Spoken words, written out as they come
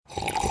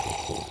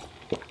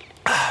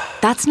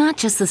That's not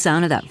just the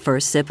sound of that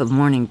first sip of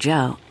Morning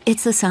Joe.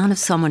 It's the sound of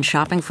someone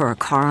shopping for a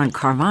car on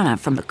Carvana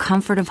from the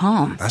comfort of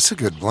home. That's a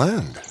good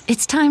blend.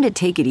 It's time to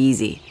take it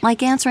easy,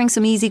 like answering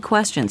some easy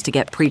questions to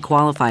get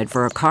pre-qualified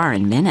for a car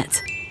in minutes.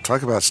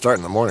 Talk about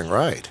starting the morning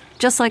right.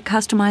 Just like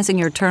customizing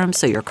your terms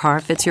so your car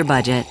fits your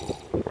budget.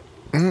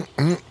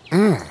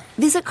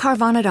 Visit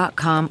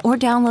Carvana.com or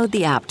download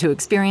the app to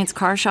experience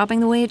car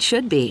shopping the way it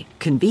should be.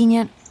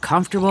 Convenient,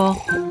 comfortable.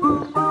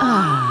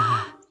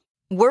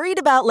 Worried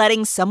about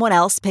letting someone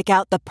else pick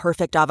out the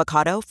perfect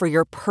avocado for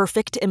your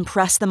perfect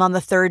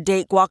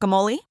impress-them-on-the-third-date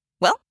guacamole?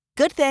 Well,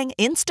 good thing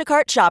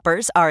Instacart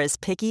shoppers are as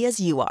picky as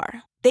you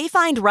are. They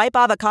find ripe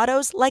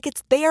avocados like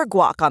it's their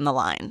guac on the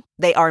line.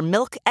 They are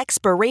milk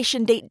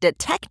expiration date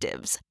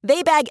detectives.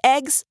 They bag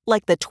eggs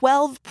like the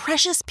 12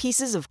 precious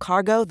pieces of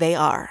cargo they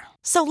are.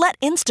 So let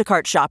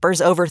Instacart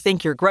shoppers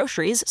overthink your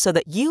groceries so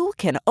that you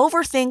can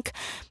overthink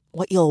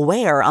what you'll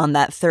wear on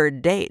that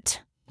third date.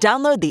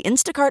 Download the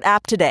Instacart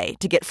app today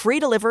to get free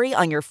delivery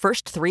on your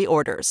first 3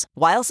 orders,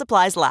 while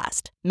supplies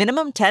last.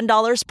 Minimum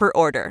 $10 per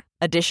order.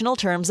 Additional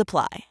terms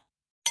apply.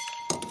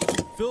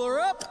 Fill her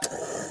up.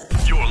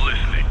 You're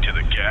listening to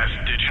the Gas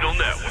Digital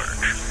Network.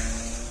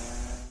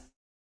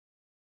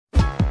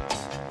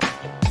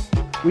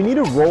 We need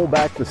to roll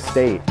back the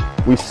state.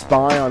 We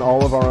spy on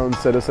all of our own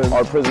citizens.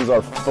 Our prisons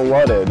are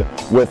flooded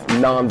with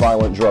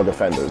nonviolent drug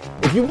offenders.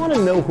 If you want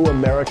to know who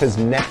America's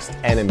next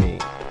enemy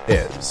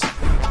is,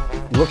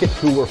 look at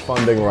who we're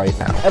funding right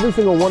now. Every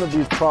single one of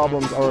these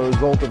problems are a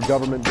result of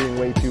government being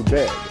way too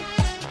big.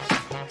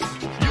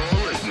 You're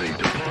listening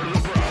to Part of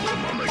the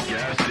Problem on the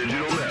Gas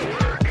Digital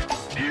Network.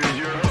 Here's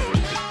your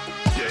host,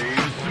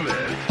 Dave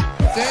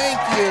Smith. Thank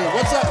you.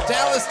 What's up,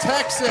 Dallas,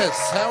 Texas?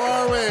 How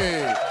are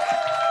we?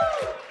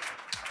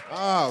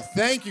 Oh,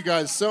 thank you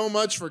guys so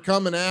much for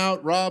coming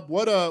out. Rob,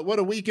 what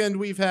a weekend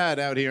we've had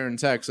out here in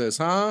Texas,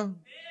 huh?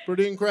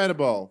 Pretty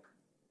incredible.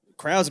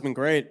 Crowds have been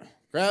great.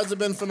 Crowds have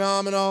been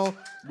phenomenal.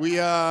 We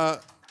the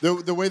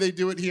way they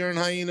do it here in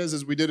Hyenas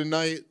is we did a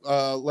night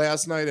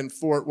last night in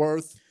Fort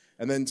Worth,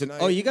 and then tonight.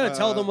 Oh, you got to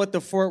tell them what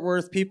the Fort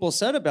Worth people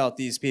said about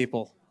these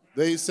people.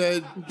 They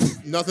said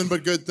nothing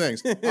but good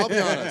things. I'll be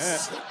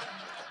honest.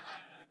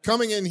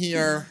 Coming in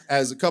here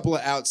as a couple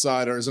of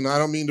outsiders, and I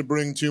don't mean to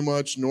bring too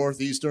much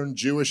Northeastern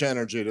Jewish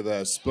energy to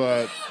this,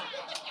 but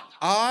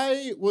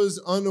I was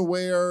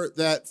unaware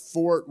that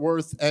Fort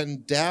Worth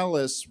and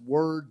Dallas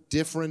were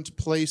different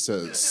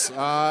places.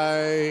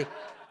 I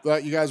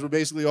thought you guys were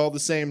basically all the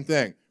same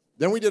thing.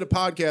 Then we did a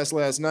podcast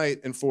last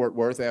night in Fort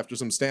Worth after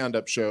some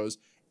stand-up shows,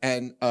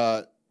 and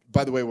by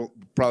the way, we're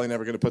probably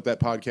never going to put that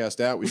podcast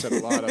out. We said a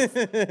lot of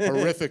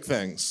horrific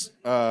things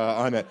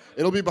on it.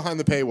 It'll be behind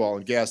the paywall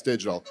in Gas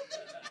Digital.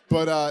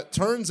 But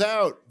turns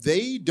out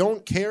they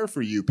don't care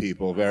for you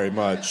people very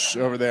much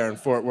over there in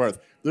Fort Worth.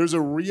 There's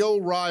a real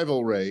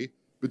rivalry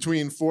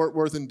between Fort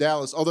Worth and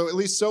Dallas, although at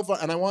least so far,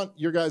 and I want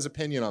your guys'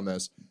 opinion on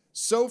this.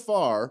 So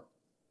far,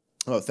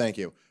 oh, thank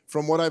you.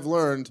 From what I've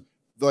learned,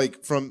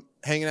 like from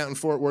hanging out in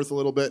Fort Worth a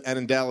little bit and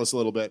in Dallas a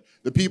little bit,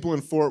 the people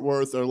in Fort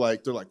Worth are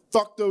like, they're like,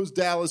 fuck those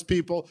Dallas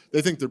people.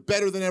 They think they're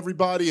better than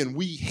everybody and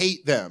we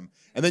hate them.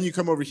 And then you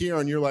come over here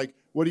and you're like,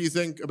 what do you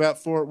think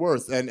about Fort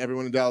Worth? And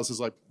everyone in Dallas is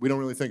like, we don't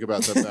really think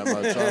about them that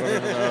much. I don't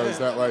even know. Is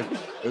that like,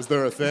 is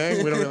there a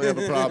thing? We don't really have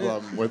a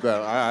problem with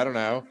them. I don't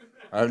know.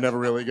 I never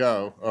really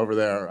go over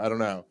there. I don't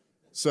know.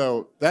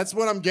 So that's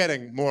what I'm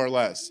getting, more or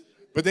less.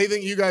 But they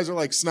think you guys are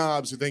like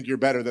snobs who think you're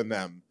better than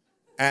them.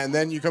 And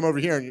then you come over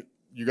here and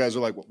you guys are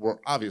like, well, we're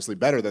obviously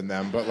better than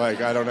them, but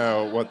like, I don't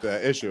know what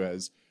the issue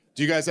is.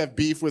 Do you guys have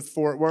beef with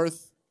Fort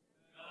Worth?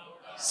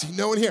 See,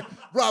 no one here.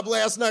 Rob,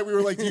 last night we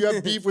were like, do you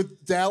have beef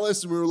with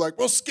Dallas? And we were like,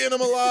 we'll skin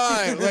them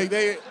alive. Like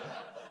they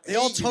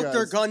all took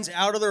their guns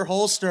out of their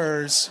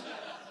holsters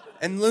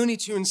and Looney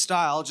Tunes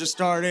style just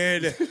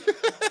started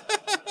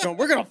going,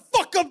 we're going to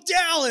fuck up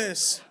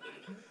Dallas.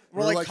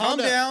 We're like, calm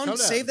down,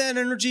 save that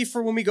energy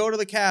for when we go to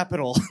the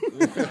Capitol.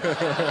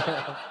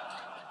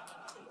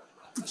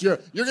 You're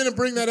going to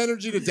bring that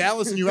energy to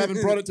Dallas and you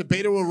haven't brought it to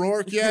Beto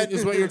O'Rourke yet,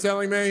 is what you're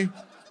telling me?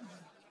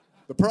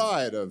 The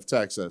pride of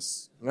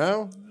Texas,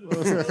 no?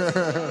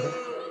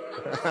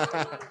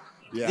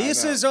 Yeah,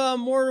 this is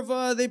more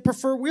of they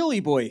prefer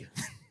Wheelie Boy.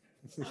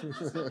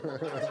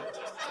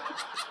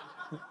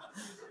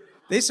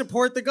 They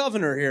support the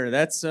governor here.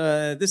 That's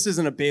this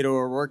isn't a Beto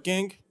O'Rourke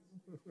gang.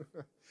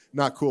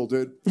 Not cool,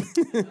 dude.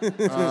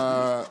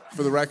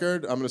 For the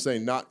record, I'm going to say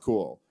not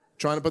cool.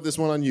 Trying to put this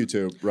one on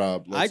YouTube,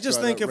 Rob. I just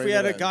think if we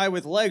had a guy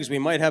with legs, we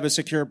might have a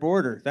secure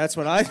border. That's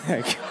what I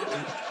think.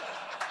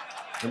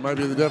 It might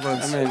be the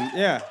difference. I mean,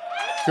 yeah.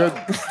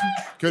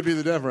 Could be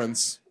the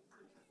difference.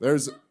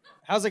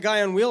 How's a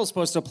guy on wheels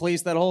supposed to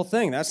police that whole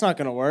thing? That's not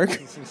going to work.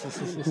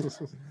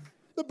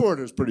 The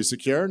border's pretty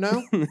secure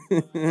now.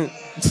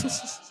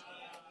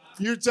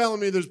 You're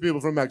telling me there's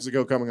people from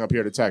Mexico coming up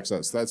here to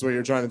Texas. That's what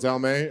you're trying to tell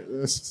me?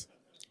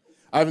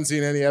 I haven't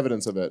seen any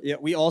evidence of it. Yeah,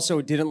 we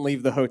also didn't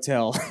leave the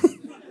hotel.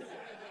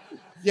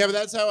 Yeah, but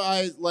that's how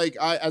I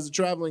as a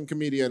traveling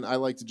comedian, I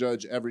like to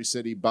judge every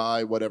city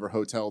by whatever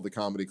hotel the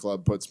comedy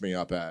club puts me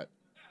up at.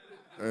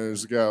 And I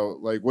just go,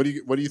 like, what do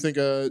you think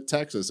of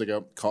Texas? I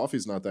go,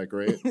 coffee's not that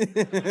great.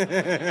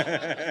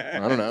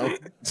 I don't know.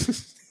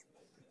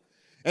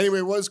 Anyway,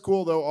 it was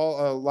cool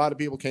though. A lot of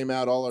people came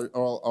out.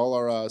 All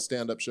our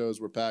stand-up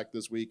shows were packed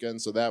this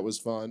weekend, so that was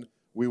fun.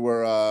 We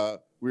were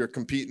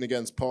competing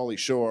against Pauly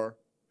Shore,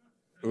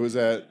 who was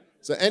at.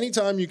 So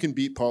anytime you can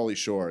beat Pauly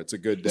Shore, it's a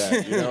good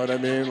day. You know what I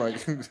mean?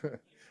 Like,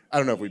 I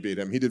don't know if we beat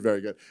him. He did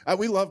very good.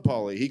 We love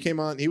Pauly. He came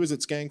on. He was at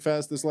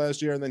Skankfest this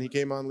last year, and then he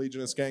came on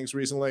Legion of Skanks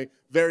recently.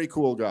 Very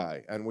cool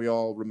guy, and we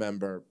all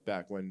remember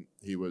back when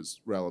he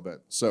was relevant.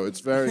 So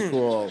it's very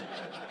cool.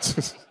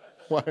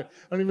 Why? I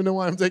don't even know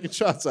why I'm taking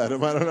shots at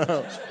him. I don't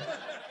know.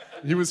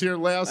 He was here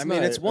last night. I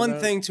mean, it's one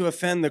thing to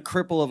offend the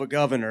cripple of a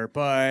governor,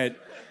 but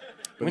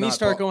when you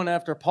start going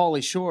after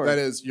Pauly Shore,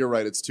 you're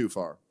right. It's too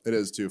far. It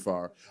is too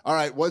far. All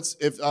right.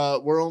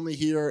 We're only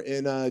here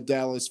in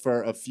Dallas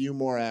for a few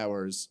more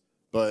hours,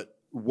 but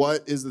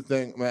what is the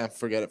thing?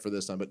 Forget it for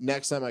this time. But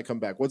next time I come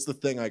back, what's the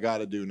thing I got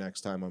to do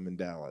next time I'm in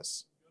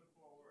Dallas?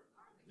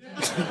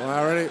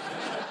 Well,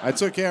 I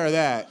took care of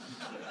that.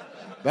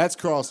 That's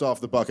crossed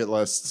off the bucket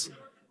list.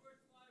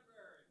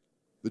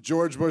 The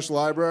George Bush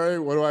Library.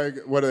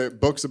 What are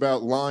books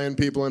about lying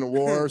people in a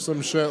war or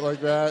some shit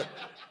like that?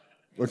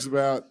 Books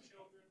about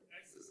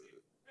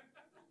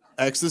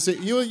ecstasy.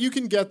 You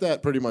can get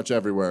that pretty much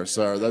everywhere,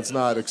 sir. That's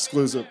not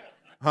exclusive.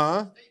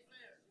 Huh?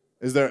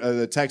 Is there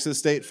the Texas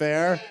State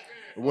Fair?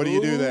 What do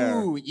you do there?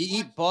 Ooh,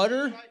 you eat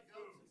butter?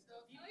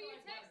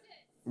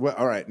 Well,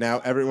 all right, now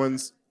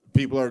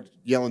people are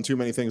yelling too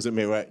many things at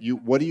me.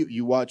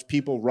 You watch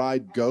people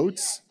ride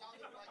goats?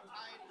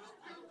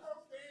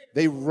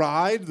 They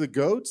ride the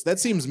goats? That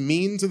seems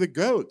mean to the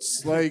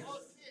goats. Like,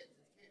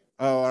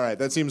 oh, all right,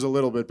 that seems a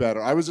little bit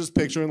better. I was just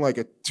picturing like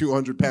a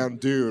 200-pound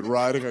dude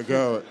riding a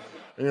goat.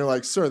 And you're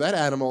like, sir, that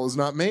animal is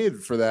not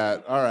made for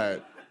that. All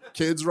right.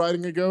 Kids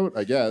riding a goat,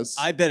 I guess.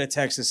 I bet a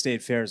Texas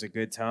State Fair is a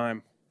good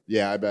time.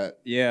 Yeah, I bet.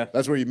 Yeah.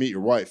 That's where you meet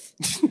your wife.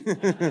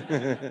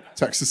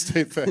 Texas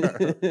State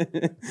Fair.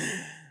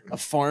 A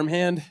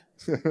farmhand?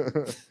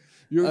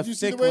 A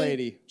thick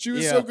lady. She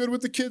was so good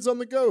with the kids on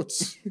the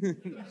goats.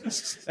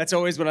 That's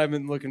always what I've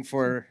been looking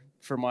for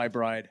my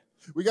bride.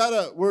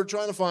 We're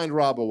trying to find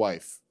Rob a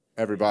wife,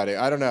 everybody.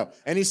 I don't know.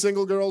 Any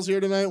single girls here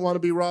tonight want to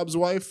be Rob's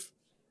wife?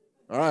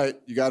 All right,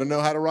 you got to know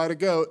how to ride a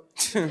goat.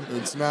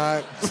 It's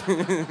not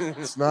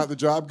the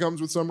job comes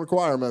with some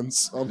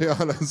requirements, I'll be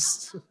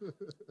honest.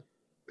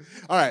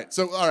 All right,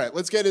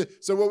 let's get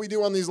it. So what we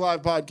do on these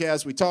live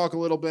podcasts, we talk a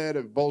little bit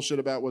of bullshit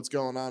about what's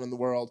going on in the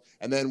world,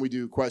 and then we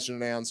do question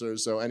and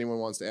answers. So anyone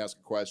wants to ask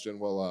a question,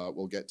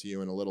 we'll get to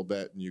you in a little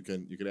bit, and you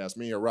can ask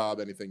me or Rob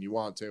anything you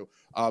want to.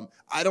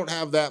 I don't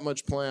have that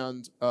much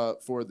planned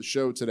for the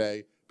show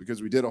today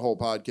because we did a whole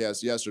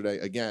podcast yesterday,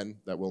 again,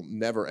 that will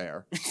never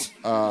air.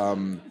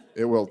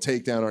 It will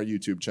take down our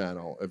YouTube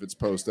channel if it's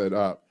posted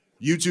up.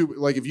 YouTube,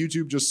 like if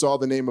YouTube just saw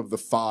the name of the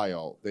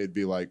file, they'd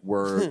be like,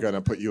 we're going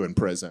to put you in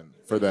prison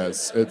for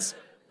this.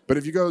 But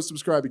if you go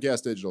subscribe to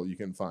Gas Digital, you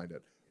can find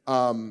it.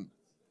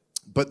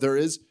 But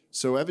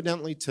so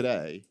evidently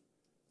today,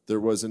 there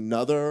was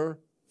another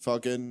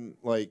fucking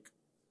like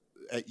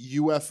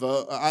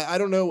UFO. I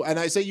don't know. And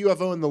I say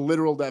UFO in the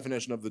literal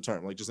definition of the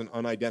term, like just an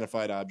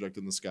unidentified object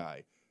in the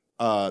sky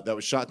that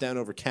was shot down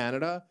over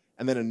Canada.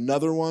 And then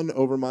another one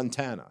over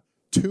Montana.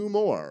 2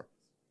 more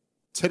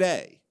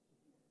today.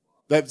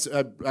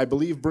 That, I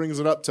believe, brings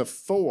it up to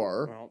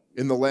 4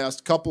 in the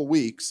last couple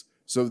weeks.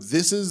 So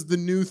this is the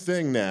new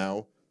thing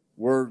now.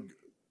 We're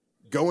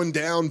going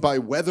down by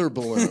weather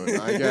balloon,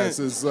 I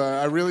guess.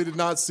 I really did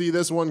not see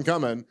this one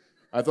coming.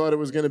 I thought it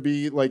was going to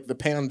be like the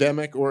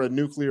pandemic or a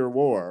nuclear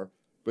war.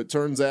 But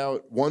turns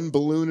out, one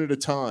balloon at a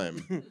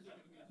time,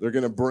 they're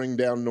going to bring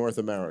down North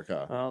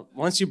America. Well,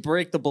 once you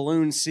break the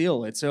balloon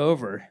seal, it's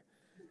over.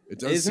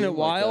 Isn't it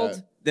wild?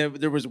 Like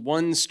there was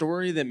one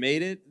story that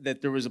made it,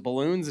 that there was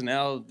balloons, and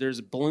now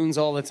there's balloons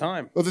all the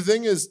time. Well, the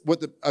thing is,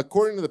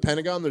 according to the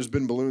Pentagon, there's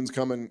been balloons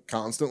coming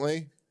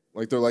constantly.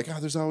 Like, they're like,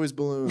 there's always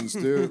balloons,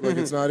 dude. Like,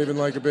 it's not even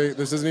like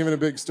this isn't even a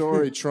big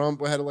story.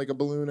 Trump had like a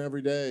balloon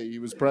every day. He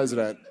was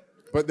president.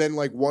 But then,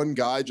 like, one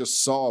guy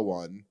just saw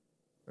one.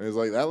 And he's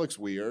like, that looks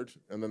weird.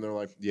 And then they're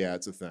like, yeah,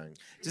 it's a thing.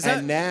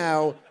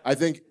 Now, I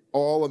think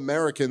all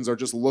Americans are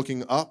just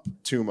looking up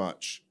too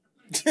much.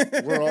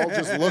 We're all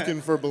just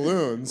looking for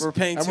balloons. We're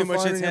paying too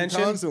much attention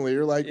constantly.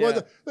 You're like,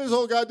 this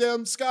whole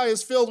goddamn sky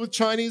is filled with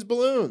Chinese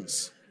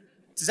balloons.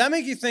 Does that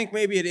make you think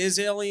maybe it is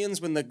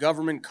aliens when the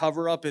government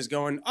cover-up is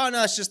going, oh,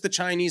 no, it's just the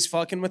Chinese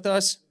fucking with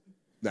us?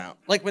 No.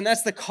 Like when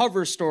that's the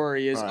cover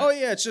story is, oh,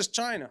 yeah, it's just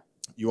China.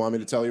 You want me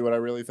to tell you what I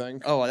really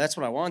think? Oh, that's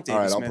what I want,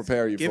 David Smith. All right, I'll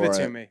prepare you Give for it. Give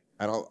it to me.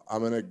 And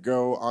I'm going to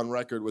go on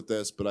record with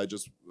this, but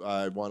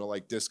I want to,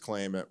 like,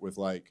 disclaim it with,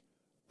 like,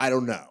 I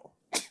don't know.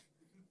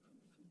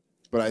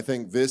 But I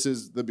think this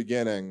is the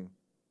beginning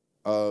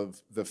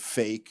of the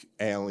fake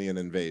alien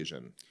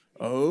invasion.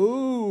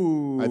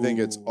 Oh. I think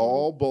it's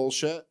all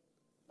bullshit.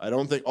 I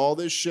don't think all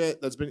this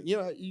shit that's been,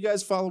 you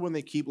guys follow when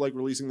they keep like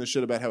releasing the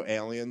shit about how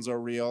aliens are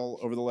real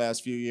over the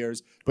last few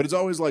years, but it's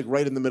always like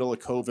right in the middle of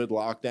COVID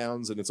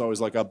lockdowns, and it's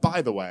always like,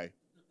 by the way.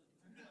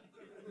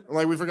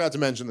 Like, we forgot to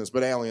mention this,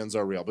 but aliens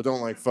are real. But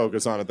don't, like,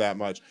 focus on it that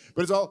much.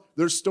 But it's all...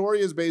 Their story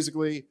is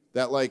basically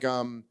that, like,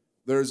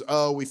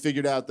 we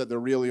figured out that there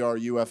really are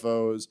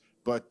UFOs,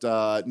 but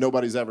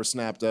nobody's ever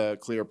snapped a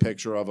clear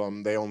picture of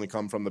them. They only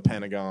come from the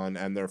Pentagon,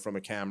 and they're from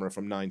a camera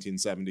from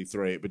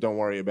 1973. But don't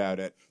worry about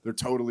it. They're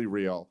totally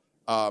real.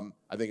 I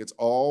think it's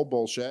all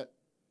bullshit,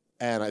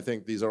 and I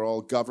think these are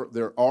all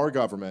they're our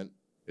government.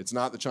 It's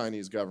not the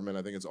Chinese government.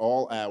 I think it's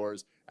all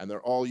ours, and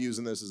they're all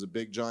using this as a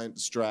big, giant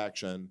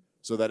distraction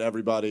so that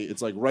everybody,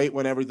 it's like right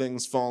when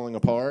everything's falling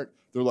apart,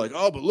 they're like,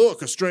 oh, but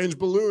look, a strange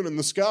balloon in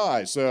the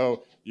sky.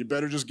 So you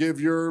better just give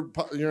your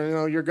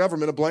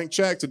government a blank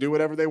check to do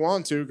whatever they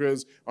want to,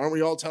 because aren't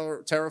we all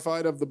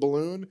terrified of the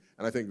balloon?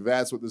 And I think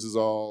that's what this is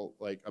all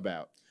like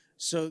about.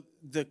 So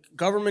the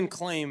government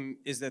claim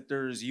is that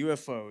there's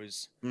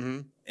UFOs, Mm-hmm.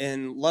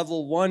 and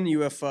level 1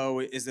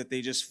 UFO is that they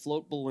just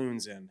float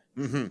balloons in.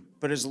 Mm-hmm.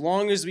 But as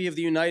long as we have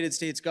the United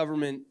States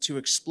government to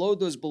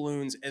explode those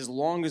balloons, as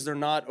long as they're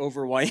not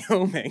over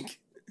Wyoming,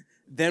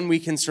 then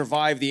we can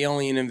survive the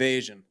alien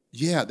invasion.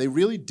 Yeah, they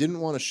really didn't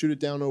want to shoot it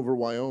down over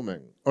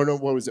Wyoming. Or no,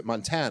 what was it,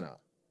 Montana?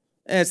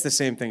 It's the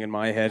same thing in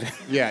my head.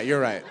 Yeah,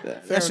 you're right.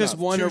 That's just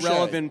one Touché.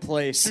 irrelevant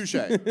place. Touche.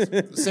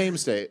 Same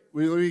state.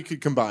 We could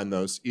combine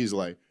those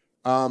easily.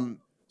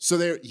 So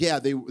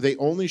they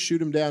only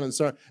shoot him down and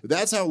start.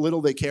 That's how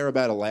little they care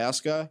about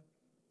Alaska.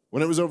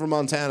 When it was over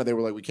Montana, they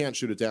were like, we can't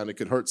shoot it down. It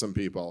could hurt some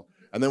people.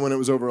 And then when it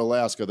was over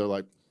Alaska, they're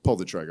like, pull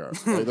the trigger.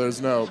 Like,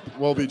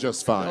 we'll be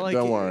just fine. Like,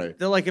 don't worry.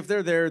 They're like, if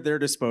they're there, they're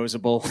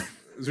disposable.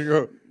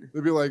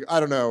 They'd be like, I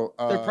don't know.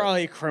 They're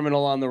probably a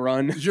criminal on the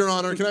run. Your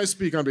Honor, can I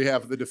speak on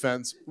behalf of the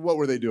defense? What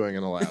were they doing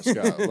in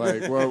Alaska?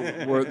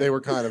 They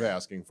were kind of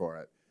asking for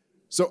it.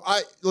 So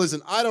I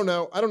don't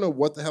know. I don't know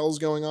what the hell's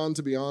going on,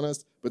 to be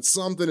honest, but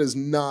something is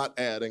not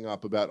adding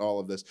up about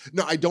all of this.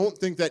 No, I don't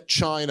think that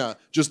China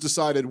just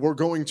decided we're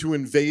going to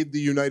invade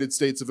the United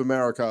States of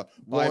America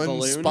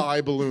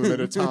spy balloon at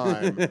a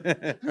time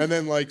and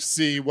then like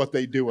see what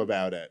they do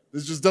about it.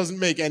 This just doesn't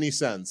make any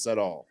sense at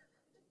all.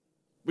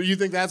 But you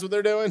think that's what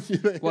they're doing?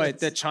 What,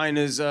 that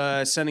China's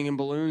sending in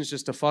balloons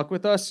just to fuck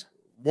with us?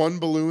 One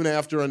balloon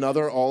after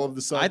another, all of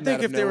the sudden. I think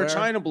out if of they were nowhere?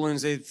 China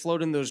balloons, they'd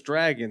float in those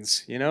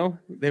dragons, you know?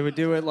 They would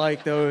do it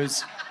like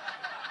those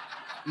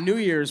New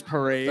Year's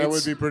parades. That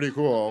would be pretty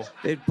cool.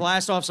 They'd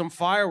blast off some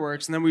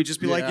fireworks, and then we'd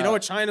just be like, you know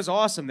what, China's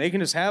awesome. They can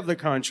just have the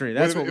country.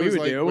 That's what we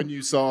would do. When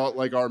you saw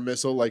like our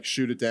missile like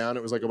shoot it down,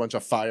 it was like a bunch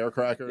of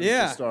firecrackers.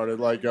 Yeah. That started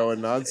like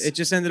going nuts. It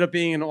just ended up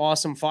being an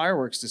awesome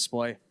fireworks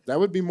display. That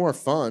would be more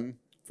fun,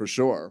 for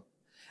sure.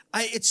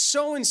 It's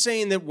so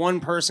insane that one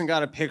person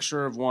got a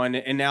picture of one,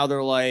 and now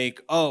they're like,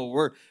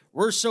 oh,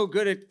 we're so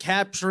good at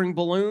capturing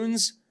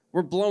balloons.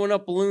 We're blowing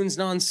up balloons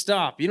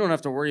nonstop. You don't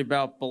have to worry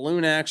about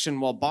balloon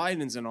action while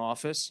Biden's in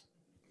office.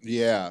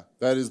 Yeah,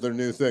 that is their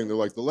new thing. They're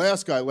like, the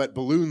last guy let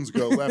balloons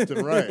go left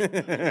and right.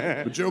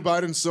 But Joe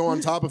Biden's so on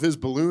top of his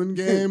balloon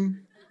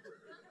game.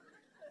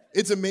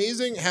 It's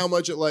amazing how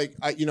much it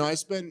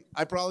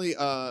I probably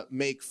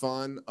make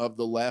fun of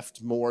the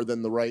left more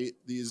than the right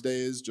these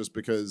days, just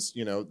because,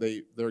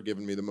 they're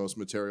giving me the most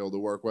material to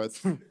work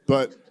with.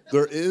 But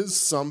there is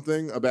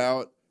something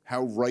about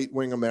how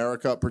right-wing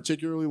America,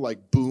 particularly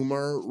like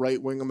boomer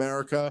right-wing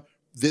America,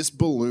 this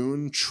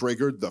balloon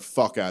triggered the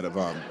fuck out of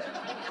them.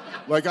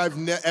 Like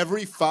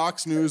every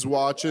Fox News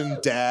watching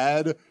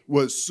dad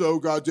was so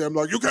goddamn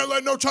like, you can't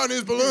let no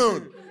Chinese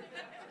balloon.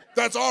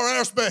 That's our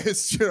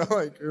airspace.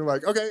 You're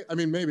like, okay, I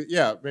mean, maybe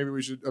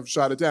we should have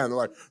shot it down. They're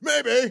like,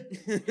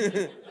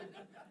 maybe.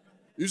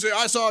 You say,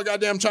 I saw a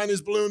goddamn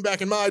Chinese balloon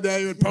back in my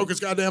day, it would poke its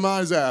goddamn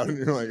eyes out. And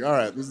you're like, all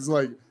right, this is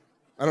like,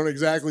 I don't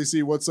exactly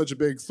see what's such a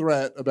big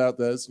threat about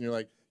this. And you're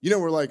like,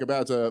 we're like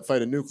about to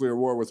fight a nuclear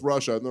war with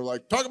Russia. And they're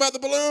like, talk about the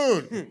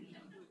balloon.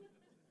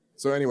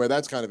 So anyway,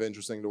 that's kind of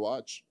interesting to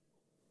watch.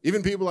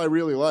 Even people I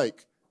really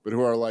like, but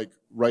who are like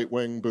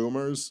right-wing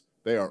boomers,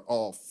 they are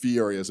all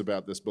furious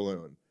about this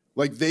balloon.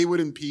 Like, they would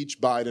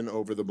impeach Biden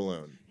over the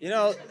balloon.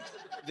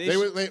 They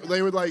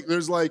would like,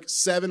 there's like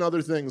 7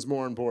 other things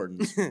more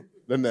important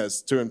than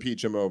this to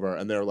impeach him over.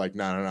 And they're like,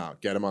 no,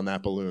 get him on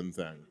that balloon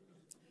thing.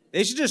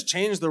 They should just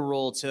change the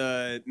rule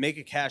to make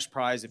a cash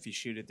prize if you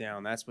shoot it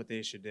down. That's what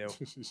they should do.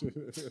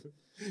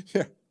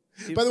 Yeah.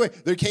 By the way,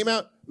 there came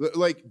out,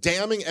 like,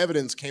 damning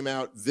evidence came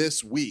out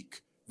this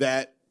week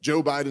that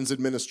Joe Biden's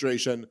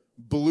administration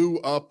blew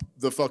up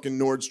the fucking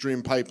Nord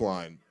Stream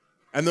pipeline.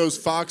 And those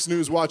Fox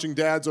News watching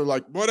dads are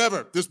like,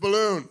 whatever, this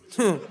balloon.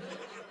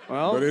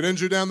 Well, but he didn't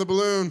shoot down the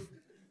balloon.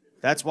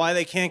 That's why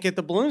they can't get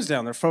the balloons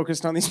down. They're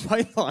focused on these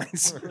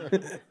pipelines.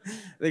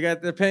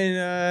 They're paying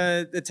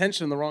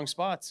attention in the wrong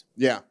spots.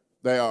 Yeah,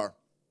 they are.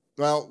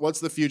 Well, what's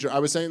the future? I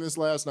was saying this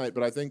last night,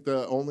 but I think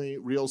the only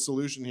real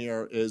solution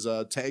here is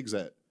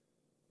Texit.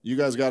 You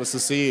guys got to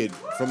secede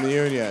from the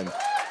union.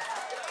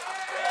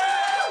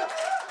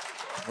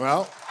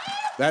 Well,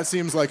 that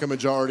seems like a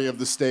majority of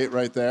the state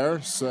right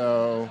there,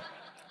 so...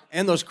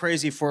 And those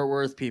crazy Fort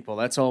Worth people.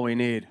 That's all we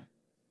need.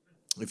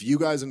 If you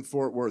guys in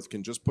Fort Worth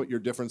can just put your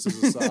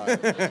differences aside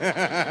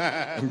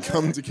and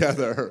come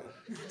together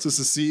to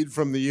secede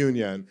from the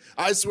Union,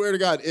 I swear to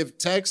God, if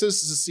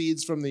Texas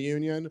secedes from the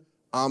Union,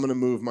 I'm going to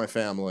move my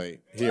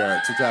family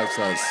here to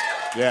Texas.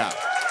 Yeah.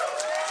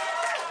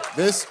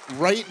 This,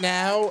 right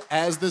now,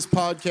 as this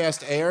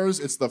podcast airs,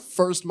 it's the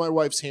first my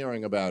wife's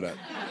hearing about it.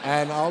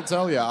 And I'll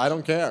tell you, I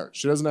don't care.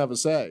 She doesn't have a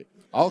say.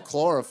 I'll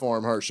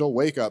chloroform her. She'll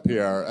wake up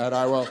here, and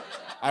I will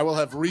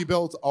have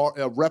rebuilt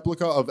a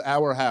replica of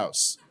our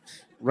house.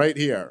 Right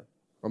here.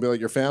 I'll be like,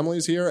 your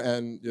family's here,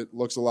 and it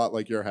looks a lot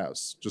like your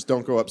house. Just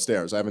don't go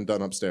upstairs. I haven't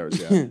done upstairs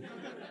yet.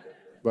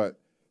 But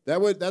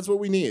that's what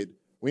we need.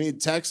 We need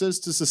Texas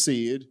to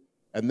secede,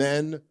 and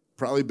then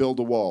probably build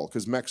a wall,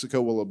 because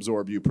Mexico will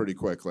absorb you pretty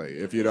quickly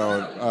if you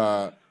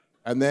don't.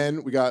 And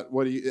then we got,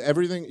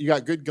 everything, you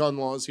got good gun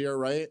laws here,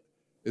 right?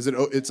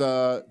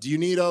 Do you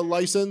need a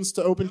license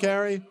to open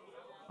carry?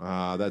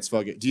 That's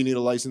fucking, do you need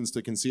a license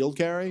to concealed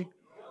carry?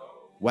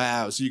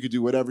 Wow, so you could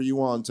do whatever you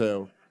want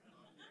to.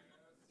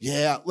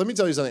 Yeah, let me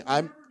tell you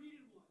something.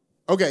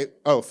 Okay.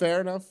 Oh,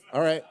 fair enough. All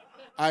right.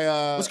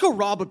 Let's go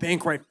rob a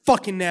bank right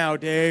fucking now,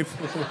 Dave.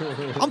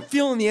 I'm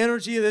feeling the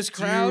energy of this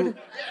crowd.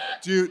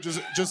 Do you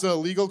just a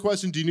legal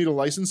question? Do you need a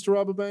license to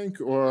rob a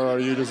bank, or are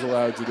you just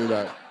allowed to do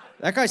that?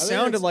 That guy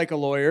sounded like a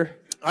lawyer.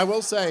 I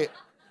will say,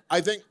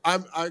 I think I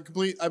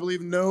believe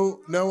no.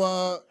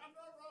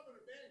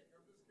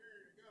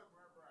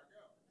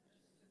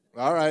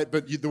 All right,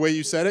 but the way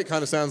you said it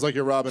kind of sounds like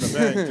you're robbing a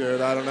bank, dude.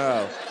 I don't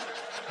know.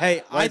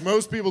 Hey,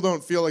 most people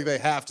don't feel like they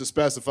have to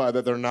specify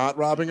that they're not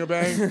robbing a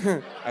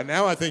bank, and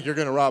now I think you're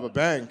going to rob a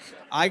bank.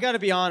 I got to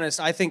be honest.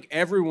 I think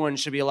everyone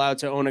should be allowed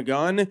to own a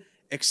gun,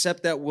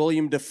 except that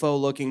William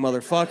Dafoe-looking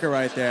motherfucker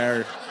right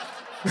there.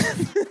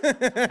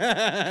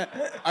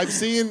 I've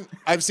seen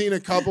a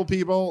couple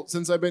people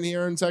since I've been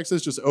here in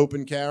Texas just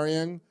open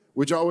carrying,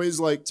 which always,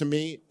 like, to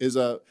me is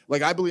I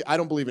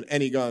don't believe in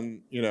any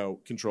gun,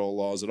 control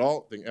laws at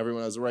all. I think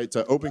everyone has the right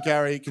to open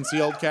carry,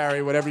 concealed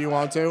carry, whatever you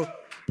want to.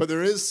 But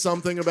there is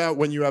something about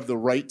when you have the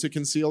right to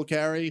conceal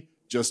carry,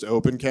 just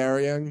open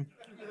carrying.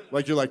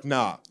 Like, you're like,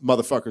 nah,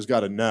 motherfuckers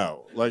gotta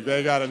know. Like,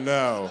 they gotta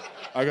know.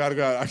 I got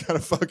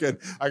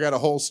a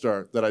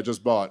holster that I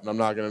just bought, and I'm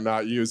not gonna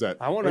not use it.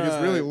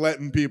 It's really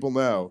letting people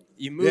know.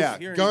 You move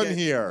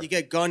here. You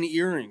get gun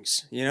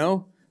earrings,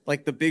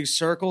 like the big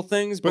circle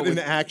things. But an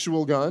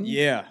actual gun?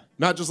 Yeah.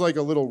 Not just like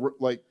a little,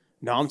 like.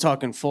 No, I'm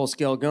talking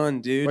full-scale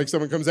gun, dude. Like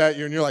someone comes at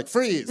you and you're like,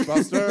 freeze,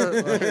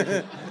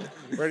 Buster.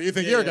 Where do you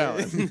think you're going?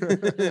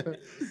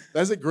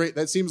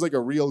 That seems like a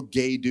real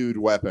gay dude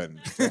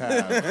weapon to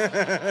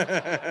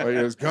have. Like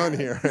his gun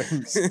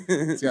earrings.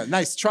 It's got,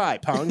 nice try,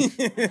 punk.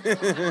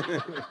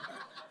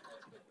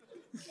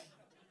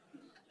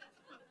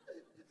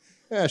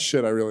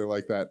 Shit, I really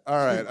like that. All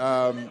right.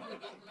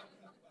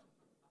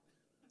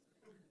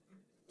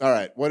 All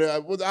right.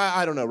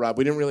 I don't know, Rob.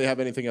 We didn't really have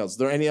anything else. Is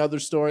there any other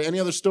story? Any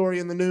other story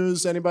in the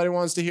news anybody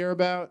wants to hear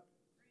about?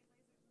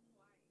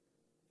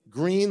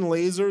 Green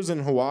lasers in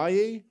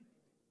Hawaii?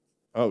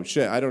 Oh,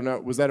 shit. I don't know.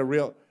 Was that a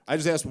real... I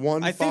just asked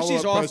one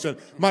follow-up question.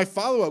 My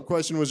follow-up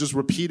question was just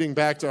repeating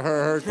back to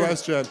her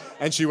question,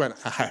 and she went,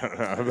 I don't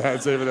know.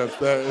 That's even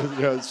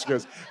she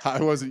goes,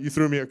 I wasn't... You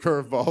threw me a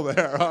curveball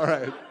there. All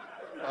right.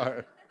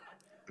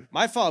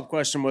 My follow-up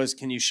question was,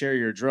 can you share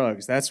your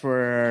drugs? That's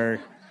where...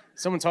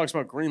 Someone talks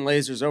about green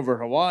lasers over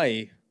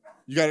Hawaii.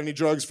 You got any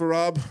drugs for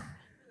Rob?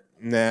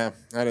 Nah,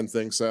 I didn't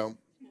think so.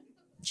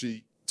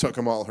 She took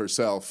them all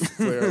herself,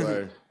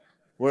 clearly.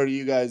 Where do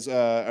you guys,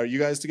 are you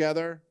guys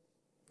together?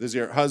 This is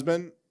your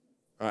husband?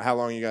 How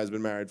long you guys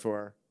been married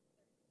for?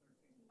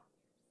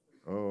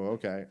 Oh,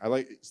 okay.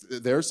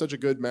 They're such a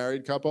good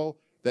married couple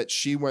that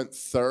she went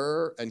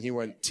thir and he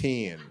went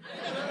teen.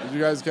 Did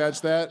you guys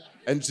catch that?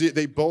 And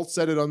they both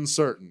said it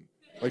uncertain.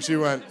 Like she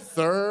went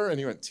thir and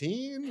he went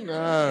teen?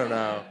 I don't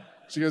know.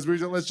 She goes,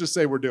 let's just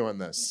say we're doing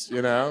this,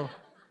 And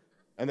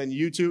then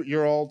you two,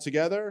 you're all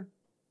together?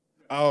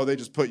 Oh, they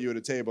just put you at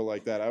a table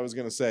like that. I was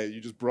going to say,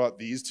 you just brought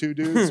these two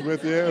dudes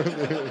with you?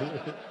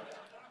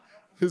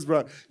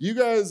 You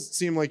guys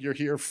seem like you're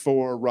here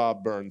for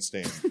Rob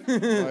Bernstein.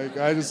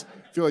 I just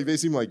feel like they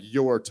seem like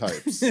your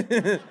types.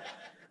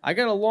 I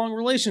got a long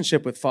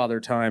relationship with Father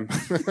Time.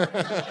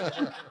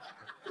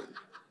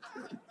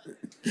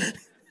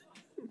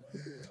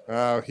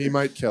 Oh, he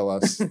might kill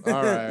us. All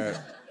right.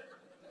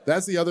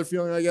 That's the other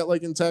feeling I get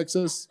like in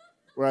Texas,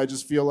 where I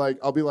just feel like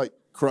I'll be like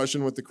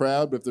crushing with the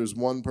crowd, but if there's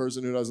one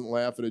person who doesn't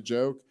laugh at a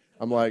joke,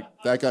 I'm like,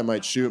 that guy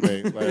might shoot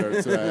me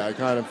later today. I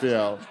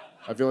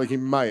feel like he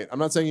might. I'm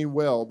not saying he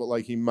will, but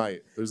like he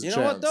might. There's a chance.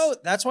 You know what, though?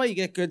 That's why you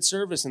get good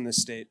service in this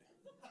state.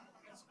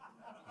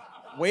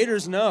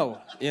 Waiters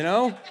know,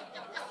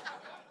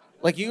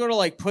 Like, you go to,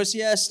 like,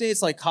 pussy-ass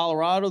states like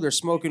Colorado, they're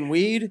smoking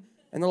weed,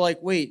 and they're like,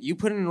 wait, you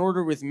put in an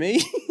order with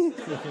me?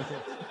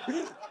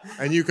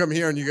 And you come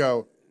here and you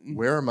go,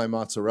 where are my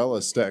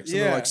mozzarella sticks? And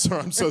they're like, sir,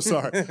 I'm so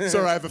sorry.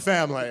 Sir, I have a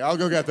family. I'll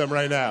go get them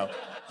right now.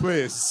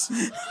 Please.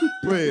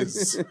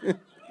 Please.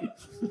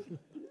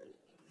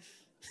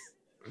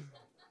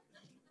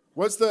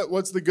 What's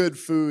the good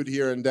food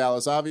here in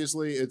Dallas?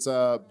 Obviously, it's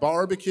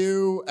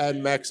barbecue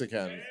and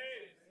Mexican.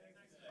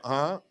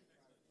 Huh?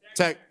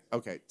 I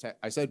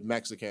said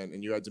Mexican,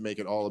 and you had to make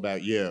it all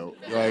about you.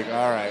 You're like,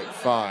 all right,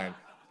 fine.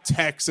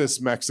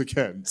 Texas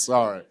Mexican.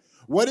 Sorry.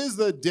 What is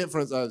the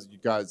difference? You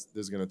guys,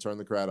 this is going to turn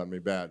the crowd on me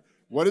bad.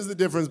 What is the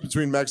difference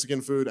between Mexican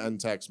food and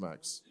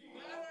Tex-Mex?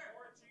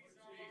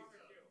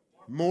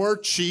 More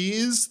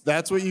cheese?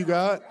 That's what you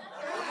got?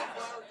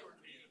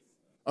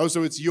 Oh,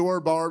 so it's your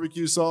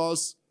barbecue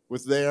sauce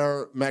with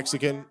their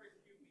Mexican?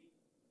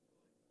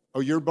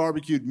 Oh, your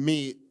barbecued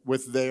meat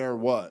with their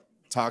what?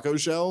 Taco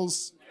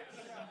shells?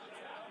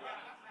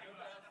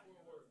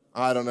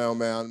 I don't know,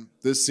 man.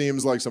 This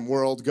seems like some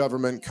world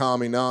government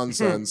commie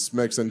nonsense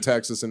mixing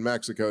Texas and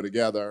Mexico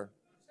together.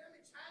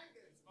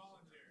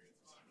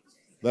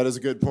 That is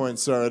a good point,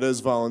 sir. It is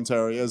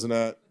voluntary, isn't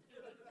it?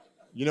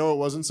 You know it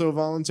wasn't so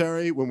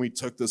voluntary? When we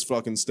took this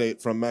fucking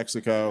state from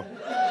Mexico.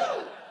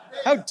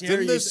 How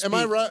dare you speak?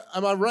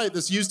 Am I right?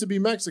 This used to be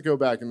Mexico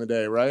back in the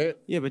day, right?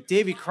 Yeah, but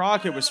Davy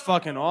Crockett was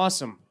fucking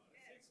awesome.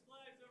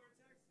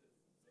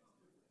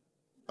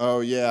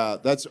 Oh, yeah.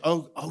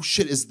 Oh,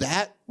 shit. Is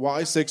that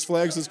why Six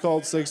Flags is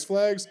called Six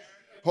Flags?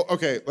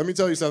 Okay, let me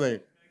tell you something.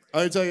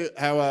 Let me tell you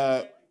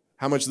how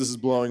much this is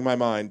blowing my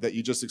mind that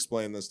you just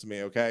explained this to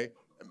me, okay?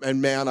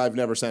 And man, I've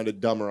never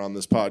sounded dumber on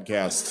this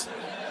podcast.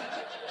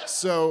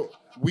 So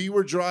we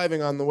were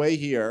driving on the way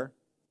here.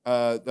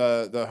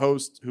 The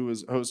host who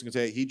was hosting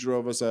today, he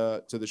drove us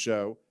to the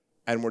show.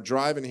 And we're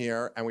driving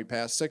here, and we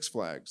passed Six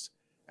Flags.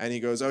 And he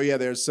goes, oh, yeah,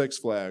 there's Six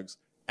Flags.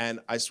 And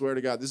I swear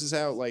to God, this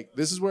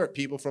is where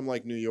people from,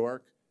 like, New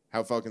York,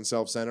 how fucking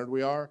self-centered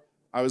we are.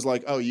 I was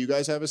like, oh, you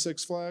guys have a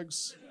Six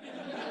Flags?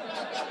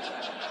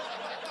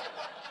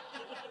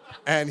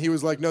 And he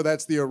was like, no,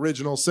 that's the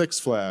original Six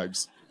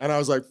Flags. And I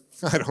was like,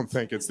 I don't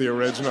think it's the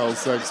original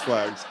Six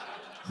Flags.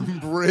 I'm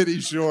pretty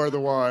sure the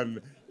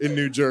one in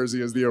New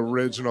Jersey is the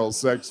original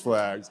Six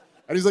Flags.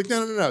 And he's like,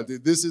 no,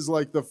 dude, this is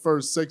like the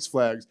first Six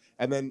Flags.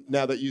 And then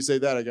now that you say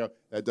that, I go,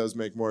 that does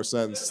make more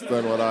sense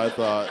than what I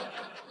thought.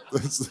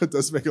 That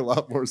does make a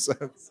lot more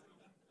sense.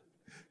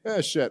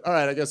 Yeah, shit. All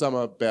right, I guess I'm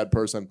a bad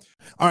person.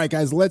 All right,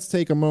 guys, let's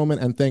take a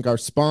moment and thank our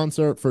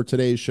sponsor for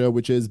today's show,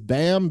 which is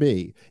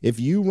Bambee. If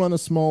you run a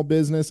small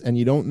business and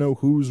you don't know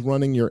who's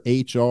running your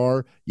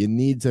HR, you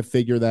need to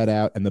figure that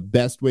out, and the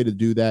best way to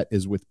do that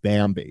is with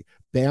Bambee.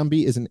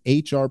 Bambee is an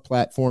HR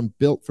platform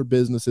built for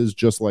businesses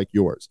just like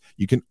yours.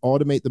 You can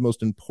automate the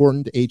most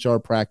important HR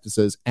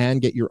practices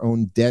and get your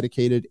own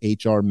dedicated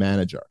HR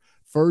manager.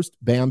 First,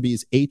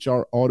 Bambee's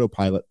HR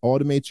Autopilot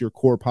automates your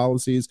core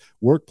policies,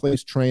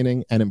 workplace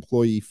training, and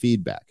employee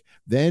feedback.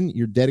 Then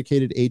your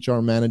dedicated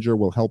HR manager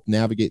will help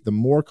navigate the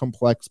more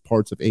complex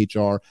parts of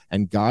HR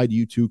and guide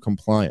you to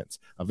compliance.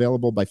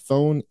 Available by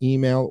phone,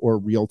 email, or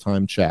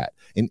real-time chat.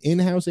 An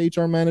in-house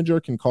HR manager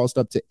can cost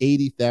up to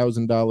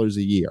 $80,000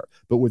 a year.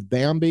 But with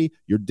Bambee,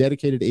 your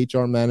dedicated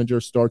HR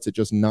manager starts at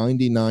just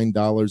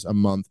 $99 a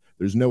month.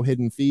 There's no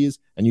hidden fees,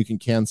 and you can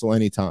cancel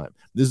anytime.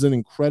 This is an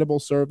incredible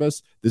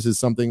service. This is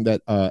something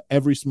that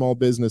every small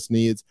business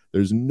needs.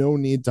 There's no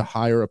need to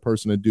hire a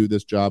person to do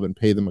this job and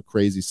pay them a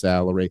crazy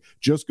salary.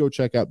 Just go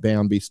check out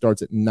Bambee.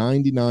 Starts at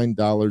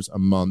 $99 a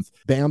month.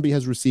 Bambee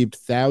has received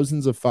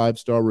thousands of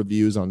 5-star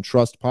reviews on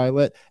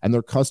Trustpilot, and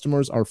their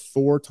customers are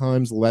 4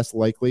 times less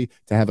likely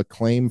to have a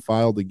claim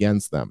filed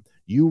against them.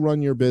 You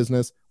run your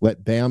business,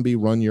 let Bambee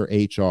run your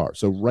HR.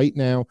 So right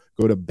now,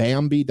 go to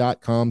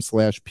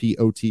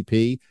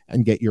Bambee.com/POTP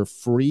and get your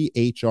free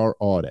HR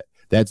audit.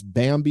 That's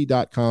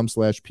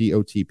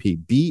Bambee.com/POTP,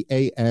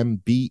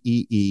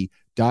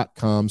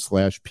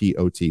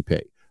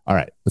 BAMBEE.com/POTP. All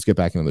right, let's get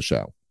back into the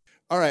show.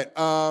 All right.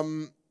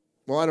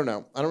 Well, I don't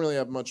know. I don't really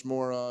have much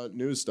more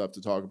news stuff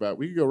to talk about.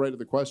 We could go right to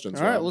the questions.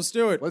 All right, let's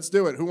do it. Let's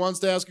do it. Who wants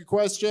to ask a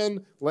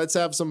question? Let's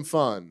have some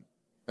fun.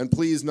 And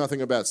please,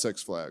 nothing about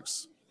Six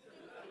Flags.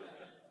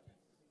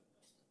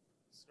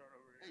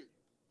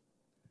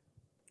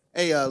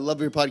 Hey, love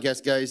your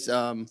podcast, guys.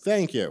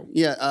 Thank you.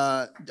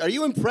 Yeah, are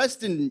you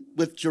impressed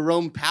with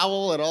Jerome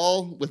Powell at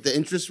all, with the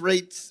interest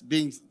rates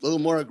being a little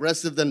more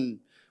aggressive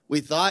than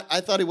we thought? I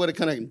thought he would have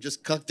kind of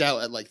just cucked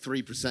out at like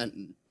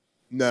 3%.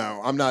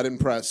 No, I'm not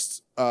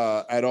impressed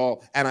at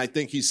all, and I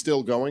think he's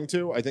still going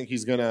to. I think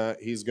he's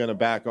gonna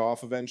back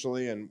off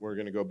eventually, and we're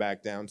gonna go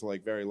back down to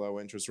like very low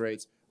interest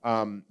rates.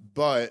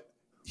 But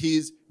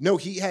he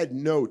had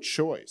no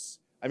choice.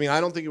 I mean, I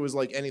don't think it was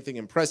like anything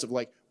impressive.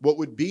 Like what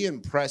would be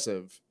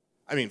impressive,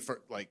 I mean,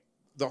 for like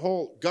the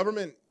whole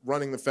government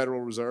running the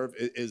Federal Reserve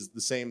is the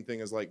same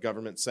thing as like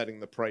government setting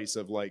the price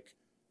of like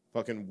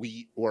fucking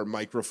wheat or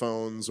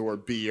microphones or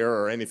beer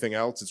or anything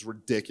else. It's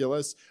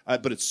ridiculous.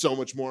 But it's so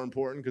much more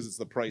important because it's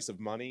the price of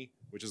money,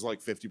 which is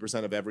like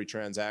 50% of every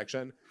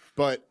transaction.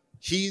 But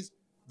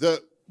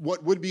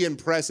what would be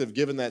impressive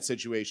given that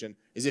situation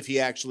is if he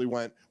actually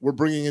went, we're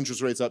bringing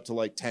interest rates up to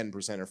like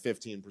 10% or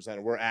 15%,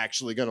 and we're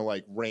actually going to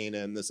like rein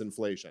in this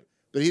inflation.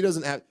 But he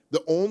doesn't have,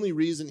 the only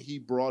reason he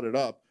brought it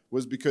up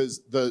was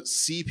because the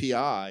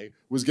CPI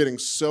was getting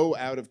so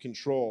out of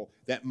control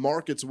that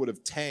markets would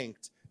have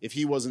tanked if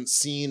he wasn't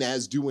seen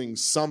as doing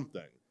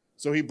something.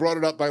 So he brought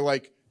it up by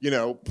like,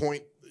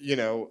 point,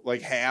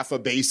 like half a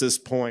basis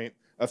point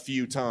a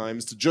few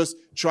times to just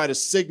try to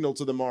signal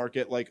to the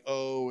market like,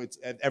 oh,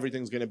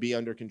 everything's going to be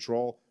under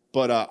control.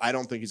 But I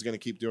don't think he's going to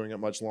keep doing it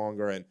much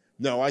longer. And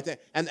no, I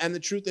think, and the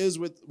truth is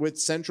with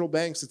central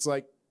banks, it's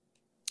like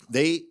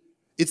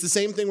it's the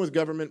same thing with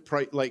government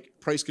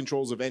price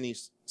controls of any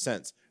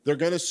sense. They're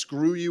going to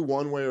screw you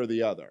one way or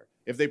the other.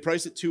 If they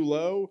price it too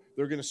low,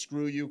 they're going to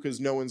screw you because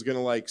no one's going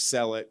to like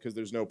sell it because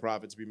there's no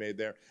profit to be made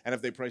there. And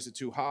if they price it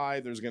too high,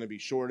 there's going to be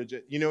shortage.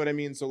 You know what I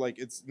mean? So like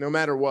it's no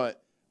matter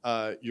what,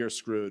 you're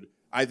screwed.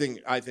 I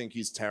think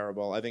he's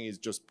terrible. I think he's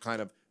just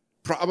kind of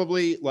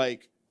probably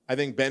like I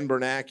think Ben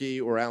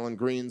Bernanke or Alan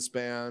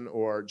Greenspan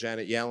or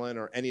Janet Yellen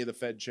or any of the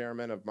Fed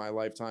chairmen of my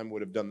lifetime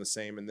would have done the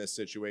same in this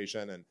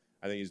situation. And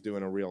I think he's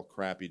doing a real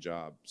crappy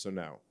job. So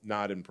no,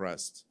 not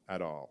impressed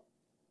at all.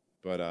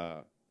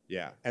 But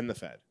yeah, and the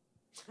Fed.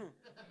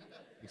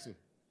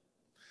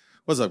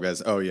 What's up,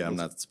 guys? Oh yeah, I'm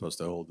not supposed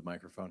to hold the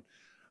microphone.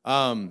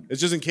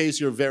 It's just in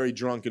case you're very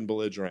drunk and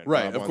belligerent.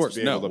 Right, of course.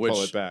 To be able to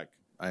pull it back.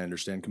 I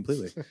understand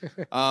completely.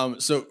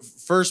 So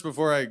first,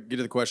 before I get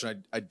to the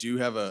question, I do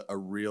have a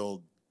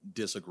real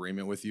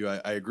disagreement with you.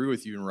 I agree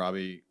with you and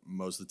Robbie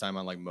most of the time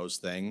on like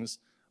most things,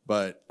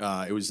 but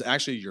it was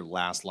actually your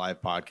last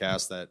live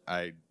podcast that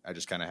I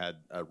just kind of had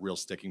a real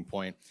sticking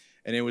point.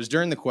 And it was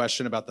during the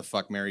question about the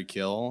fuck, marry,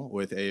 kill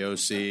with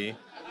AOC,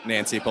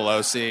 Nancy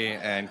Pelosi,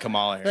 and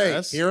Kamala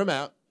Harris. Hey, hear him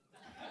out.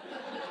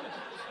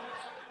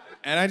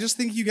 And I just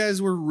think you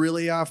guys were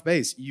really off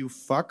base. You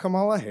fuck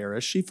Kamala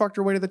Harris. She fucked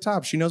her way to the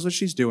top. She knows what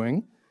she's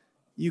doing.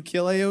 You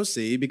kill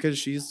AOC because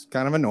she's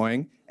kind of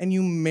annoying. And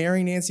you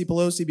marry Nancy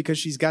Pelosi because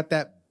she's got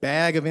that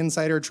bag of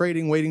insider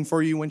trading waiting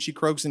for you when she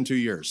croaks in 2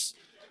 years.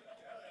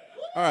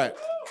 All right.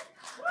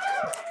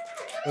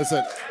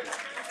 Listen,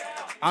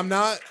 I'm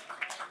not...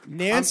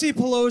 Nancy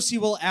Pelosi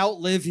will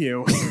outlive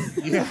you.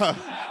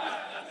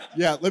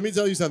 Yeah, let me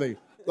tell you something.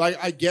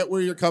 Like, I get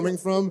where you're coming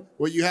from.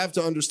 What you have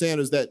to understand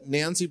is that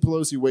Nancy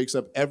Pelosi wakes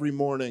up every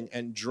morning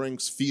and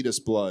drinks fetus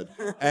blood.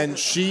 And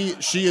she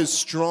is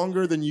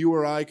stronger than you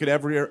or I could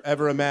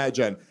ever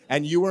imagine.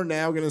 And you are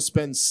now going to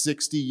spend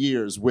 60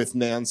 years with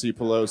Nancy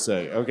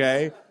Pelosi,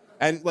 okay?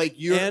 And, like,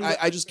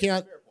 I just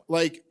can't...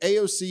 Like,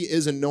 AOC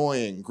is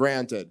annoying,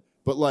 granted.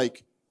 But,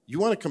 like, you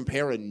want to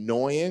compare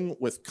annoying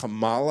with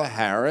Kamala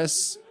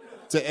Harris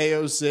to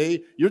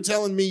AOC? You're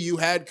telling me you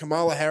had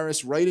Kamala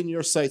Harris right in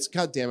your sights.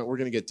 God damn it, we're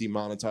going to get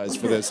demonetized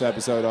for this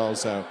episode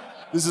also.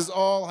 This is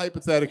all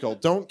hypothetical.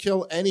 Don't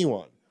kill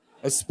anyone,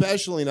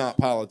 especially not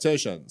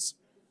politicians.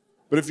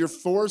 But if you're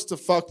forced to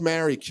fuck,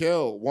 marry,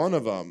 kill one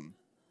of them,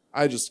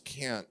 I just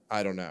can't.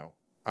 I don't know.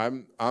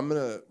 I'm going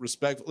to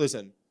respect...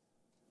 Listen,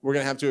 we're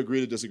going to have to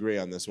agree to disagree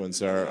on this one,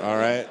 sir. All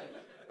right?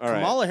 All right.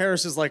 Kamala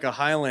Harris is like a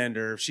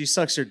Highlander. If she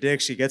sucks her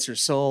dick, she gets her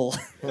soul.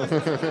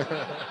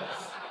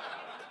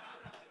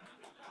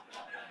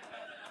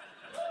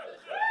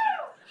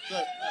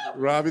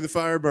 Robbie the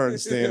Fire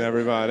Bernstein,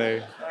 everybody.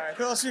 All right,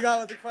 who else you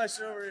got with the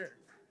question over here?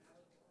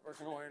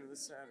 Working our way into the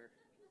center.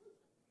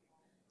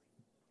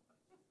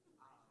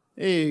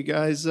 Hey,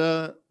 guys.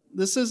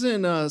 This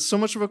isn't so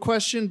much of a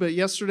question, but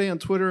yesterday on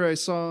Twitter I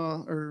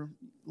saw, or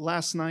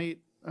last night,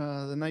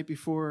 the night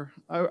before,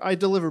 I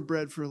deliver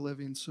bread for a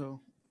living,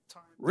 so...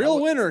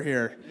 Real winner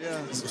here.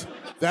 Yeah.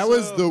 That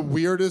was the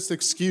weirdest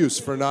excuse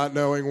for not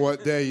knowing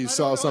what day you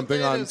saw something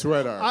on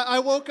Twitter. I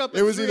woke up.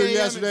 It was either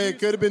yesterday. It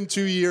could have been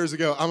 2 years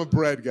ago. I'm a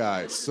bread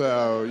guy,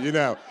 so you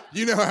know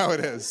how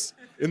it is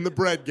in the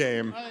bread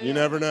game. You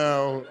never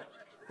know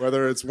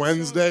whether it's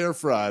Wednesday or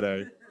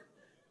Friday.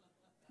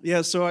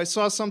 Yeah, so I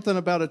saw something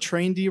about a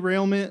train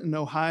derailment in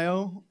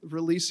Ohio,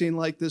 releasing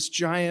like this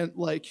giant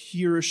like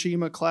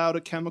Hiroshima cloud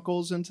of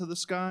chemicals into the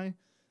sky.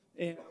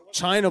 And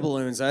China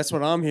balloons, that's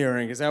what I'm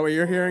hearing. Is that what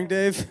you're hearing,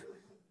 Dave?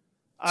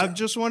 I'm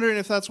just wondering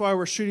if that's why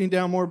we're shooting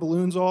down more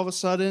balloons all of a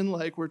sudden.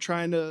 Like we're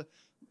trying to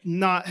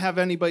not have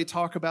anybody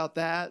talk about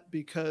that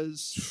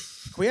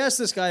because... Can we ask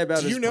this guy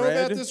about his bread? Do you know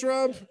about this,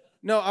 Rob?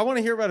 No, I want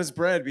to hear about his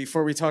bread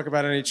before we talk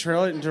about any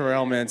train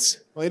derailments.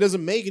 Well, he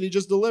doesn't make it. He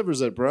just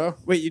delivers it, bro.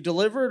 Wait, you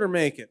deliver it or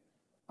make it?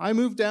 I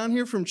moved down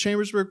here from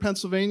Chambersburg,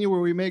 Pennsylvania,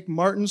 where we make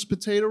Martin's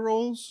potato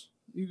rolls.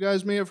 You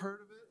guys may have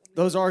heard of it.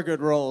 Those are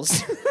good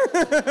rolls.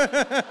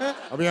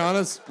 I'll be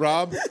honest,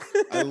 Rob,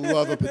 I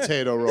love a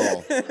potato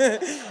roll.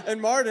 And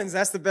Martin's,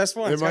 that's the best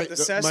one. It's got the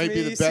sesame might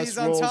be the best seeds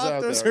on rolls top.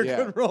 out Those there,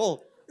 are good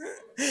rolls. All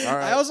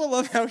right. I also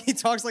love how he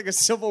talks like a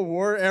Civil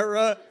War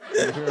era.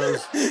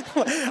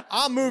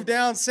 I moved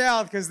down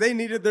south because they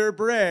needed their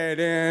bread.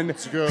 And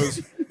he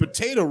goes,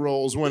 potato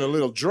rolls went a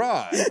little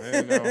dry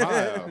in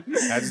Ohio.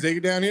 Had to take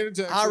it down here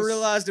to Texas. I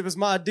realized it was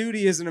my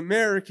duty as an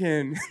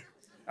American.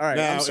 All right,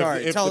 now, I'm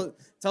sorry.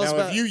 Tell us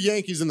about... if you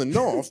Yankees in the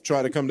North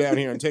try to come down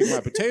here and take my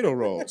potato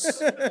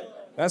rolls,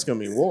 that's going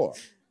to be war.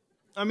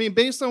 I mean,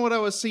 based on what I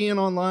was seeing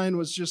online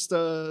was just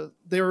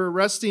they were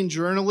arresting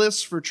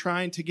journalists for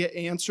trying to get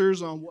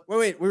answers on what...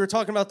 Wait, we were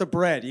talking about the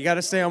bread. You got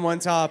to stay on one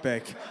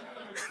topic.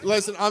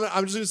 Listen, I'm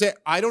just going to say,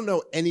 I don't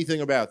know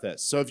anything about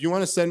this. So if you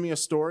want to send me a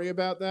story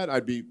about that,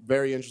 I'd be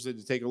very interested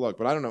to take a look.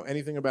 But I don't know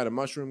anything about a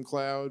mushroom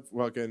cloud,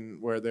 fucking,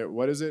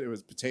 what is it? It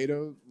was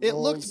potato It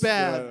rolls? looked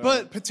bad,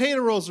 but potato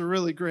rolls are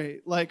really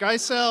great. Like, I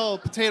sell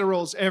potato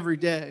rolls every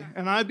day,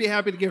 and I'd be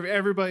happy to give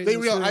everybody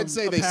I'd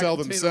say they sell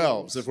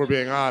themselves, if we're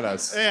being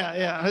honest.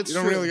 Yeah, that's You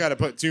don't true. really got to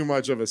put too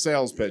much of a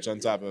sales pitch on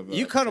top of it.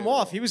 You cut him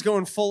off. He was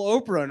going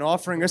full Oprah and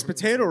offering us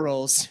potato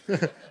rolls.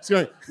 He's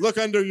going, look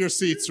under your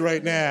seats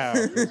right now.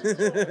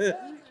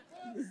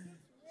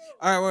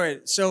 All right,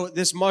 wait. So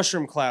this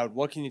mushroom cloud,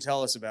 what can you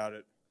tell us about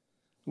it?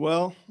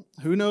 Well,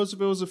 who knows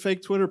if it was a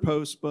fake Twitter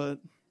post, but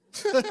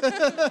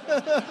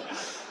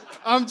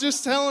I'm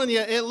just telling you,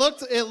 it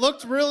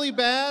looked really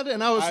bad,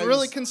 and I was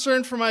really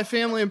concerned for my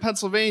family in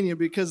Pennsylvania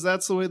because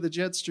that's the way the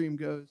jet stream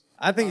goes.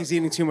 I think he's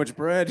eating too much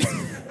bread.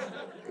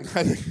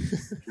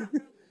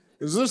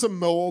 Is there some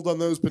mold on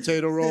those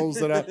potato rolls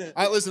that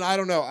I listen, I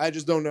don't know. I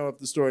just don't know if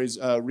the story's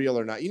real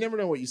or not. You never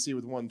know what you see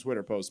with one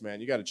Twitter post, man.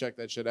 You got to check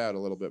that shit out a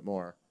little bit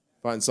more.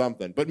 Find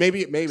something. But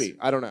maybe,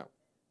 I don't know.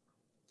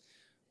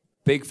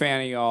 Big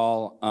fan of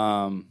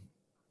y'all.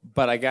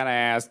 But I got to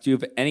ask, do you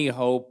have any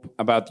hope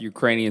about the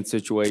Ukrainian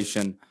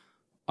situation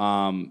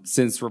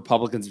since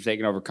Republicans have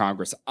taken over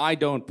Congress? I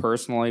don't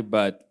personally,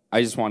 but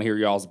I just want to hear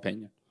y'all's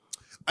opinion.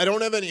 I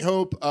don't have any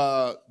hope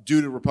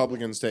due to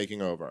Republicans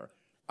taking over.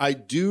 I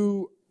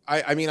do.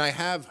 I mean, I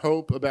have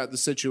hope about the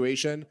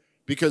situation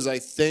because I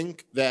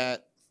think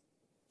that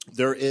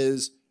there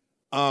is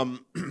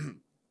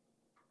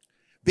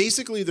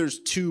basically there's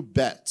two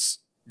bets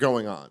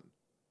going on.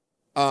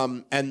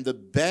 And the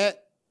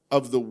bet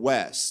of the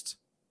West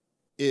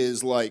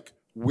is like,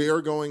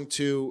 we're going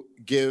to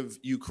give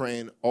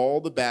Ukraine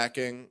all the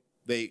backing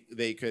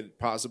they could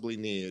possibly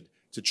need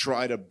to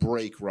try to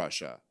break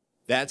Russia.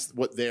 That's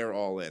what they're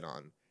all in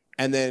on.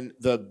 And then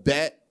the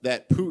bet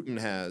that Putin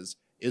has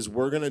is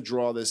we're going to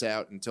draw this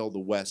out until the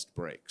West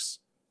breaks,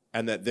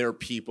 and that their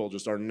people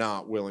just are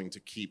not willing to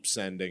keep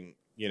sending,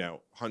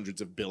 hundreds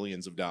of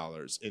billions of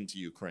dollars into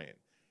Ukraine.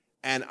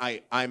 And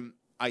I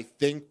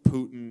think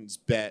Putin's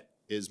bet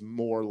is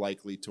more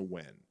likely to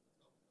win.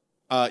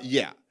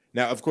 Yeah.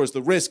 Now, of course,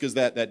 the risk is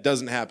that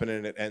doesn't happen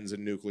and it ends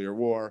in nuclear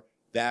war.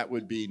 That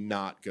would be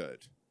not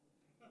good.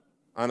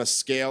 On a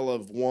scale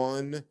of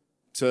 1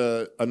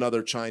 to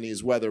another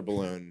Chinese weather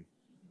balloon,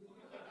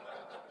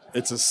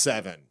 it's a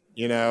 7.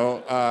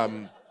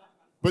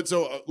 But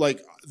so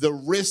the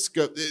risk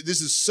of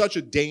this is such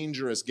a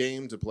dangerous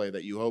game to play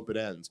that you hope it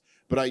ends.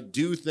 But I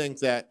do think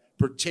that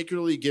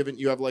particularly given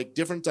you have like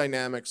different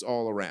dynamics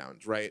all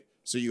around, right?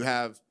 So you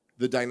have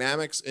the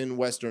dynamics in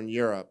Western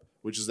Europe,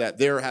 which is that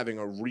they're having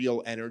a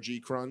real energy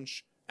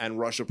crunch and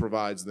Russia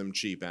provides them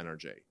cheap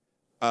energy.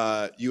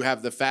 You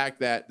have the fact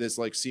that this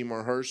like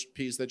Seymour Hersh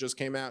piece that just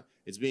came out,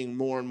 it's being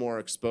more and more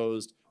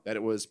exposed that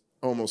it was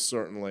almost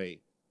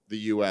certainly the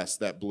U.S.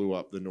 that blew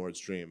up the Nord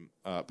Stream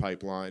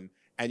pipeline.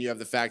 And you have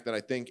the fact that I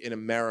think in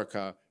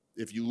America,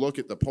 if you look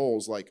at the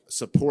polls, like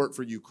support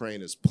for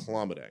Ukraine is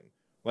plummeting.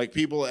 Like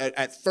people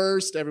at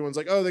first, everyone's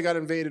like, oh, they got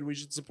invaded, we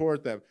should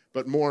support them.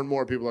 But more and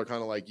more people are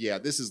kind of like, yeah,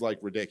 this is like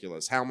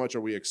ridiculous. How much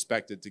are we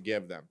expected to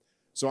give them?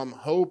 So I'm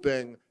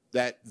hoping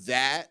that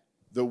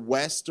the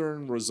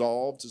Western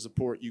resolve to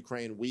support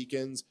Ukraine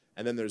weakens,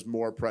 and then there's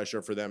more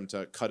pressure for them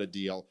to cut a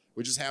deal,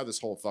 which is how this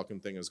whole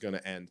fucking thing is going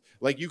to end.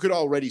 Like, you could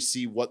already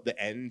see what the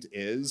end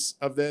is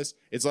of this.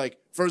 It's like,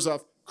 first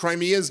off,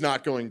 Crimea is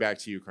not going back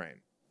to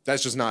Ukraine.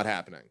 That's just not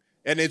happening.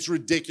 And it's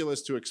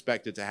ridiculous to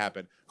expect it to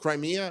happen.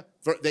 Crimea,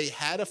 they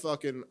had a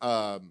fucking,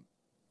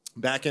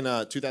 back in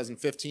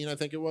 2015, I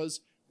think it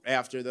was,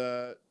 after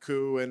the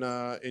coup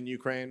in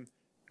Ukraine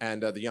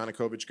and the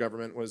Yanukovych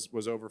government was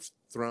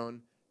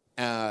overthrown.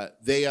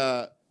 They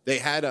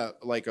had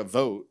a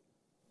vote,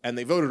 and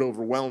they voted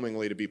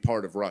overwhelmingly to be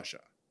part of Russia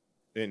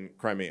in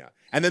Crimea.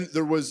 And then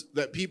there was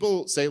that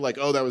people say like,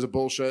 oh, that was a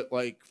bullshit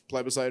like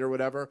plebiscite or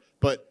whatever.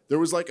 But there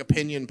was like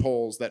opinion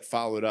polls that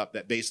followed up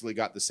that basically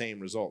got the same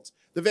results.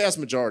 The vast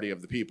majority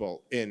of the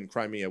people in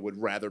Crimea would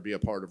rather be a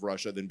part of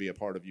Russia than be a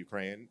part of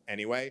Ukraine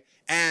anyway.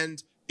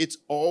 And it's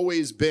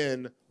always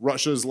been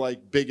Russia's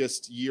like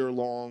biggest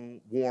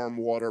year-long warm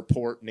water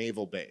port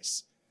naval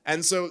base.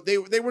 And so they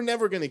were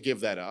never going to give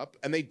that up,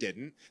 and they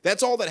didn't.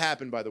 That's all that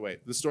happened, by the way.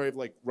 The story of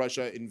like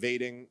Russia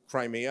invading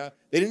Crimea,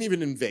 they didn't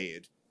even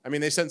invade. I mean,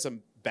 they sent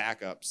some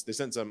backups. They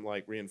sent some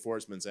like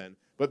reinforcements in.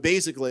 But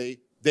basically,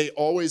 they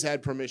always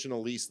had permission to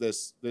lease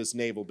this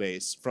naval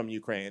base from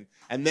Ukraine.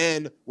 And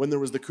then when there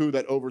was the coup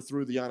that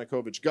overthrew the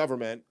Yanukovych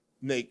government,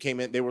 they came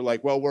in, they were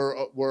like, well,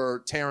 we're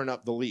tearing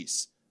up the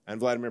lease. And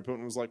Vladimir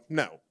Putin was like,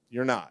 no,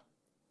 you're not.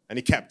 And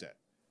he kept it.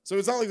 So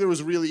it's not like there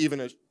was really even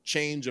a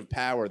change of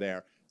power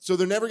there. So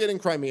they're never getting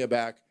Crimea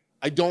back.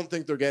 I don't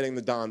think they're getting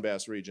the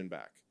Donbass region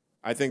back.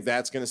 I think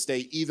that's going to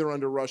stay either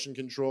under Russian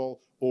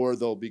control or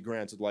they'll be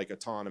granted like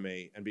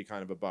autonomy and be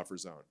kind of a buffer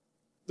zone.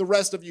 The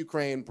rest of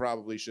Ukraine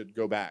probably should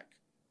go back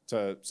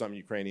to some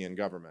Ukrainian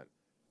government.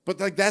 But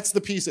like that's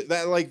the piece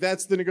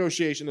that's the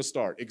negotiation to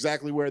start.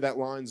 Exactly where that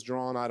line's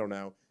drawn, I don't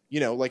know.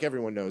 Like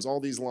everyone knows, all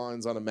these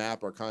lines on a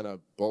map are kind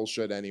of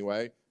bullshit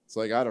anyway. It's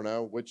like, I don't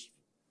know,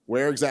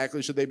 where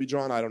exactly should they be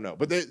drawn? I don't know.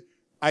 But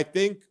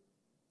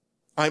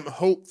I'm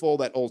hopeful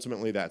that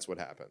ultimately that's what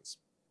happens.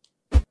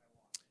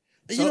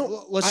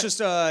 So let's just,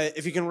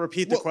 if you can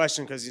repeat the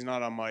question because he's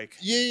not on mic.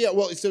 Yeah.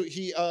 Well, so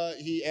he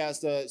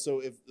asked,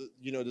 so if,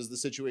 does the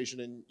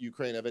situation in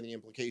Ukraine have any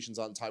implications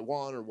on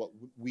Taiwan or what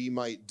we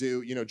might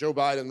do? Joe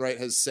Biden, right,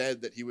 has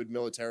said that he would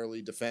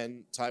militarily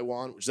defend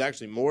Taiwan, which is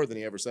actually more than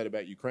he ever said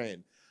about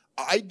Ukraine.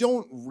 I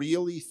don't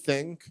really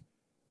think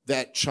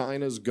that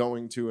China's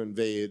going to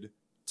invade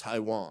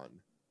Taiwan,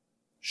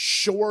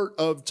 short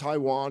of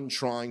Taiwan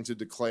trying to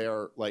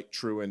declare like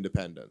true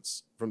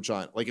independence from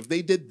China. Like if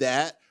they did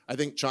that, I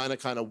think China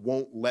kind of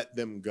won't let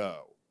them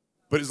go.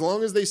 But as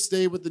long as they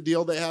stay with the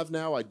deal they have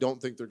now, I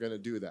don't think they're going to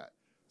do that.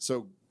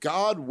 So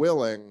God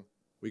willing,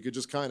 we could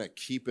just kind of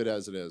keep it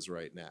as it is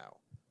right now.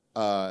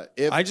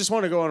 I just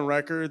want to go on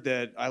record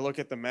that I look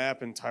at the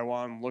map and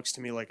Taiwan looks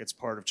to me like it's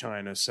part of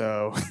China.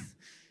 So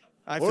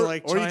I feel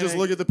like China, or you just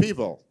look at the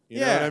people. You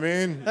know what I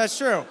mean? That's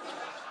true.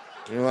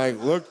 You're like,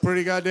 look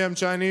pretty goddamn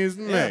Chinese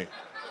to me.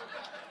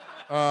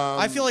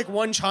 I feel like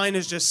one China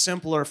is just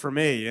simpler for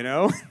me,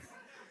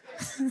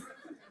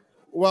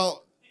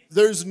 Well,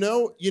 there's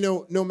no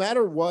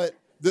matter what,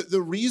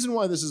 the reason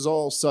why this is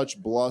all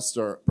such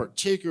bluster,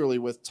 particularly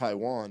with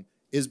Taiwan,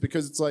 is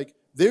because it's like,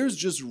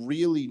 there's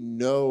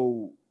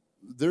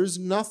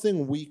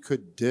nothing we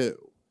could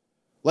do.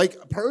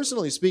 Like,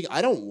 personally speaking,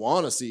 I don't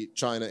want to see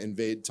China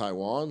invade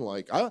Taiwan.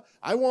 Like,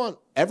 I want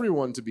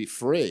everyone to be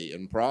free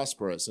and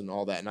prosperous and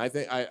all that. And I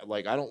think I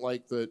don't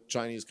like the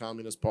Chinese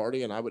Communist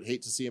Party, and I would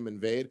hate to see them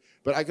invade.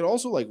 But I could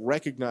also like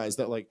recognize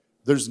that like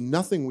there's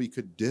nothing we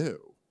could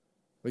do.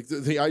 Like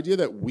the idea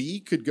that we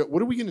could go,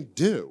 what are we going to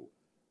do?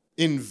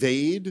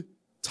 Invade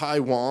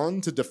Taiwan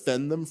to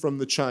defend them from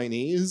the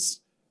Chinese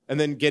and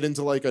then get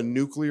into like a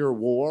nuclear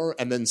war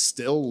and then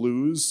still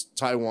lose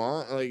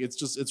Taiwan? Like,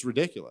 it's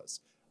ridiculous.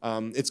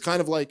 It's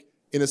kind of like,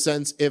 in a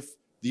sense, if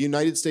the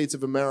United States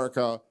of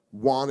America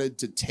wanted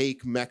to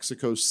take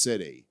Mexico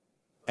City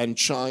and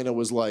China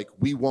was like,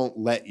 we won't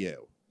let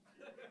you.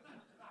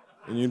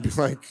 And you'd be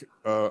like,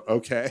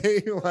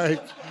 okay,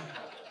 like,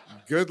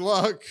 good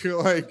luck.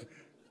 Like,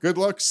 good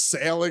luck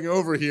sailing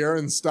over here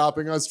and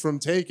stopping us from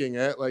taking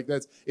it. Like,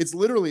 it's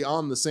literally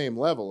on the same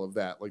level of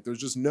that. Like, there's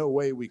just no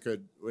way we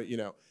could,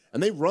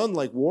 and they run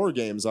like war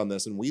games on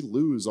this and we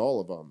lose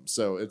all of them.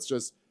 So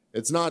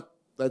that's not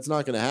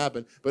going to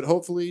happen. But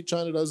hopefully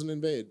China doesn't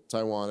invade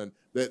Taiwan. And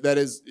that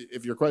is,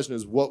 if your question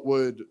is, what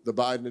would the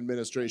Biden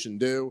administration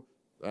do?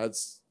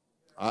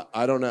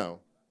 I don't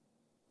know.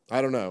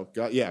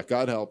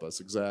 God help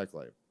us.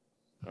 Exactly.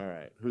 All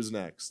right. Who's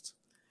next?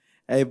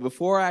 Hey,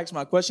 before I ask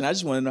my question, I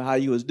just want to know how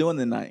you was doing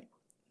tonight.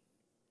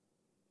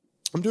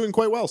 I'm doing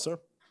quite well, sir.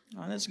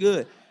 Oh, that's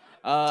good.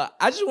 I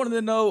just wanted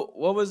to know,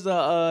 what was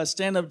the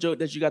stand-up joke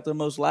that you got the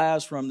most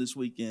laughs from this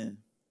weekend?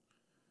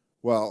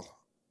 Well,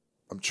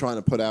 I'm trying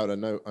to put out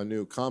a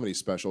new comedy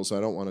special, so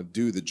I don't want to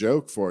do the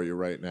joke for you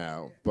right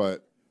now.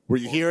 But were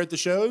you here at the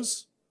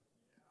shows?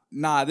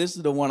 Nah, this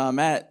is the one I'm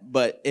at.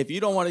 But if you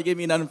don't want to give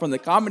me nothing from the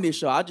comedy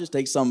show, I'll just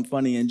take something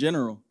funny in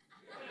general.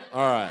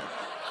 All right.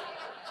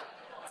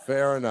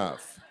 Fair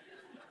enough.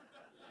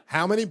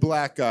 How many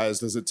black guys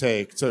does it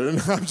take to...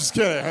 No, I'm just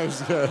kidding.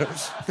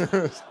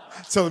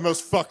 Tell the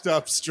most fucked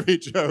up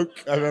street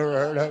joke I've ever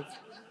heard of.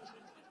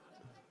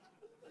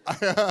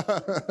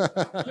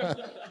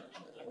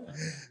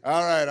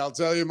 All right, I'll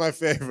tell you my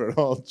favorite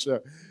old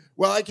joke.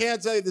 Well, I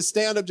can't tell you the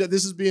stand-up joke.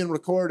 This is being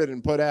recorded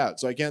and put out,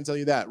 so I can't tell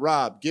you that.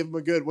 Rob, give him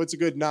what's a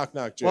good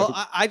knock-knock joke?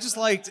 Well, I just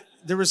liked,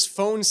 there was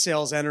phone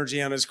sales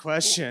energy on his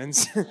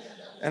questions.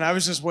 And I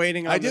was just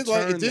waiting on the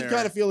turn. It did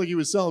kind of feel like he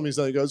was selling me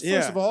something. He goes,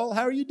 first of all,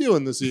 how are you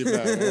doing this evening?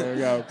 And I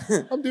go,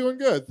 I'm doing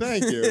good,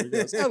 thank you. And he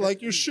goes, I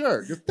like your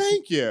shirt. I go,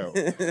 thank you.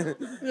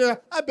 Yeah,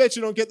 I bet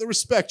you don't get the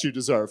respect you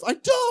deserve. I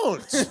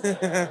don't.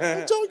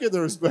 I don't get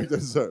the respect I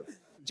deserve.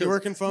 Do you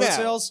work in phone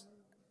sales?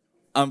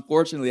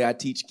 Unfortunately, I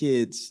teach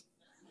kids.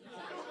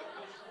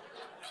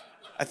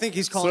 I think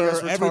he's calling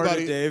us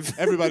retarded, Dave.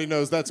 Everybody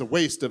knows that's a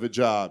waste of a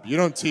job. You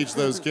don't teach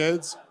those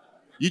kids.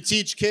 You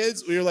teach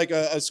kids? You're like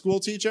a school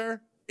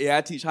teacher? Yeah,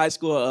 I teach high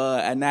school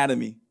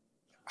anatomy.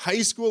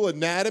 High school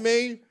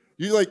anatomy?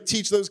 You like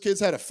teach those kids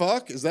how to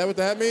fuck? Is that what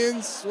that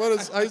means? What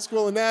does high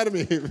school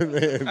anatomy even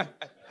mean?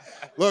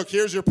 Look,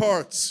 here's your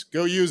parts.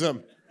 Go use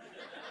them.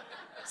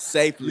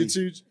 Safely.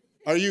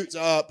 Are you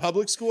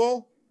public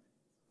school?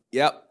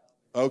 Yep.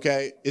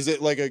 Okay. Is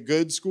it like a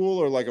good school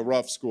or like a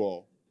rough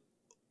school?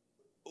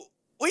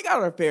 We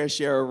got our fair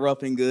share of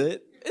rough and good.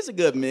 It's a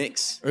good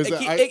mix.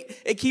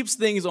 It keeps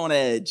things on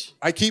edge.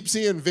 I keep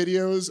seeing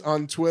videos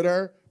on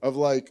Twitter of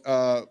like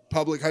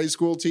public high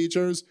school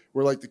teachers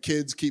where like the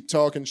kids keep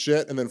talking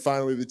shit and then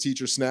finally the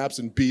teacher snaps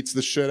and beats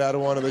the shit out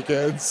of one of the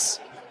kids.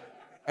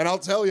 And I'll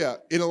tell you,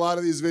 in a lot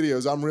of these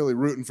videos, I'm really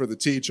rooting for the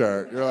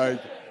teacher. You're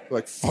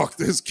like fuck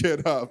this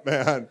kid up,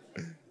 man.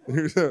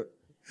 You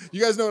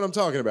guys know what I'm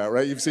talking about,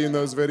 right? You've seen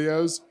those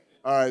videos?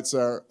 All right,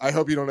 sir. I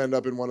hope you don't end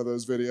up in one of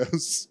those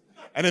videos.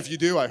 And if you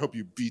do, I hope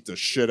you beat the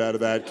shit out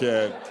of that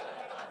kid.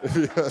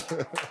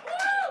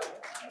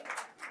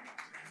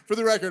 For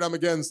the record, I'm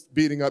against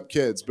beating up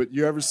kids, but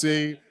you ever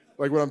see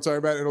like what I'm talking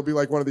about? It'll be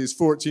like one of these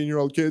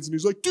 14-year-old kids, and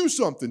he's like, do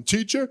something,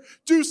 teacher,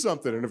 do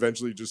something. And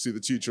eventually you just see the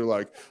teacher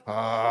like,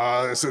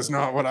 this is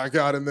not what I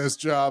got in this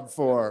job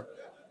for.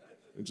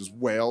 And just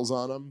wails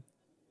on him.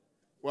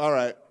 Well, all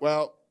right,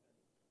 well,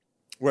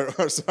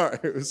 sorry,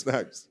 who's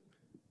next?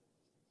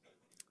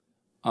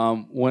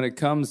 When it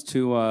comes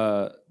to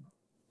a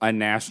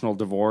national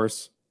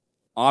divorce,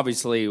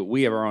 obviously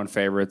we have our own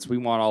favorites. We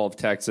want all of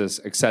Texas,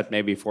 except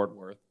maybe Fort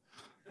Worth.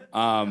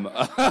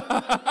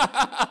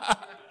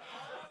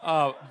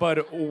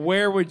 But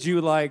where would you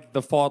like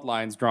the fault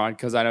lines drawn?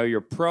 Because I know you're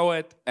pro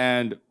it,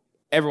 and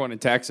everyone in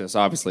Texas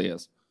obviously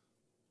is.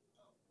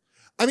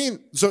 I mean,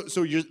 so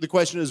the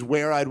question is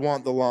where I'd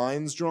want the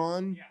lines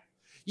drawn?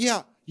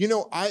 Yeah. You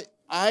know,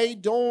 I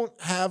don't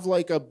have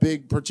like a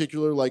big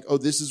particular like, oh,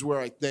 this is where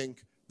I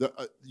think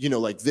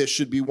like this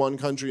should be one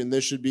country and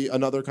this should be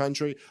another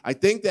country. I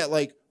think that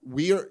like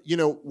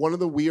one of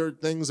the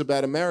weird things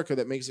about America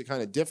that makes it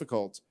kind of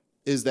difficult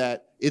is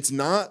that it's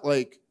not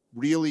like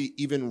really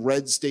even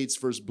red states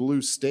versus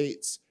blue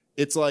states.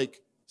 It's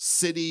like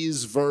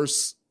cities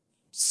versus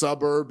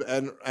suburb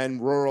and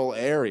rural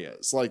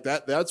areas. Like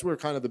that's where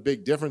kind of the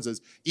big difference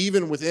is.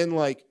 Even within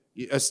like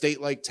a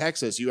state like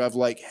Texas, you have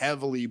like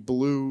heavily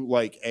blue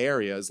like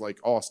areas like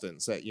Austin,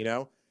 say,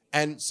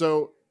 And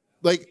so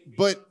like,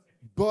 but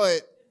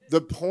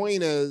the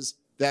point is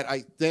that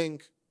I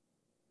think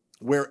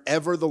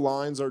wherever the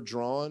lines are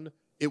drawn,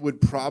 it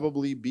would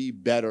probably be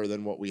better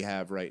than what we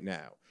have right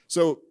now.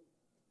 So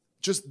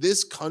just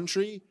this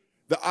country,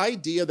 the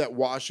idea that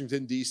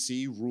Washington,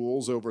 D.C.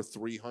 rules over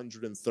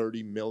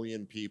 330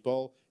 million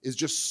people is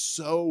just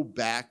so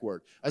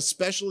backward,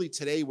 especially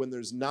today when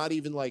there's not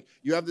even like,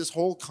 you have this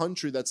whole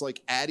country that's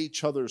like at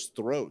each other's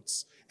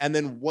throats. And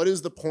then what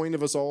is the point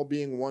of us all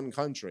being one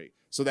country?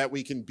 So that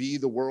we can be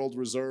the world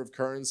reserve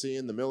currency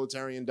and the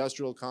military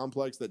industrial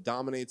complex that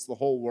dominates the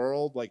whole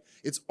world? Like,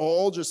 it's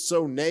all just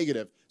so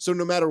negative. So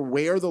no matter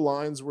where the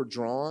lines were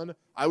drawn,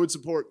 I would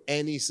support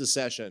any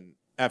secession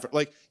effort.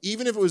 Like,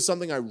 even if it was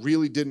something I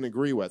really didn't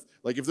agree with,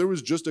 like if there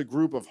was just a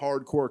group of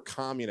hardcore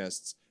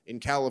communists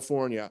in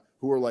California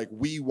who were like,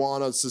 we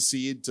want to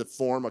secede to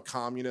form a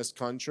communist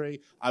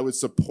country, I would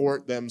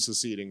support them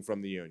seceding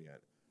from the Union.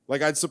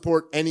 Like, I'd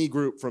support any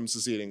group from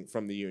seceding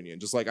from the Union.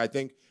 Just like, I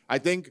think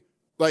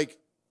like,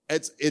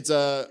 it's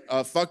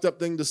a fucked up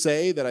thing to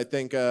say that I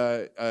think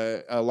a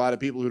lot of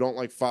people who don't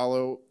like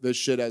follow this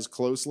shit as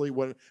closely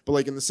but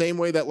like in the same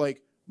way that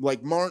like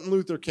Martin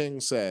Luther King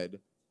said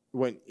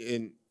when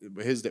in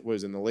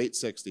the late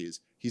 60s,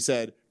 he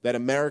said that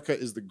America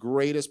is the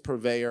greatest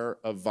purveyor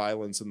of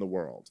violence in the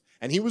world.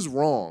 And he was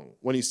wrong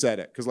when he said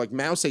it, because like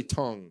Mao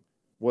Zedong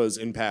was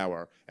in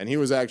power and he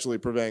was actually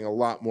purveying a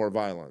lot more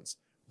violence.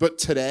 But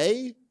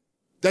today,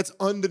 that's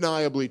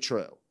undeniably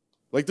true.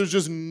 Like, there's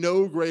just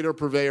no greater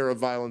purveyor of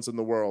violence in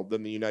the world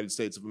than the United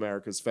States of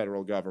America's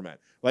federal government.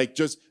 Like,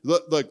 just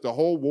look, the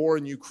whole war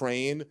in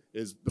Ukraine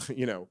is,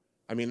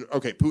 I mean,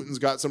 okay, Putin's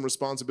got some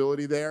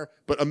responsibility there,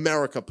 but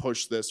America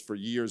pushed this for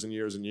years and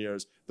years and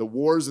years. The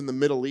wars in the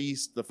Middle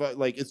East,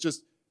 it's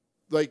just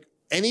like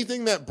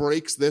anything that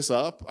breaks this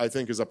up, I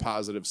think is a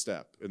positive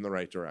step in the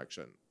right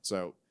direction.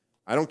 So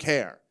I don't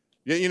care.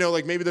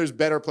 Like maybe there's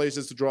better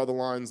places to draw the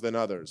lines than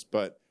others,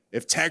 but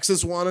if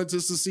Texas wanted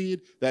to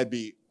secede, that'd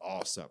be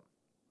awesome.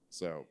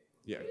 So,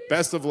 yeah,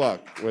 best of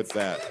luck with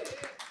that.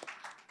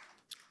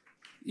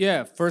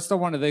 Yeah, first I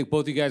want to thank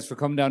both of you guys for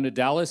coming down to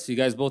Dallas. You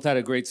guys both had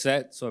a great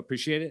set, so I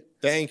appreciate it.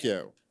 Thank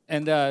you.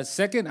 And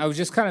second, I was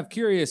just kind of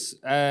curious,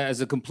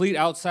 as a complete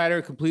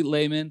outsider, complete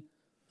layman,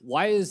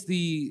 why is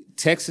the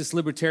Texas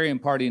Libertarian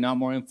Party not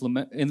more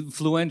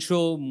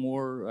influential,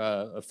 more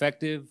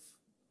effective?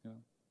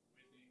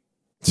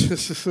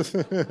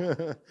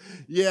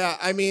 Yeah,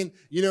 I mean,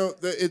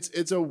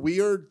 it's a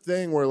weird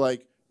thing where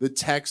like the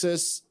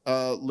Texas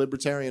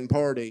Libertarian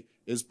Party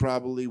is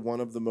probably one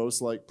of the most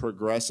like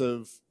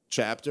progressive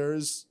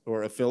chapters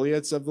or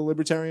affiliates of the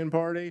Libertarian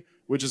Party,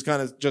 which is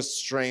kind of just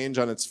strange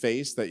on its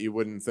face that you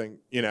wouldn't think,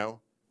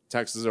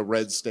 Texas is a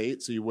red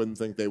state, so you wouldn't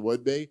think they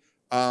would be.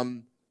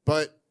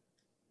 But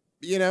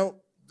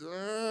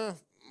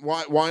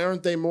why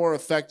aren't they more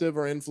effective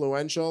or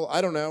influential? I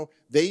don't know.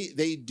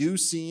 They do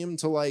seem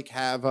to like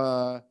have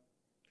I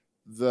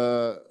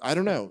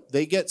don't know.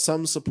 They get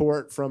some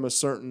support from a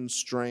certain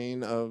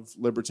strain of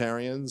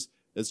libertarians.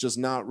 It's just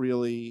not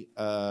really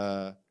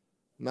the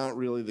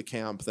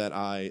camp that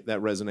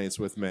resonates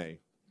with me,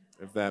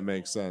 if that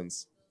makes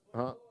sense.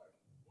 Huh?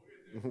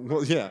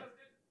 Well, yeah.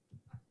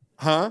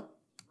 Huh?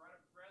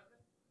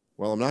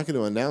 Well, I'm not going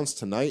to announce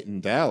tonight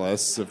in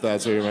Dallas, if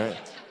that's what you meant.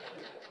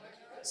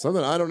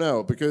 Something I don't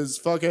know, because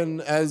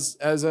fucking as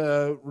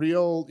a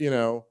real,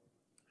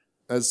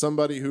 as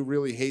somebody who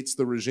really hates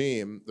the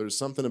regime, there's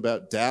something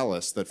about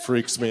Dallas that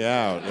freaks me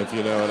out, if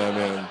you know what I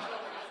mean.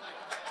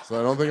 So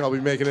I don't think I'll be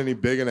making any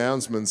big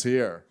announcements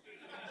here.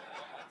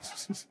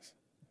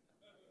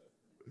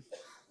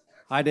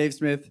 Hi, Dave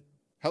Smith.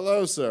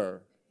 Hello,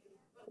 sir.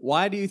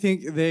 Why do you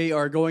think they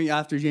are going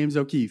after James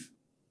O'Keefe?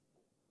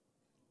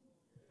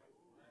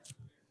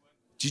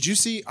 Did you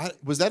see?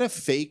 Was that a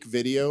fake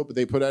video? But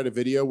they put out a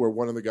video where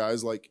one of the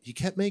guys he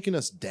kept making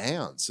us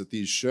dance at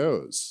these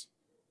shows.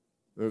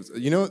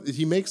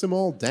 He makes them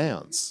all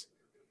dance,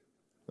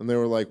 and they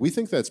were like, "We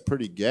think that's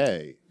pretty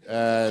gay."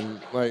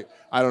 And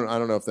I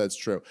don't know if that's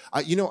true.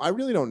 I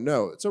really don't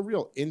know. It's a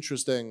real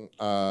interesting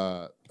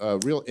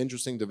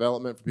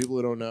development for people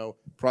who don't know.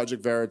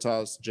 Project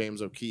Veritas,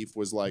 James O'Keefe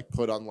was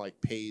put on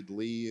paid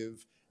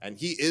leave, and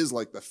he is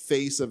the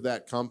face of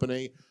that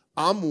company.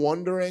 I'm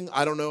wondering,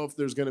 I don't know if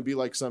there's going to be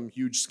some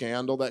huge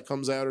scandal that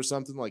comes out or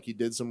something, he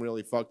did some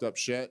really fucked up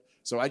shit.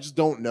 So I just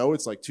don't know.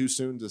 It's too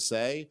soon to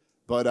say,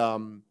 but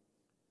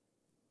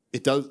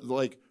it does,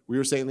 we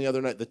were saying the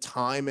other night, the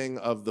timing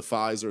of the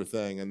Pfizer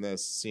thing and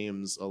this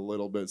seems a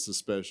little bit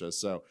suspicious.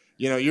 So,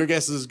 your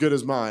guess is as good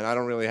as mine. I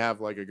don't really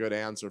have a good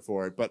answer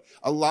for it, but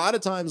a lot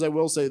of times I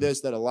will say this,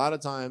 that a lot of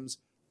times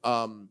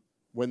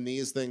when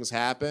these things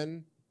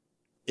happen,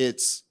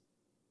 it's,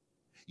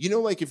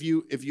 if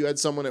you had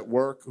someone at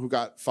work who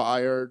got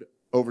fired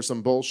over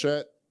some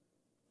bullshit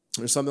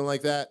or something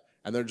like that,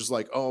 and they're just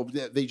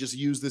they just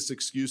use this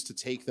excuse to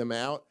take them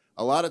out.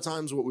 A lot of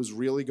times what was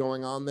really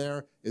going on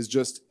there is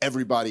just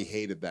everybody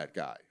hated that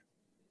guy.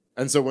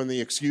 And so when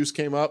the excuse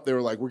came up, they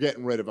were like, we're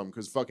getting rid of him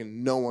because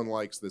fucking no one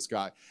likes this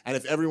guy. And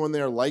if everyone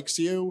there likes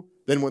you,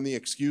 then when the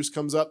excuse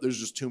comes up, there's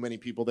just too many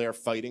people there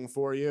fighting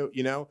for you,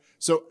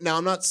 So now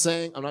I'm not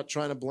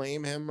trying to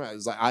blame him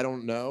as I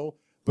don't know.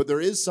 But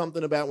there is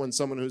something about when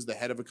someone who's the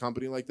head of a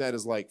company like that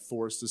is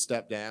forced to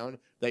step down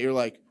that you're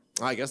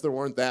I guess there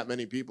weren't that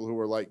many people who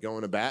were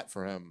going to bat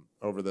for him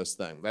over this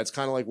thing. That's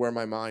kind of where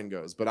my mind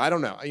goes. But I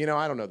don't know.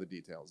 I don't know the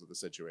details of the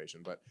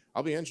situation, but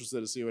I'll be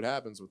interested to see what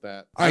happens with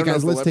that. All right,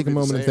 guys, let's take a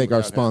moment and thank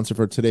our sponsor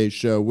for today's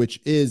show, which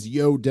is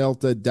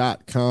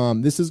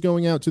YoDelta.com. This is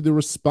going out to the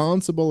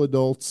responsible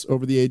adults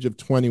over the age of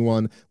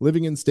 21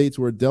 living in states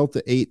where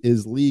Delta 8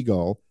 is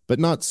legal, but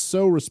not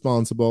so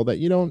responsible that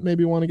you don't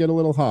maybe want to get a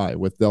little high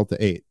with Delta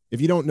 8. If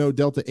you don't know,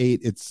 Delta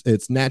 8,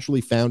 it's naturally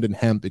found in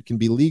hemp. It can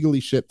be legally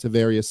shipped to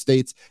various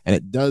states, and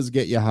it does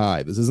get you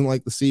high. This isn't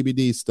like the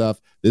CBD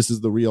stuff. This is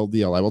the real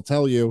deal. I will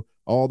tell you,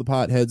 all the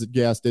potheads at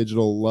Gas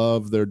Digital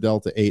love their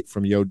Delta 8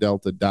 from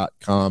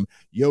YoDelta.com.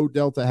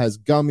 YoDelta has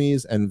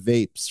gummies and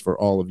vapes for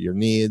all of your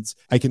needs.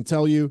 I can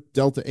tell you,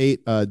 Delta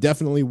 8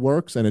 definitely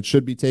works, and it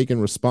should be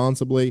taken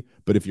responsibly.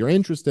 But if you're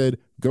interested,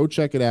 go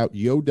check it out,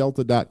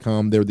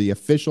 YoDelta.com. They're the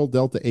official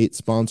Delta 8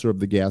 sponsor of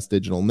the Gas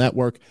Digital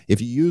Network.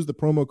 If you use the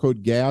promo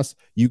code GAS,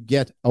 you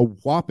get a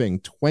whopping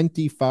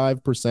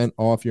 25%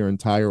 off your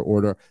entire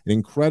order. An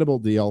incredible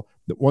deal.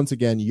 Once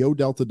again,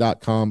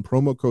 YoDelta.com,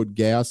 promo code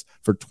GAS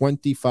for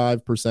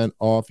 25%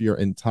 off your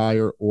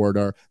entire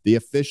order. The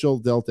official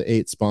Delta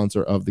 8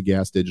 sponsor of the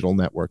Gas Digital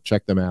Network.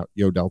 Check them out,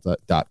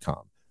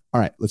 YoDelta.com. All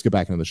right, let's get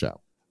back into the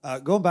show.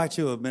 Going back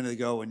to a minute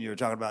ago when you were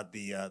talking about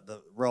the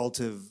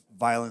relative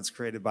violence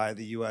created by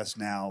the U.S.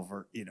 now,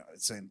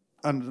 it's saying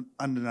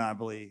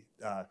undeniably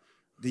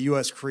the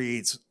U.S.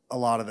 creates a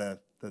lot of the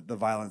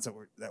violence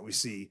that we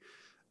see.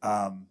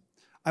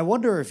 I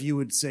wonder if you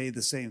would say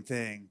the same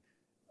thing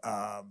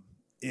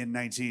in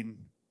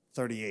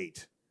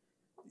 1938,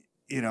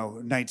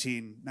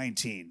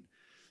 1919.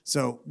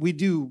 So we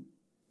do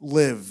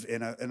live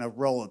in a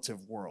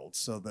relative world.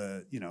 So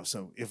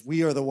so if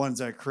we are the ones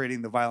that are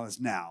creating the violence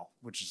now,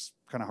 which is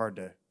kind of hard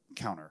to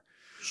counter,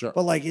 sure.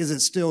 But is it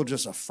still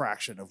just a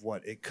fraction of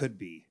what it could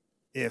be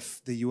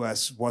if the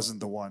U.S. wasn't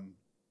the one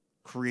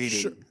creating?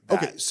 Sure.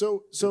 That? Okay,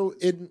 so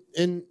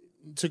in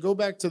to go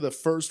back to the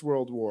First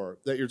World War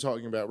that you're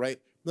talking about, right?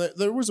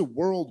 There was a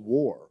world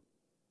war,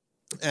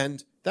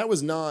 and that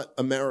was not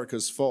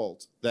America's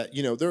fault. That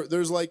you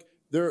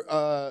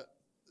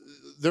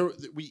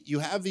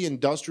have the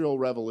Industrial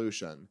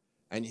Revolution,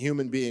 and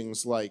human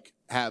beings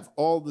have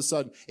all of a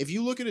sudden. If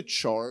you look at a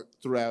chart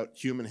throughout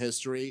human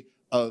history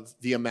of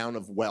the amount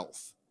of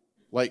wealth,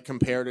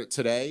 compared to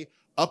today,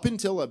 up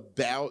until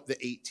about the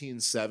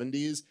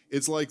 1870s,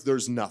 it's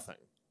there's nothing.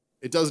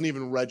 It doesn't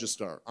even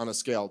register on a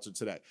scale to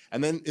today.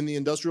 And then in the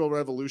Industrial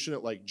Revolution,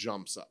 it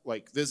jumps up.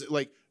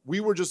 We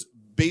were just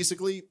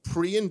basically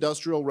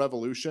pre-Industrial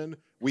Revolution.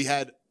 We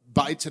had,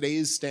 by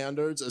today's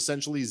standards,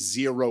 essentially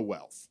zero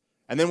wealth.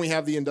 And then we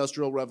have the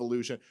Industrial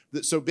Revolution.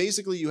 So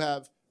basically you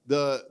have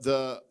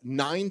the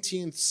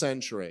 19th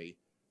century,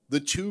 the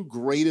two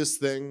greatest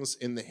things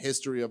in the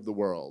history of the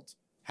world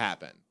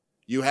happen.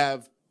 You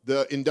have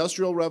the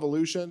Industrial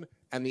Revolution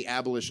and the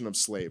abolition of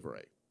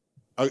slavery,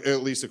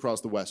 at least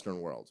across the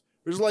Western world.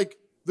 There's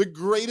the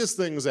greatest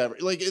things ever.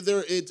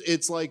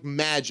 It's like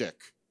magic.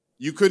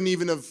 You couldn't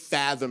even have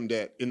fathomed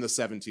it in the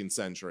 17th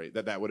century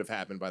that would have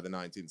happened by the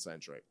 19th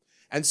century.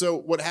 And so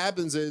what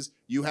happens is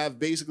you have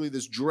basically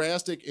this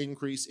drastic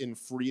increase in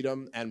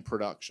freedom and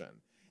production.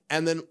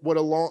 And then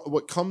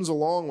what comes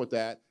along with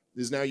that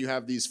is now you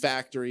have these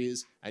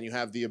factories and you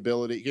have the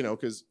ability,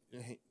 because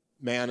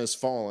man has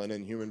fallen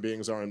and human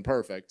beings are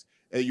imperfect.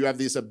 You have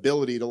this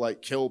ability to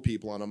kill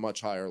people on a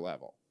much higher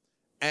level.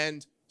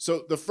 And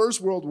so the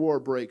First World War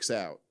breaks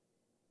out,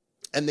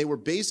 and they were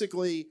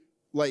basically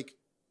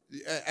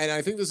and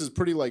I think this is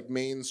pretty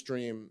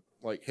mainstream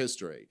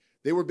history.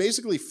 they were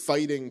basically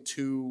fighting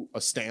to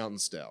a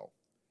standstill.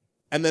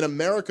 And then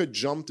America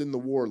jumped in the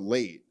war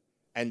late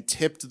and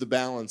tipped the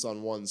balance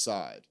on one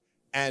side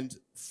and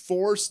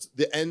forced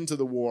the end to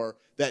the war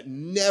that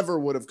never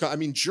would have come. I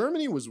mean,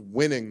 Germany was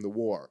winning the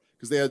war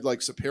because they had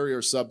like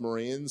superior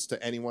submarines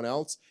to anyone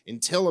else.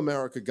 Until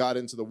America got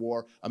into the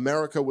war,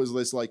 America was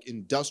this like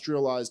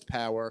industrialized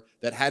power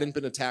that hadn't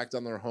been attacked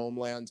on their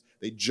homeland.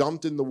 They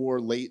jumped in the war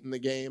late in the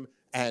game,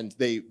 and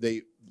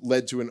they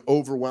led to an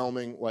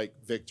overwhelming like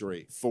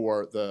victory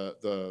for the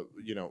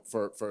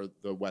for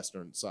the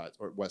Western side,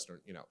 or Western,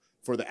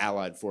 for the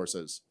Allied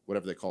forces,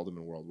 whatever they called them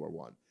in World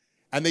War I.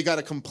 And they got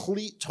a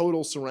complete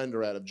total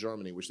surrender out of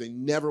Germany, which they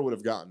never would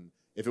have gotten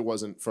if it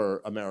wasn't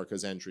for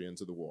America's entry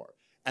into the war.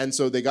 And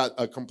so they got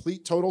a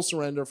complete total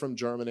surrender from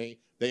Germany.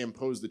 They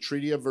imposed the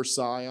Treaty of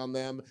Versailles on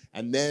them.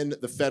 And then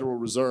the Federal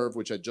Reserve,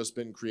 which had just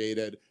been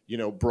created,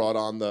 brought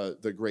on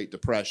the Great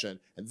Depression.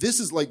 And this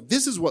is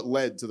what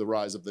led to the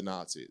rise of the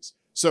Nazis.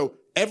 So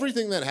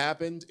everything that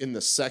happened in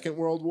the Second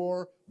World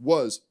War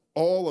was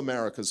all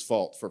America's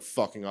fault for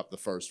fucking up the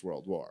First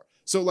World War.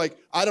 So, like,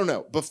 I don't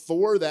know.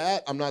 Before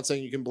that, I'm not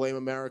saying you can blame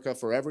America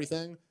for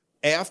everything.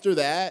 After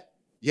that,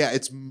 yeah,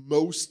 it's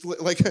mostly,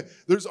 like,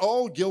 there's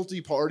all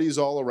guilty parties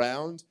all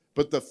around,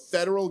 but the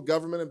federal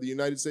government of the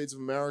United States of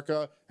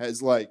America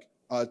has, like,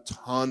 a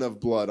ton of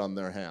blood on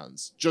their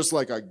hands. Just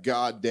like a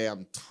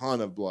goddamn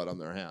ton of blood on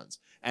their hands.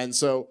 And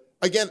so,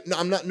 again,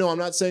 I'm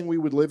not saying we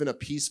would live in a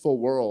peaceful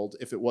world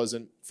if it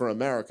wasn't for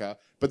America,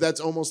 but that's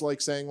almost like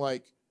saying,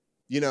 like,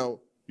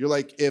 you're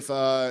like,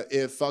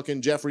 if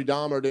fucking Jeffrey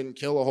Dahmer didn't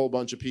kill a whole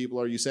bunch of people,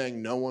 are you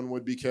saying no one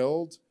would be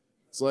killed?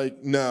 It's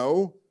like,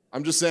 no.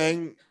 I'm just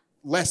saying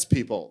less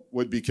people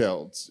would be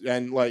killed.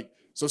 And like,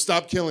 so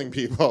stop killing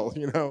people,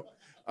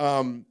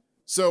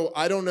 So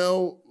I don't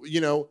know,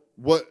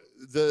 what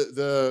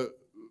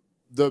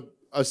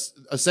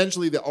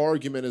essentially the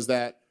argument is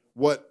that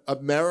what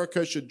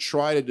America should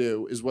try to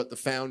do is what the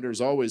founders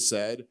always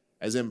said,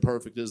 as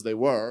imperfect as they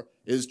were,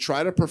 is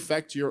try to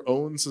perfect your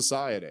own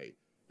society.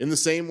 In the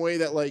same way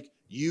that, like,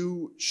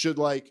 you should,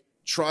 like,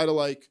 try to,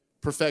 like,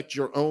 perfect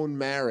your own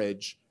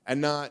marriage and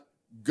not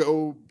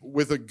go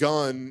with a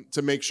gun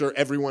to make sure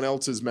everyone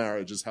else's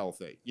marriage is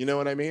healthy. You know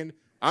what I mean?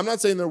 I'm not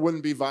saying there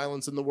wouldn't be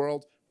violence in the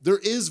world. There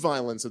is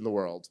violence in the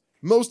world.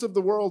 Most of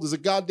the world is a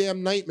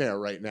goddamn nightmare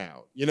right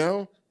now,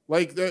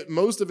 Like,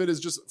 most of it is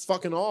just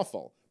fucking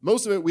awful.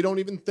 Most of it we don't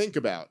even think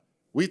about.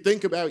 We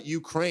think about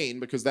Ukraine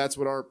because that's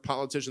what our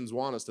politicians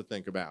want us to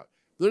think about.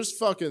 There's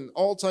fucking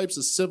all types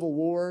of civil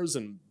wars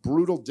and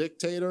brutal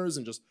dictators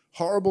and just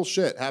horrible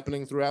shit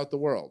happening throughout the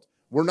world.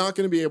 We're not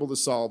going to be able to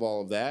solve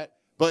all of that.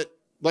 But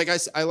like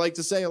I like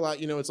to say a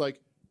lot, it's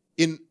like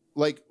in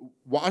like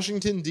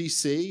Washington,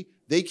 D.C.,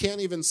 they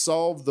can't even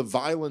solve the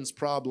violence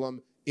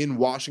problem in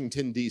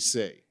Washington,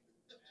 D.C.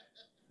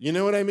 You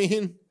know what I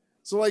mean?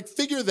 So like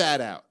figure that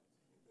out.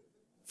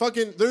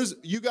 Fucking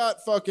you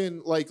got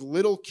fucking like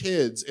little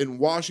kids in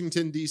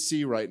Washington,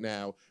 D.C. right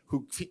now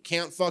who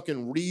can't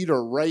fucking read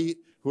or write,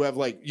 who have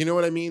like, you know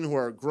what I mean, who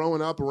are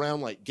growing up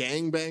around like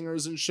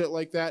gangbangers and shit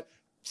like that.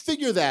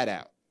 Figure that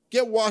out.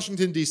 Get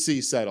Washington,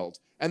 D.C. settled.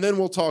 And then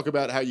we'll talk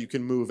about how you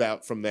can move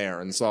out from there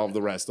and solve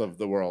the rest of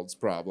the world's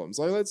problems.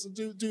 Like, let's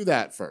do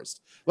that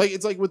first. Like,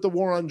 it's like with the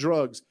war on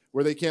drugs,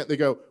 where they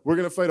go, we're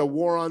going to fight a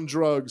war on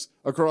drugs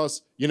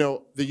across,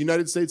 the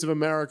United States of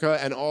America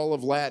and all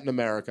of Latin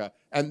America.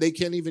 And they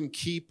can't even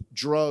keep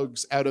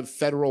drugs out of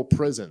federal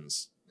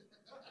prisons.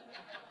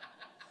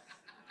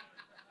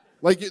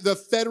 Like, the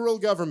federal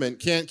government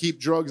can't keep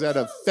drugs out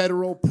of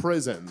federal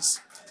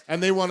prisons.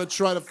 And they want to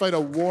try to fight a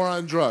war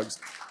on drugs.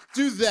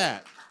 Do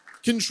that.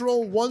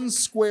 Control one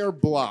square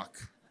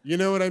block. You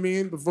know what I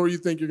mean? Before you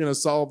think you're going to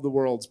solve the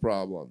world's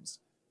problems.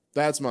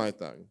 That's my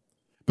thing.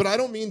 But I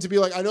don't mean to be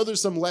like, I know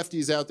there's some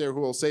lefties out there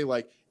who will say,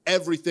 like,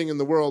 everything in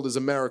the world is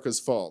America's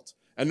fault.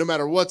 And no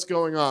matter what's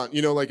going on,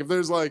 like, if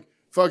there's, like,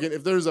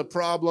 if there's a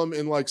problem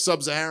in, like,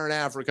 sub-Saharan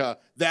Africa,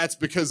 that's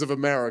because of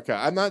America.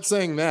 I'm not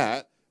saying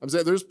that. I'm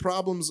saying there's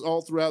problems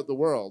all throughout the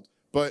world,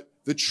 but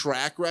the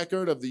track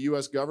record of the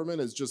U.S.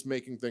 government is just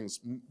making things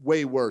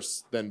way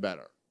worse than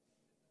better.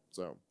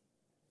 So,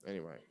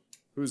 anyway,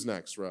 who's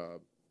next,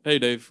 Rob? Hey,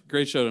 Dave.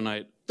 Great show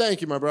tonight.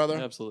 Thank you, my brother.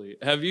 Absolutely.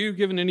 Have you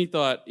given any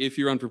thought, if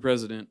you run for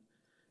president,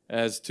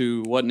 as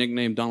to what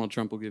nickname Donald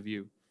Trump will give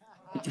you?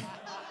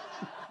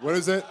 What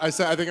is it? I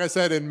think I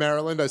said in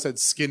Maryland, I said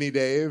Skinny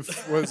Dave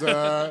was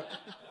going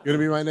to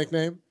be my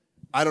nickname.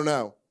 I don't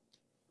know,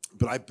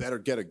 but I better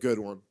get a good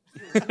one.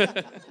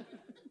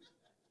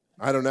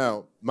 I don't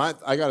know.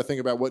 I got to think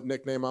about what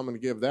nickname I'm going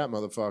to give that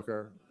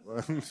motherfucker.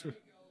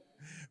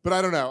 But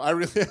I don't know. I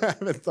really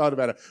haven't thought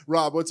about it.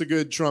 Rob, what's a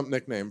good Trump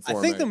nickname for me?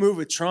 I think the move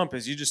with Trump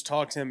is you just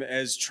talk to him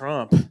as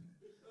Trump.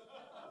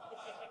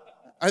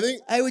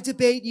 I would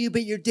debate you,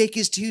 but your dick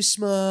is too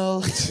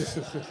small.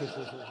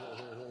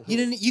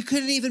 You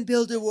couldn't even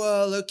build a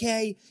wall,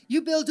 okay?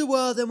 You build a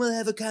wall, then we'll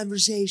have a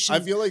conversation. I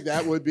feel like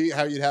that would be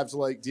how you'd have to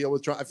like deal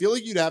with Trump. I feel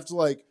like you'd have to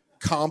like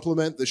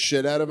compliment the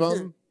shit out of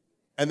him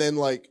and then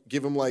like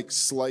give him like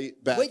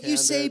slight backhanded. What you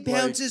say like-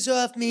 bounces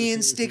off me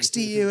and sticks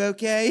to you,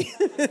 okay?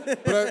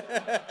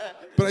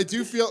 But I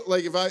do feel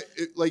like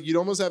you'd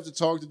almost have to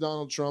talk to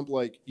Donald Trump,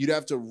 like you'd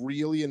have to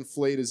really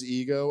inflate his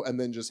ego and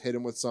then just hit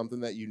him with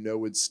something that you know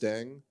would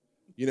sting.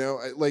 You know,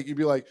 like you'd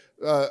be like,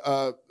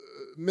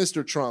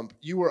 Mr. Trump,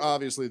 you were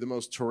obviously the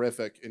most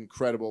terrific,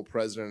 incredible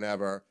president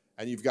ever.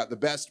 And you've got the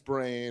best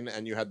brain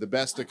and you had the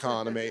best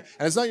economy.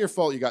 And it's not your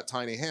fault you got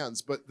tiny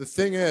hands. But the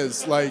thing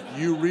is, like,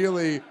 you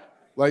really,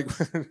 like,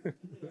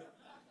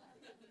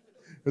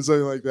 it's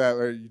something like that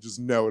where you just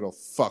know it'll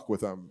fuck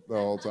with them the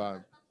whole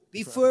time.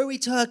 Before we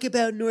talk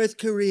about North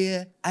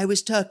Korea, I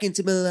was talking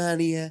to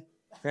Melania.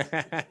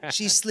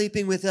 She's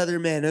sleeping with other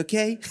men,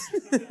 okay?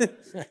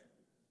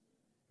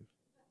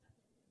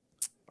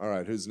 All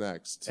right, who's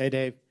next? Hey,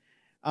 Dave.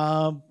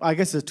 I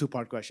guess it's a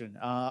two-part question.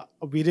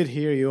 We did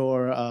hear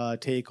your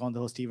take on the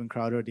whole Steven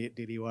Crowder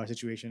DDR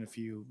situation a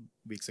few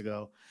weeks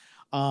ago.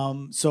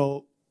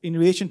 So in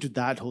relation to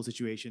that whole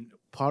situation,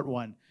 part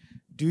one,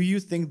 do you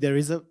think there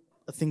is a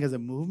thing as a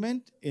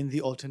movement in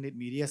the alternate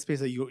media space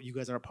that you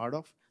guys are a part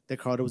of that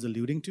Crowder was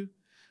alluding to,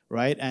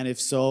 right? And if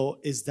so,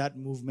 is that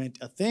movement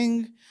a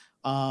thing?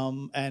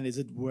 And is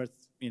it worth,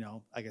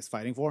 I guess,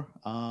 fighting for?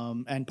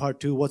 And part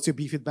two, what's your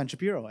beef with Ben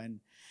Shapiro? And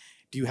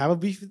do you have a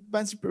beef with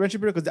Ben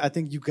Shapiro? Because I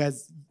think you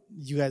guys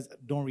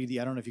don't really,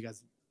 I don't know if you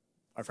guys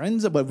are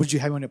friends, but would you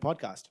have him on your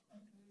podcast?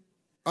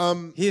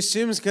 He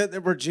assumes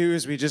that we're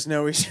Jews, we just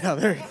know each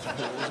other.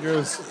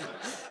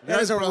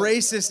 That is a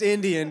racist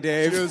Indian,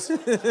 Dave.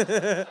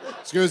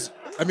 She goes,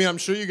 I mean, I'm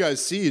sure you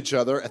guys see each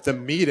other at the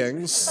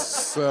meetings,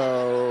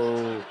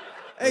 so...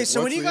 Hey,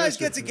 so when you guys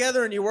get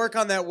together and you work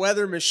on that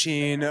weather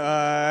machine,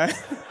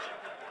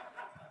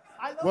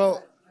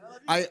 Well,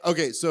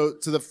 okay, so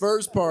to the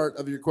first part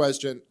of your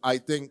question, I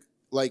think,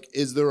 like,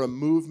 is there a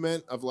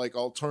movement of, like,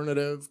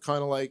 alternative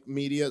kind of, like,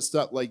 media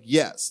stuff? Like,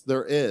 yes,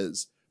 there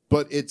is.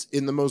 But it's,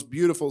 in the most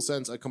beautiful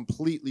sense, a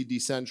completely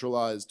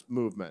decentralized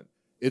movement.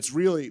 It's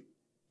really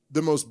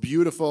the most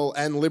beautiful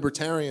and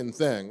libertarian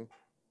thing,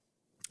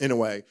 in a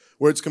way,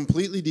 where it's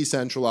completely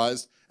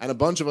decentralized and a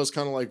bunch of us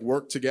kind of, like,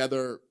 work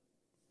together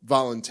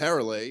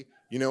voluntarily,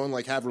 and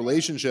like have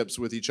relationships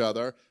with each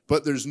other,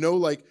 but there's no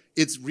like,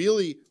 it's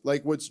really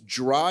like what's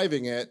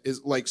driving it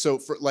is like, so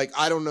for like,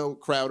 I don't know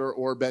Crowder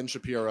or Ben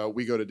Shapiro,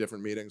 we go to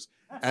different meetings.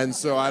 And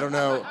so I don't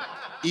know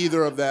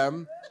either of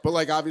them, but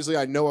like, obviously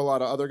I know a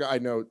lot of other guys. I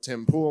know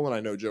Tim Pool and I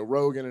know Joe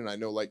Rogan and I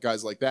know like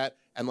guys like that.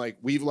 And like,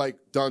 we've like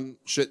done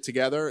shit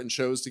together and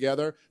shows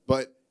together,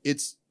 but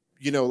it's,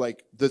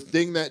 like the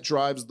thing that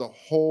drives the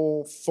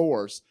whole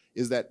force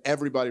is that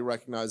everybody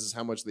recognizes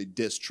how much they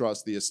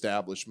distrust the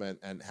establishment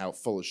and how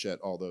full of shit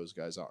all those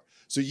guys are.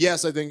 So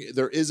yes, I think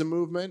there is a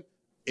movement.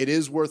 It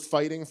is worth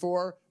fighting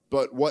for,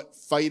 but what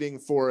fighting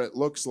for it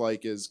looks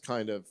like is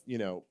kind of,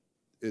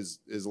 is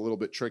a little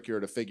bit trickier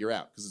to figure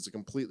out because it's a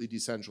completely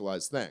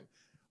decentralized thing.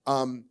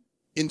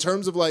 In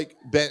terms of like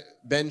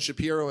Ben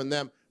Shapiro and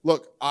them,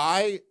 look,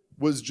 I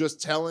was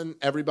just telling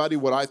everybody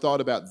what I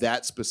thought about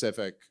that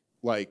specific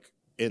like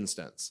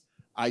instance.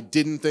 I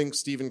didn't think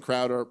Steven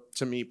Crowder,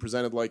 to me,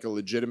 presented like a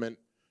legitimate,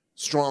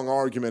 strong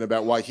argument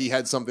about why he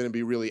had something to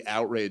be really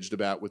outraged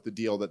about with the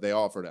deal that they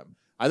offered him.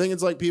 I think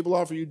it's like people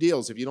offer you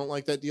deals. If you don't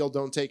like that deal,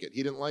 don't take it.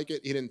 He didn't like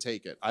it. He didn't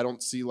take it. I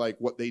don't see like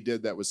what they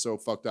did that was so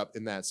fucked up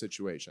in that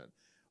situation.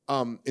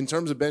 In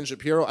terms of Ben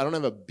Shapiro, I don't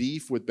have a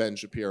beef with Ben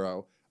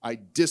Shapiro. I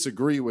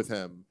disagree with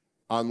him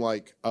on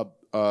like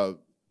a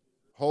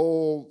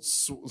whole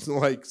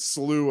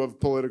slew of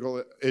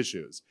political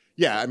issues.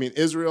 Yeah, I mean,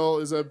 Israel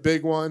is a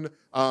big one.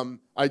 I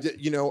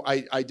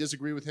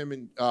disagree with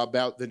him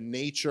about the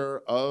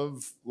nature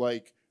of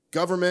like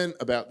government,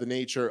 about the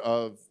nature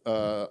of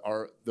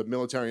the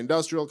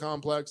military-industrial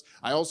complex.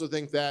 I also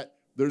think that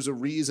there's a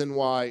reason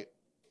why,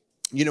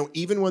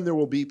 even when there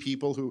will be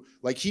people who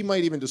like he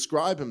might even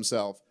describe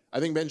himself. I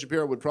think Ben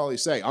Shapiro would probably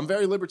say, "I'm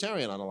very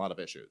libertarian on a lot of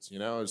issues,"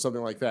 or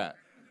something like that.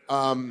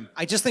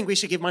 I just think we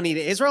should give money to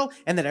Israel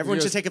and that everyone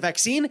should take a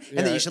vaccine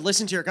and that you should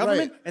listen to your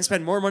government and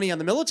spend more money on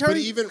the military. But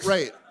even,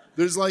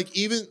 there's like,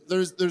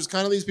 there's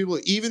kind of these people,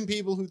 even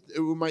people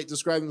who might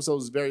describe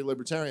themselves as very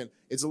libertarian,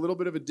 it's a little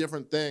bit of a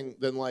different thing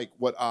than like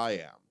what I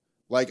am.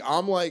 Like,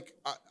 I'm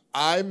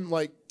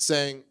like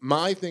saying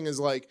my thing is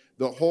like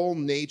the whole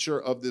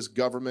nature of this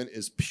government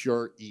is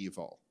pure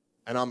evil.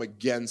 And I'm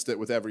against it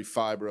with every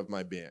fiber of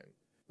my being.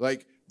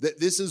 Like,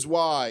 this is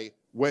why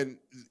when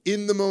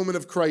in the moment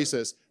of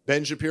crisis,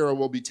 Ben Shapiro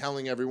will be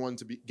telling everyone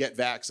to get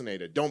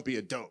vaccinated. Don't be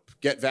a dope.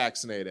 Get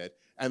vaccinated.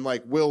 And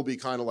like, we'll be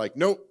kind of like,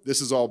 nope,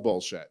 this is all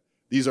bullshit.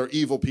 These are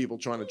evil people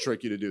trying to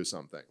trick you to do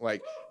something.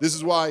 Like, this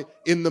is why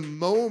in the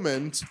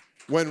moment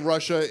when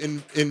Russia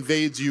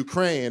invades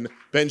Ukraine,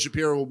 Ben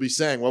Shapiro will be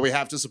saying, well, we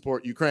have to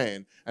support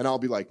Ukraine. And I'll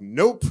be like,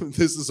 nope,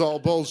 this is all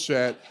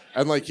bullshit.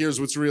 And like,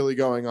 here's what's really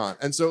going on.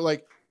 And so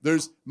like,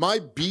 my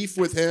beef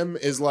with him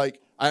is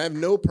like, I have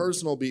no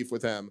personal beef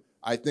with him.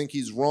 I think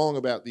he's wrong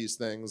about these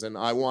things, and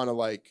I want to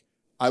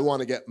I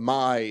want to get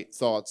my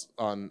thoughts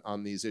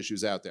on these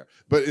issues out there.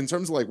 But in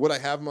terms of like, would I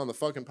have him on the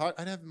fucking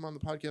I'd have him on the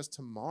podcast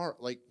tomorrow.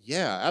 Like,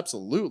 yeah,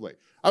 absolutely.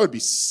 I would be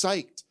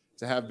psyched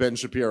to have Ben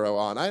Shapiro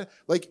on. I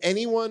like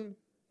anyone,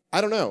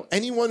 I don't know,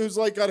 anyone who's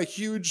like got a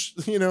huge,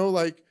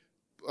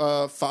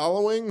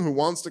 following who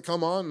wants to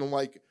come on and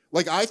like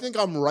I think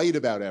I'm right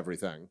about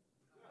everything.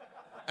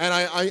 And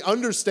I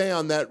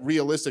understand that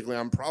realistically,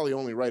 I'm probably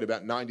only right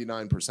about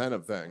 99%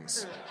 of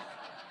things.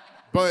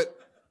 But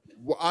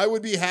I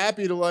would be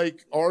happy to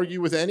like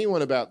argue with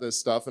anyone about this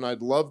stuff. And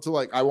I'd love to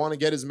I want to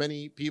get as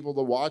many people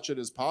to watch it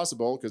as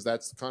possible because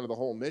that's kind of the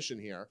whole mission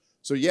here.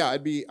 So yeah,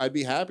 I'd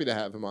be happy to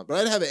have him on, but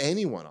I'd have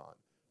anyone on.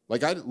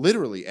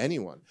 Literally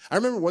anyone. I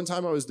remember one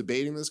time I was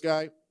debating this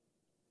guy,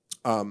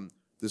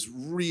 this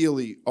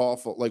really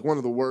awful, one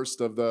of the worst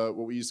of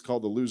what we used to call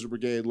the loser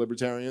brigade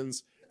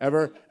libertarians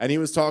ever. And he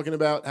was talking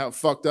about how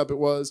fucked up it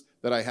was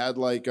that I had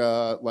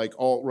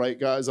alt-right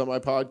guys on my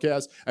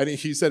podcast. And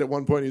he said at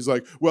one point, he's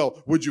like,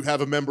 well, would you have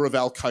a member of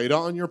Al-Qaeda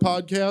on your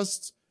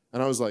podcast?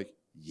 And I was like,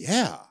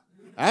 yeah,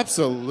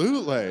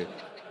 absolutely.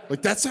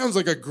 That sounds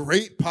like a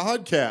great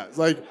podcast.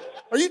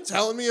 Are you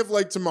telling me if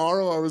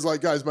tomorrow I was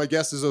like, guys, my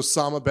guest is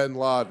Osama bin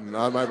Laden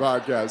on my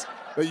podcast,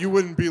 that you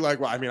wouldn't be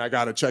like, well, I mean, I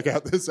got to check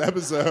out this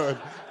episode.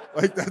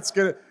 That's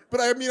gonna,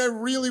 but I mean, I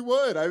really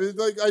would. I mean,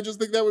 I just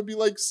think that would be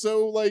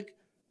so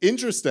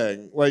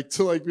interesting,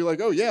 to be like,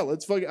 oh yeah,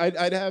 let's fucking,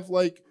 I'd have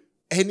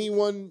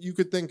anyone you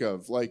could think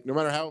of, no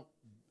matter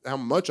how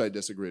much I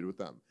disagreed with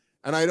them.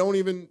 And I don't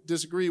even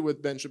disagree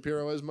with Ben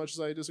Shapiro as much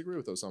as I disagree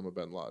with Osama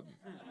bin Laden.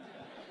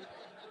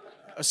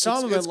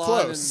 Osama bin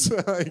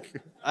Laden,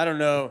 I don't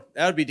know.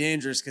 That would be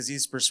dangerous because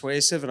he's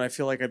persuasive, and I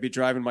feel like I'd be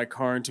driving my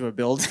car into a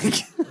building.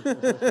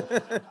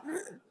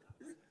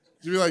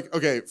 You'd be like,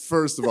 okay,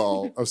 first of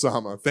all,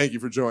 Osama, thank you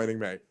for joining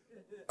me.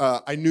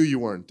 I knew you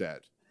weren't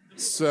dead.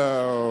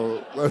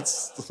 So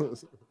let's.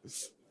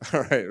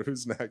 All right,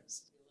 who's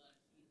next?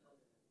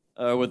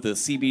 With the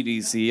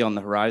CBDC on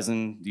the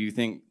horizon, do you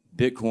think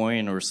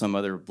Bitcoin or some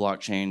other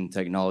blockchain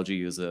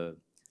technology is a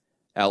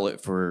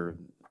outlet for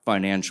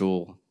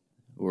financial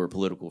or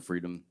political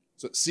freedom?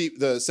 So,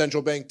 the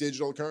central bank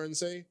digital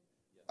currency.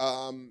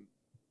 I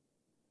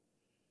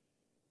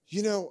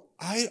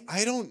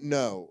don't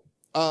know.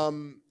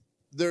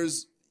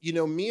 There's,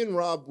 me and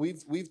Rob,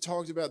 we've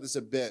talked about this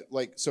a bit.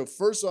 So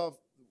first off,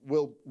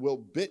 will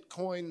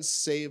Bitcoin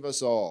save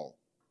us all?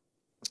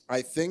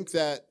 I think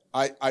that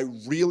I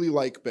really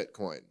like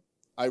Bitcoin.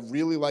 I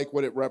really like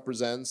what it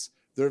represents.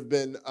 There have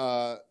been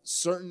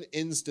certain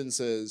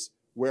instances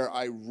where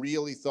I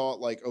really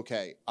thought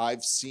okay,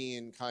 I've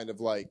seen kind of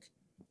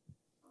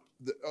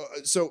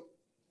so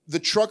the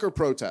trucker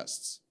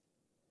protests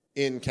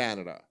in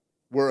Canada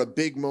were a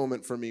big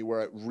moment for me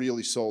where it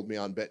really sold me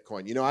on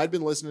Bitcoin. I'd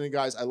been listening to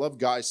guys. I love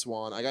Guy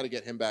Swan. I got to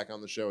get him back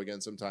on the show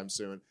again sometime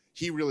soon.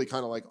 He really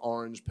kind of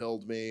orange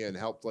pilled me and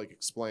helped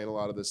explain a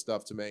lot of this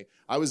stuff to me.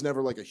 I was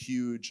never a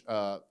huge,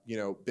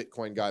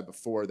 Bitcoin guy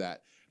before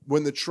that.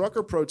 When the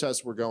trucker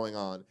protests were going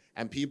on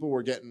and people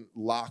were getting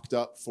locked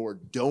up for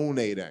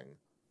donating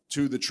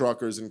to the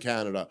truckers in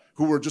Canada,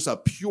 who were just a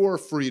pure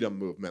freedom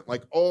movement.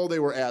 All they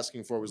were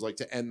asking for was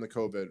to end the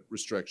COVID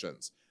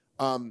restrictions.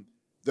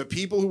 The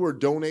people who were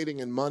donating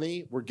in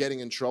money were getting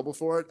in trouble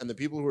for it, and the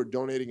people who were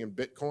donating in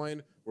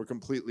Bitcoin were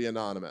completely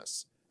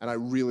anonymous. And I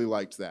really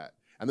liked that.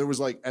 And there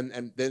was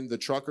and then the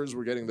truckers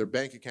were getting their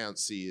bank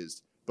accounts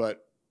seized,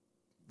 but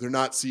they're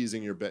not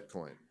seizing your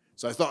Bitcoin.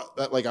 So I thought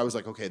that I was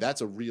okay,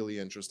 that's a really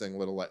interesting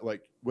little,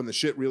 when the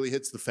shit really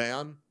hits the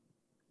fan,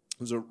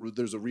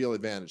 there's a real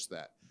advantage to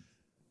that.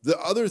 The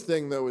other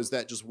thing, though, is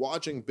that just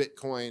watching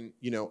Bitcoin,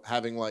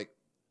 having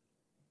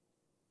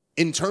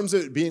in terms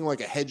of it being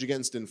a hedge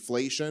against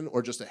inflation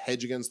or just a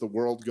hedge against the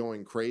world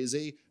going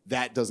crazy,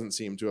 that doesn't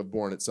seem to have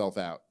borne itself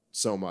out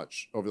so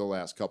much over the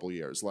last couple of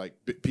years.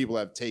 People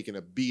have taken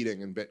a beating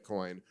in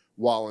Bitcoin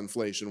while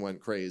inflation went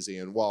crazy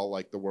and while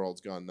the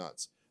world's gone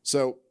nuts.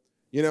 So,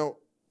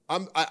 I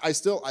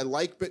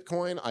like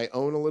Bitcoin. I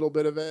own a little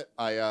bit of it.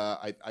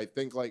 I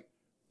think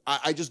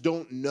I just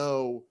don't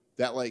know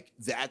that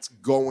that's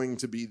going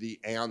to be the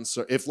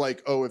answer. If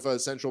if a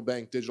central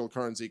bank digital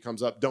currency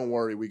comes up, don't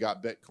worry, we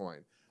got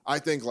Bitcoin. I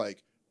think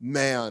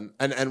man,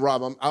 and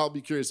Rob, I'll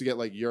be curious to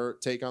get your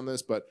take on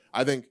this, but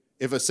I think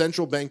if a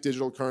central bank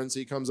digital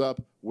currency comes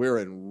up, we're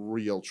in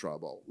real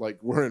trouble.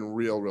 We're in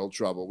real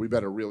trouble. We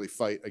better really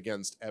fight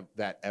against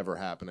that ever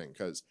happening,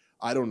 because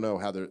I don't know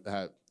how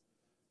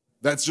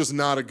that's just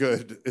not a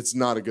good, it's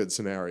not a good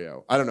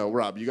scenario. I don't know.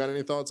 Rob, you got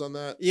any thoughts on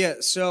that? Yeah,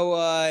 so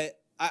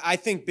I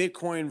think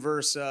Bitcoin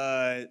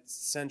versus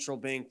central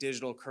bank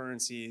digital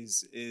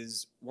currencies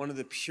is one of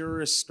the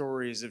purest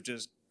stories of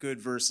just good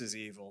versus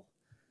evil.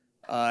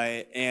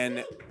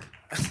 And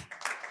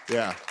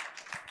yeah.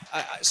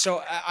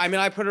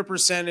 I put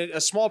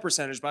a small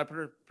percentage, but I put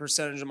a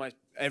percentage of my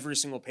every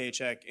single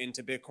paycheck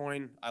into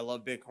Bitcoin. I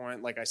love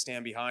Bitcoin. I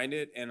stand behind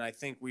it. And I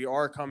think we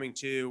are coming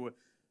to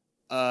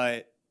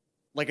a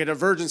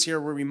divergence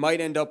here where we might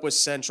end up with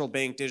central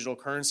bank digital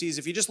currencies.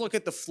 If you just look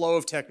at the flow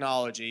of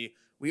technology,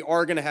 we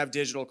are going to have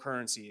digital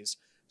currencies.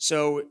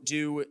 So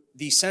do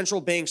the central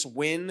banks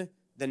win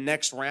the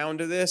next round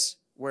of this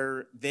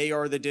where they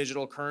are the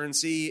digital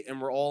currency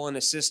and we're all in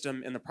a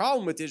system? And the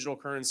problem with digital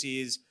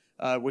currencies,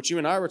 which you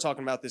and I were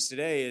talking about this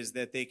today, is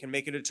that they can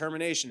make a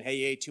determination, hey,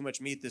 you ate too much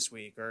meat this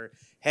week, or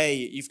hey,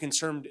 you've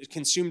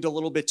consumed a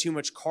little bit too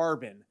much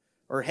carbon,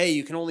 or hey,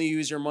 you can only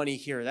use your money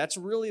here. That's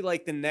really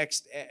like the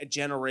next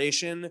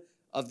generation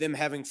of them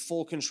having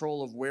full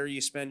control of where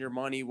you spend your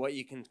money, what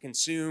you can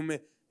consume,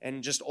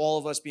 and just all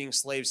of us being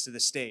slaves to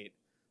the state.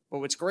 But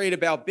what's great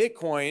about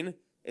Bitcoin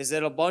is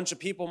that a bunch of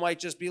people might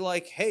just be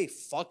like, hey,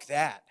 fuck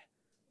that.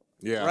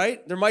 Yeah.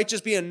 Right? There might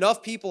just be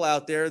enough people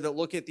out there that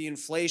look at the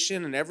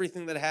inflation and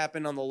everything that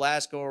happened on the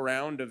last go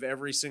around of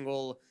every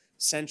single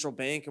central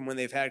bank and when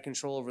they've had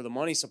control over the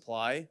money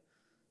supply.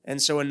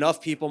 And so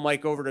enough people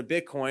might go over to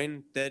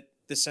Bitcoin that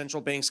the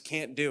central banks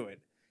can't do it.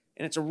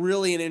 And it's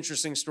really an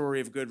interesting story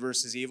of good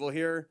versus evil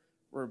here,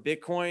 where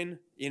Bitcoin,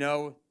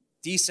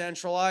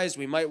 decentralized,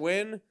 we might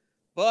win,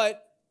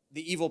 but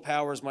the evil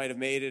powers might have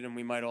made it and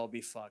we might all be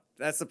fucked.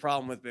 That's the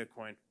problem with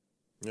Bitcoin.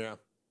 Yeah.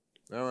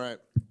 All right.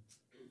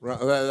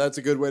 That's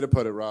a good way to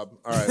put it, Rob.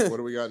 All right, what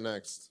do we got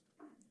next?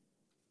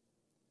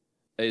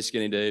 Hey,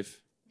 Skinny Dave.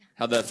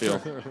 How'd that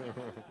feel?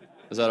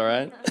 Is that all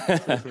right?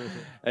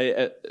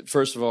 Hey,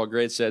 first of all,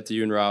 great set to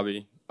you and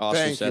Robbie.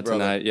 Awesome set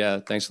tonight. Yeah,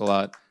 thanks a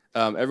lot.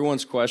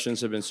 Everyone's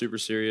questions have been super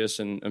serious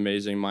and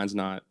amazing. Mine's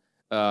not.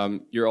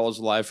 Your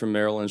all's Live from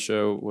Maryland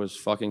show was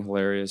fucking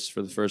hilarious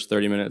for the first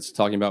 30 minutes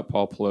talking about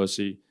Paul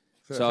Pelosi.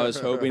 So I was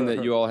hoping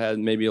that you all had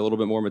maybe a little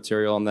bit more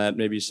material on that,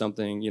 maybe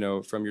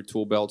something, from your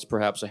tool belts,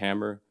 perhaps a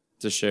hammer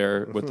to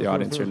share with the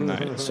audience here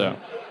tonight. So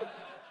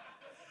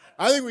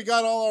I think we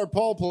got all our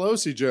Paul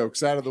Pelosi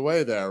jokes out of the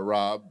way there,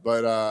 Rob.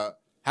 But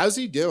how's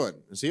he doing?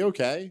 Is he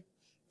okay?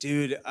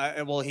 Dude,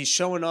 well, he's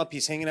showing up.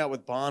 He's hanging out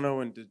with Bono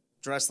and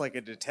dressed like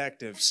a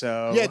detective,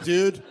 so... Yeah,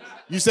 dude.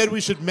 You said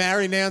we should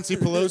marry Nancy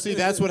Pelosi.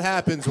 That's what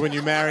happens when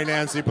you marry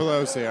Nancy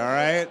Pelosi, all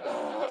right?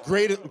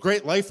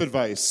 Great life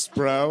advice,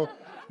 bro.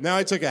 Now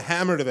I took a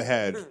hammer to the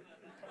head.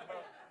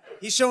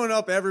 He's showing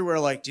up everywhere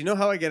like, do you know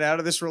how I get out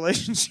of this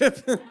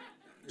relationship?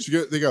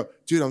 They go,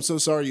 dude, I'm so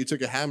sorry you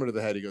took a hammer to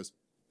the head. He goes,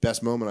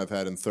 best moment I've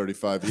had in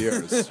 35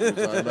 years. You know what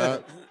I'm talking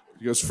about?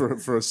 He goes,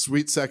 for a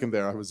sweet second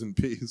there, I was in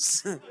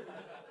peace.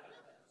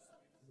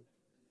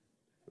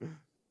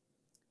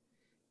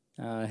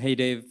 Hey,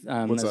 Dave.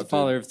 As a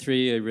father of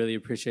three, I really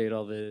appreciate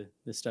all the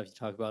stuff you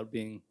talk about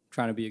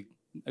trying to be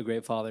a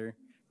great father.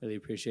 Really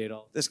appreciate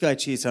all. This guy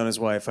cheats on his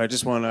wife. I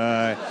just want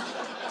to...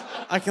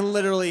 I can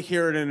literally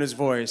hear it in his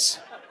voice.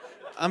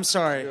 I'm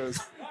sorry.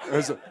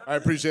 I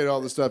appreciate all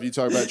the stuff you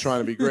talk about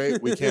trying to be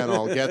great. We can't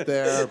all get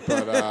there,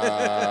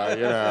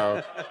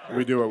 but,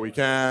 we do what we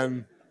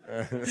can.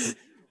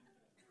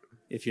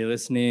 If you're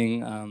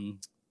listening,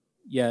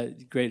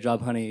 great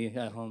job, honey,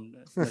 at home.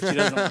 But she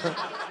doesn't...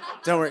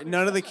 Don't worry,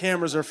 none of the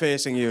cameras are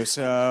facing you,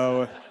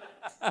 so...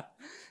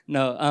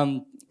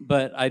 No,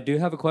 but I do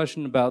have a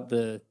question about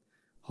the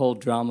whole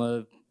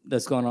drama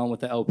that's going on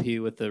with the LP,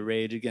 with the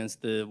rage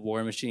against the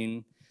war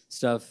machine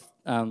stuff.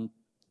 I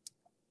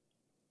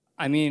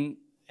mean,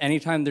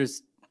 anytime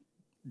there's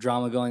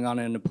drama going on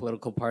in a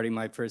political party,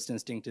 my first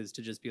instinct is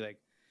to just be like,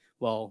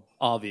 well,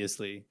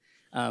 obviously.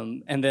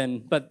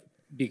 But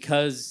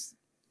because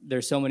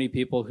there's so many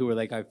people who were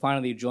like, I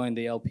finally joined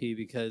the LP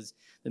because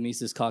the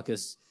Mises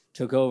Caucus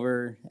took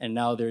over, and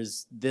now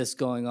there's this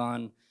going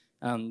on.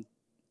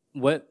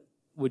 What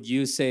would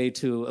you say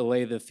to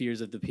allay the fears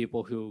of the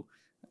people who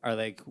are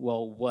like,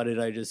 well, what did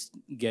I just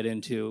get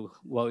into?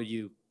 What would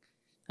you,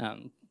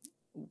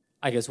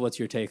 I guess, what's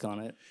your take on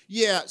it?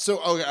 Yeah, so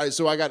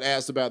I got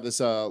asked about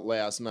this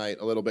last night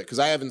a little bit because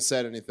I haven't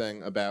said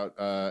anything about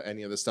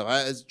any of this stuff.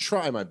 I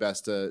try my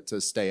best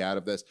to stay out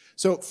of this.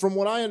 So from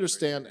what I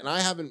understand, and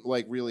I haven't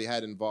really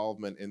had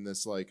involvement in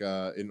this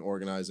in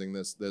organizing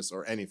this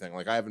or anything.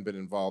 I haven't been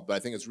involved, but I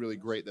think it's really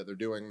great that they're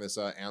doing this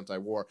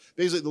anti-war.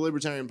 Basically, the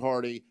Libertarian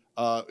Party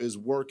is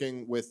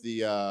working with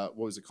the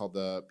what was it called,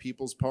 the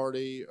People's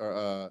Party,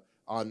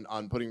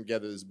 on putting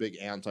together this big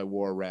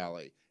anti-war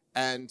rally,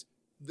 and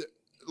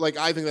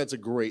I think that's a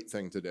great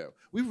thing to do.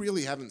 We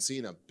really haven't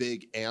seen a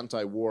big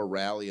anti-war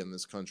rally in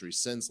this country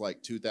since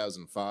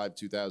 2005,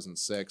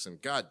 2006,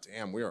 and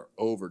goddamn, we are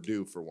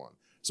overdue for one.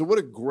 So what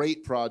a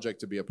great project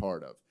to be a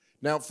part of.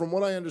 Now, from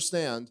what I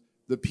understand,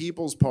 the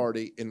People's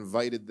Party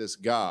invited this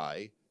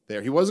guy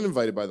there. He wasn't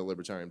invited by the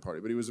Libertarian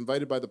Party, but he was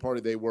invited by the party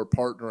they were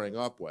partnering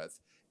up with.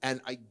 And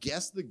I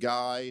guess the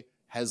guy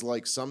has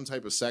some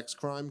type of sex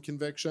crime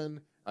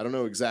conviction. I don't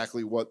know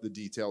exactly what the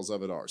details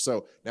of it are.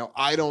 So now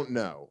I don't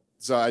know.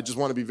 So I just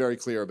want to be very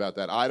clear about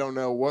that. I don't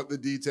know what the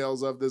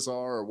details of this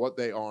are or what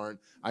they aren't.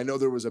 I know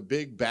there was a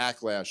big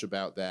backlash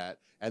about that.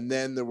 And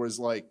then there was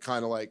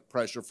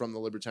pressure from the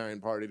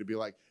Libertarian Party to be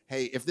like,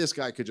 hey, if this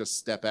guy could just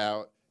step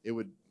out, it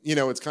would,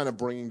 it's kind of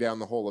bringing down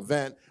the whole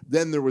event.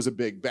 Then there was a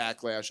big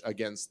backlash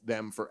against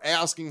them for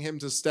asking him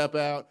to step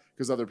out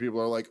because other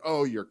people are like,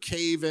 oh, you're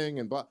caving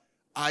and blah.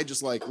 I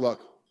just look,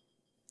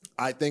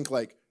 I think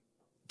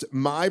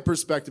my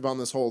perspective on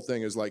this whole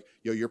thing is like,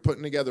 you're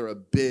putting together a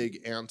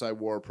big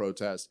anti-war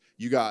protest.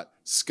 You got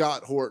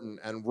Scott Horton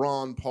and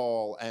Ron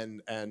Paul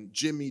and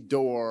Jimmy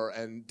Dore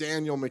and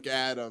Daniel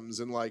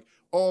McAdams and like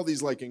all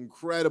these like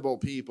incredible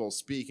people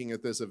speaking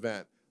at this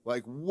event.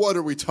 Like, what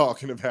are we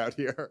talking about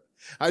here?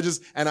 I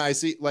just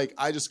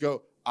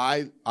go,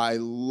 I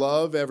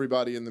love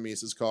everybody in the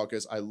Mises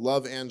Caucus. I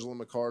love Angela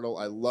McArdle.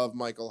 I love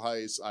Michael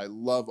Heiss. I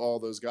love all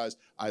those guys.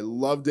 I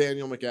love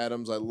Daniel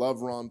McAdams. I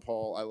love Ron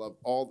Paul. I love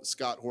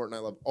Scott Horton. I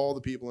love all the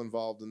people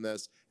involved in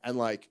this. And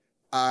like,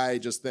 I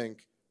just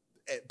think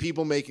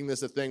people making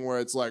this a thing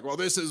where it's like, well,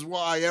 this is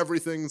why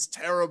everything's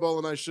terrible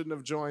and I shouldn't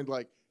have joined.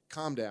 Like,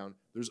 calm down.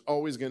 There's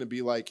always going to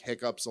be like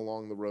hiccups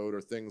along the road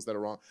or things that are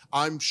wrong.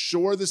 I'm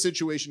sure the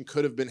situation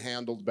could have been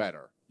handled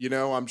better.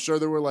 I'm sure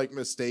there were like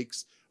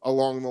mistakes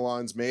along the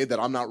lines made that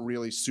I'm not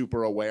really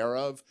super aware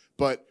of.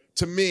 But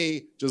to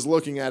me, just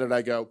looking at it,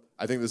 I go,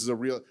 I think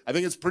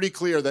it's pretty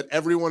clear that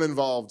everyone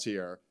involved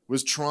here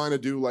was trying to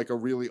do like a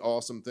really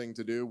awesome thing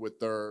to do with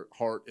their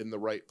heart in the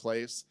right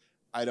place.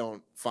 I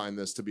don't find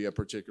this to be a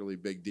particularly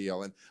big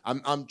deal. And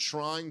I'm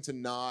trying to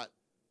not,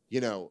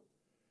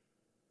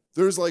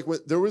 there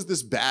was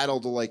this battle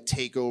to like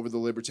take over the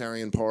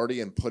Libertarian Party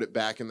and put it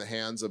back in the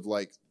hands of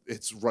like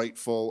its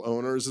rightful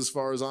owners as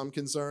far as I'm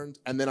concerned.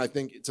 And then I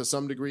think to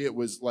some degree it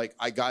was like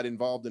I got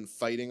involved in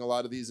fighting a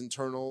lot of these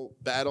internal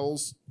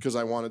battles because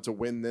I wanted to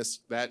win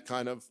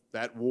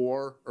that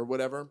war or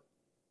whatever.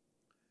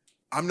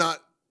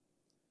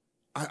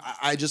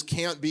 I just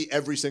can't be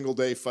every single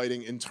day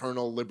fighting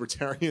internal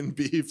libertarian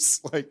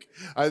beefs. Like,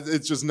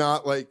 it's just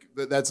not like,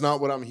 that's not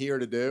what I'm here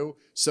to do.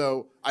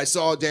 So I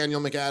saw Daniel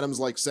McAdams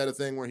like said a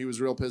thing where he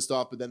was real pissed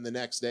off, but then the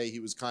next day he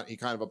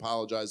kind of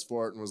apologized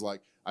for it and was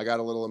like, I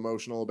got a little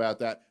emotional about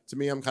that. To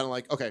me, I'm kind of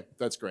like, okay,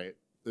 that's great.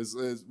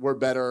 We're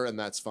better and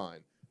that's fine.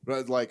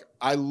 But like,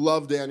 I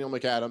love Daniel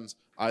McAdams.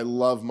 I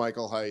love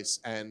Michael Heiss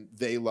and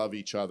they love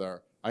each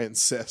other. I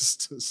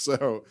insist.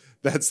 So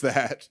that's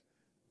that.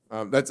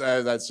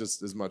 That's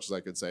just as much as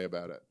I could say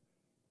about it.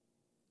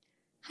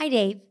 Hi,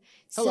 Dave.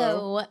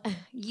 Hello. So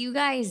you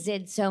guys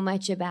did so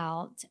much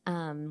about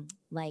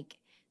like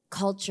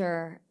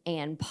culture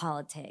and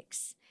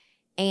politics.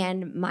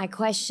 And my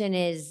question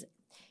is,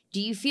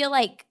 do you feel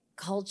like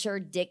culture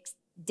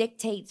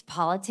dictates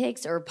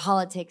politics or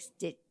politics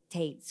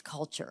dictates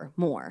culture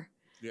more?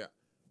 Yeah.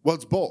 Well,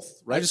 it's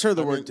both, right? I just heard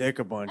the word dick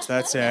a bunch.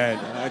 That's it.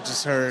 I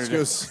just heard.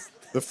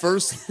 The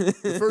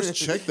first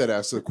chick that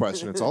asked the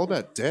question, it's all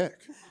about dick.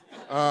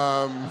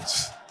 Well,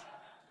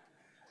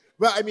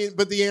 I mean,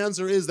 but the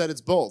answer is that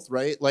it's both,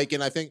 right? Like,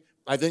 and I think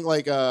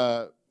like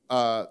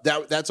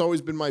that's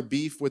always been my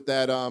beef with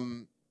that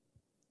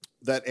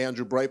that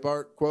Andrew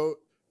Breitbart quote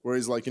where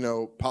he's like,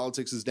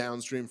 politics is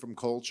downstream from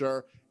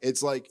culture.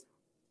 It's like,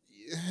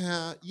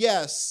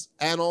 yes,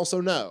 and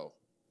also no.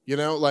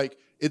 Like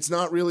it's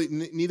not really.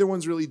 Neither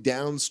one's really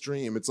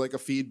downstream. It's like a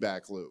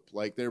feedback loop.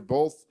 Like they're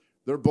both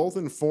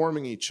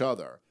informing each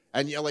other.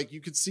 And yeah, like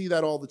you could see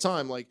that all the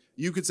time. Like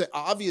you could say,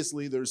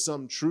 obviously, there's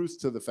some truth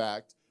to the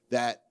fact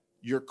that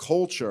your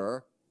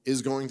culture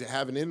is going to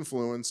have an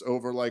influence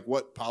over like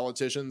what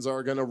politicians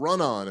are going to run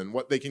on and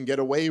what they can get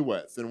away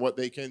with and what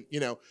they can,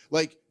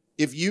 like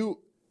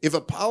if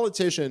a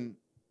politician,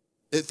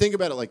 think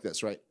about it like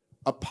this, right?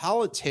 A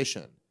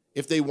politician,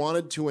 if they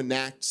wanted to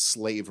enact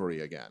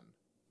slavery again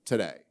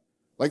today,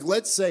 like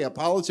let's say a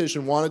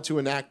politician wanted to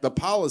enact the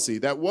policy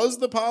that was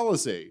the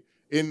policy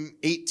in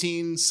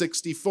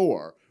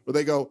 1864, where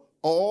they go,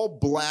 all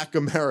black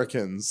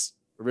Americans,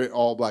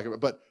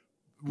 but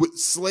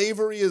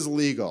slavery is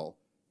legal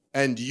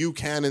and you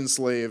can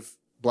enslave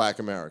black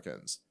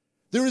Americans.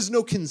 There is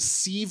no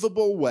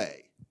conceivable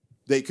way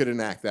they could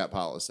enact that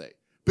policy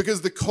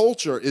because the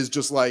culture is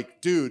just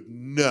like, dude,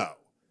 no.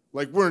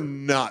 Like, we're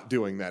not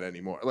doing that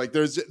anymore. Like,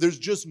 there's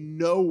just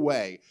no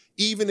way,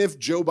 even if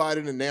Joe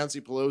Biden and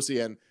Nancy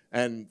Pelosi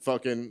and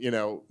fucking,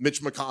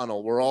 Mitch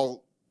McConnell, we're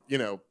all,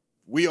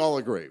 we all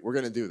agree we're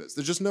going to do this.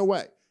 There's just no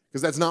way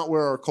because that's not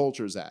where our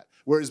culture's at.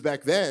 Whereas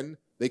back then,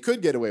 they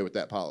could get away with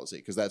that policy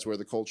because that's where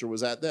the culture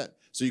was at then.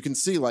 So you can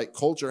see like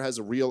culture has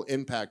a real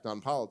impact on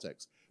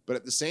politics. But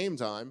at the same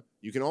time,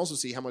 you can also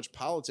see how much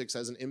politics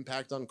has an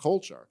impact on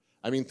culture.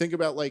 I mean, think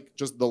about like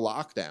just the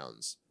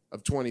lockdowns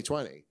of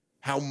 2020,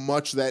 how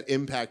much that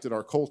impacted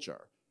our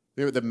culture.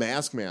 The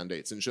mask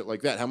mandates and shit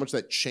like that, how much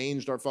that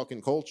changed our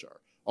fucking culture.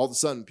 All of a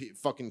sudden,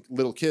 fucking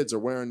little kids are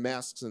wearing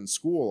masks in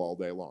school all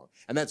day long.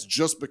 And that's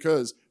just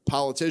because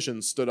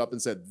politicians stood up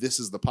and said, this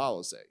is the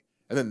policy.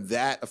 And then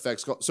that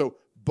affects culture. So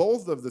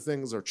both of the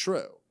things are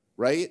true,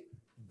 right?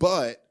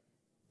 But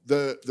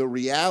the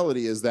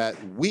reality is that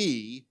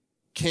we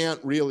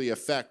can't really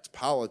affect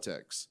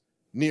politics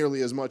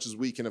nearly as much as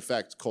we can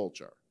affect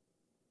culture.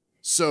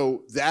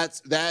 So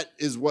that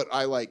is what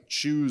I like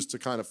choose to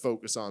kind of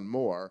focus on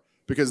more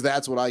because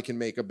that's what I can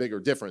make a bigger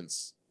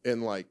difference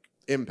in like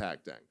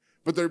impacting.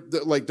 But they're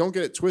like, don't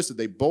get it twisted.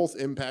 They both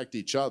impact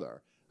each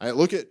other.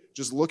 Look at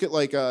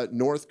like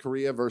North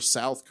Korea versus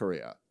South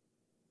Korea.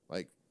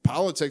 Like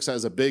politics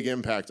has a big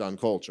impact on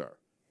culture.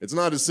 It's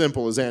not as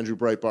simple as Andrew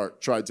Breitbart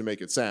tried to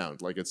make it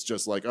sound. Like, it's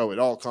just like, oh, it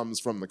all comes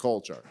from the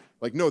culture.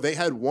 Like, no, they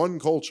had one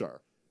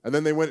culture, and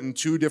then they went in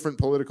 2 different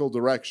political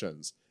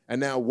directions. And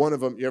now one of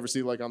them, you ever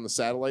see like on the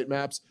satellite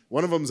maps?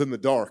 One of them's in the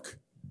dark,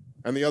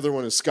 and the other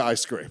one is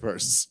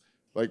skyscrapers.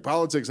 Like,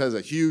 politics has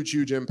a huge,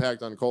 huge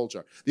impact on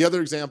culture. The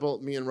other example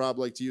me and Rob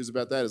like to use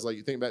about that is, like,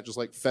 you think about just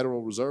like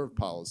Federal Reserve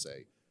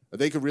policy.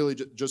 They could really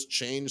just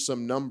change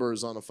some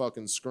numbers on a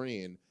fucking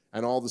screen,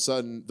 and all of a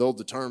sudden they'll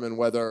determine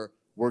whether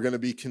we're going to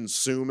be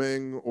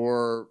consuming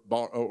or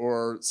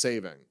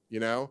saving, you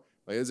know?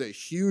 Like, there's a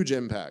huge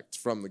impact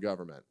from the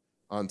government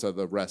onto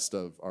the rest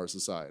of our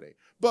society.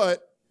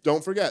 But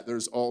don't forget,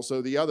 there's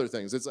also the other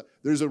things.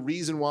 There's a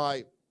reason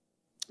why,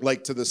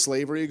 like to the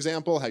slavery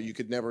example, how you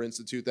could never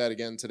institute that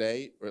again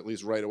today, or at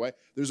least right away.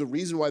 There's a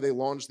reason why they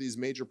launched these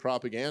major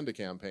propaganda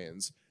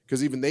campaigns,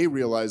 because even they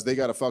realized they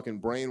got to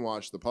fucking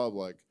brainwash the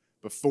public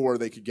before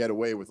they could get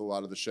away with a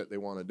lot of the shit they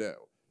want to do.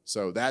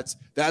 So that's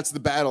the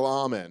battle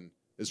I'm in,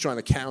 is trying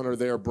to counter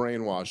their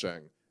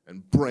brainwashing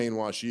and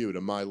brainwash you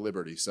to my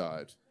liberty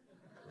side.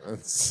 All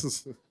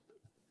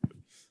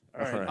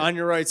right, on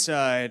your right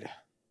side.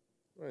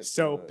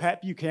 So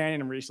Pat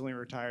Buchanan recently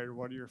retired.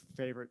 What are your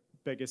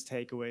biggest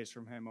takeaways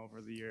from him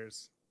over the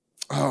years?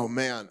 Oh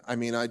man, I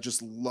mean, I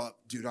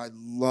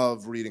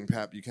love reading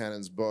Pat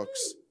Buchanan's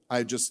books.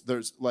 I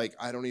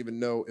don't even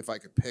know if I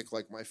could pick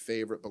like my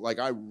favorite, but like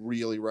I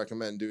really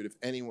recommend, dude, if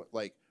anyone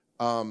like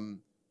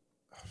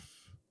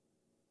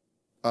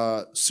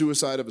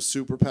Suicide of a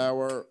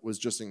Superpower was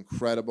just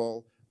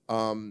incredible.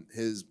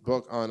 His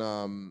book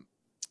on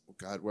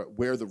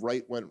Where the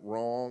Right Went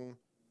Wrong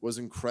was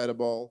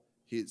incredible.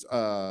 He's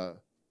the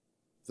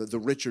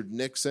Richard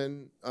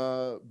Nixon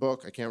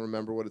book. I can't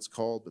remember what it's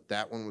called, but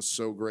that one was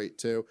so great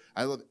too.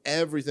 I love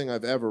everything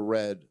I've ever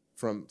read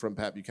from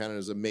Pat Buchanan.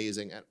 Is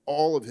amazing, and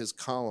all of his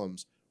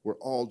columns were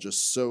all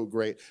just so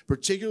great.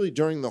 Particularly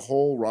during the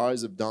whole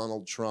rise of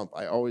Donald Trump,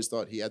 I always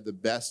thought he had the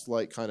best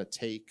like kind of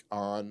take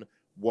on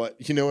what,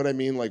 you know what I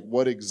mean, like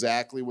what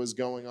exactly was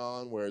going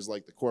on. Whereas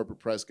like the corporate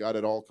press got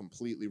it all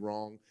completely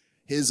wrong.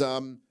 His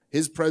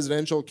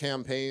presidential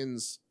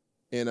campaigns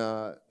in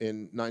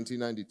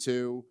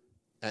 1992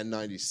 and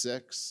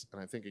 96,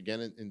 and I think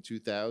again in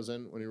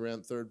 2000 when he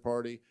ran third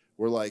party,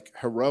 were like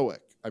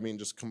heroic. I mean,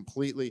 just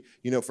completely,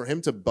 for him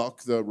to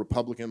buck the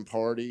Republican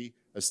Party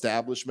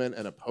establishment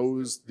and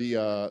oppose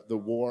the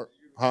war.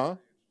 Huh?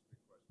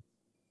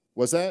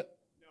 What's that?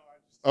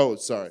 Oh,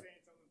 sorry.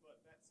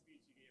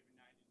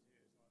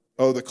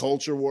 Oh, the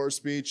culture war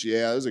speech.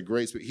 Yeah, that was a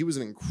great speech. He was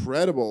an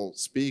incredible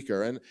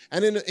speaker, and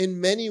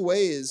in many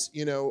ways,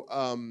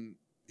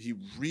 he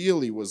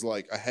really was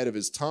like ahead of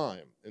his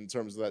time in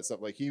terms of that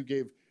stuff. Like he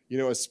gave,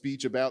 a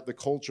speech about the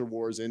culture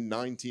wars in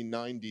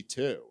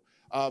 1992.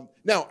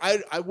 Now,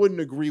 I wouldn't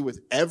agree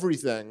with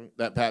everything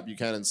that Pat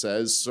Buchanan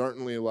says.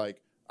 Certainly,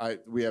 like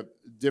we have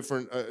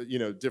different,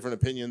 different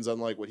opinions on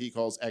like what he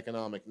calls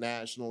economic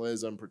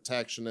nationalism,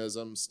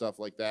 protectionism, stuff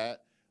like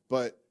that.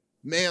 But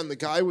man, the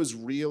guy was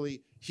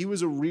he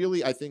was a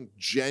really, I think,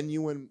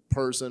 genuine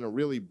person, a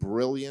really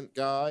brilliant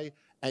guy.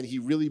 And he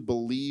really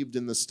believed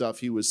in the stuff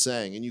he was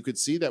saying. And you could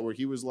see that where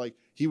he was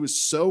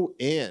so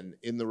in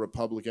the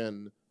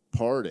Republican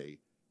Party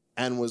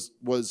and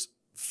was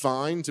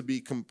fine to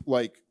be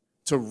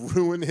to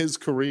ruin his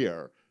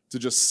career, to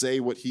just say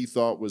what he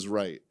thought was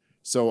right.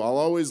 So I'll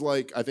always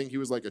I think he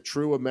was like a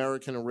true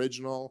American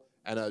original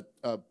and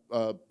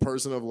a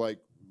person of like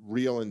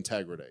real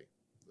integrity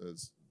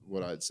is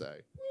what I'd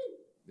say.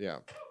 Yeah.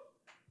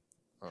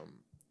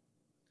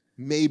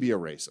 Maybe a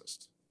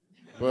racist,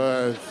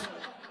 but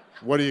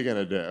what are you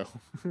gonna do?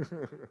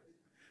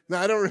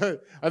 No,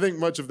 I think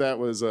much of that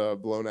was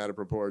blown out of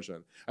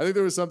proportion. I think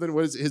there was something.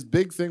 His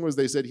big thing was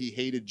they said he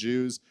hated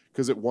Jews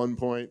because at one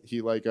point he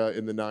in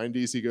the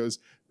 90s he goes,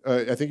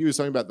 I think he was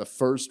talking about the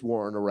first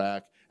war in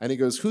Iraq, and he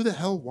goes, "Who the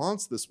hell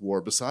wants this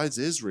war besides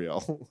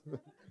Israel?"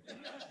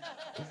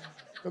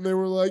 And they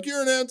were like,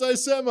 "You're an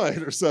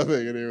anti-Semite or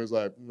something," and he was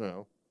like,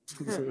 "No."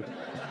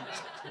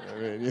 I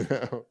mean,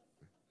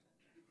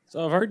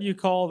 So I've heard you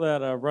call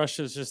that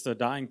Russia's just a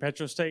dying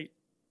petrostate.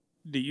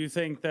 Do you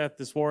think that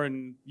this war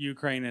in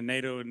Ukraine and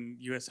NATO and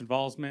U.S.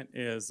 involvement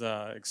is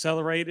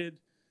accelerated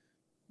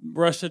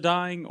Russia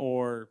dying,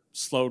 or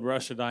slowed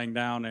Russia dying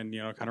down and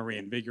kind of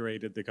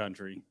reinvigorated the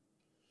country?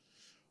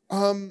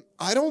 I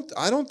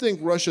don't think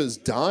Russia's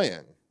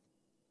dying.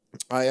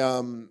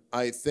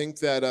 I think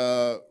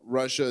that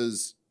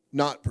Russia's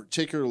not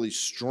particularly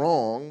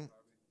strong,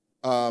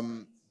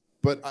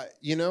 but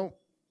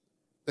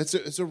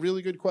it's a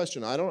really good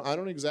question. I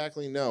don't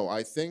exactly know.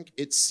 I think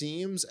it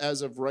seems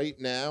as of right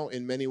now,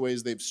 in many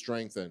ways, they've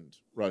strengthened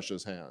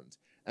Russia's hand.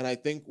 And I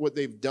think what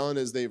they've done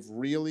is they've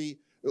really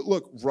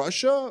look.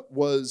 Russia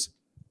was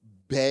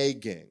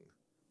begging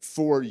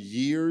for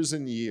years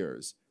and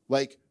years,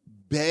 like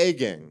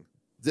begging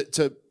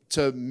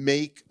to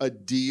make a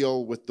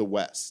deal with the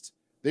West.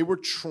 They were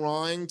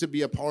trying to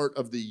be a part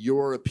of the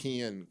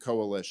European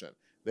coalition.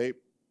 They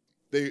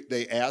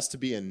asked to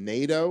be in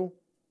NATO.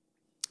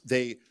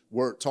 They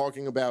were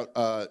talking about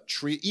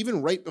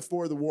even right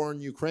before the war in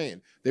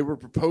Ukraine, they were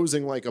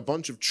proposing like a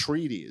bunch of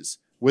treaties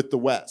with the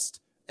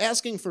West,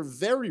 asking for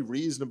very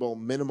reasonable,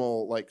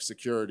 minimal like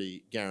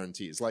security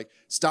guarantees. Like,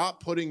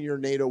 stop putting your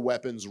NATO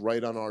weapons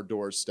right on our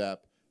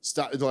doorstep.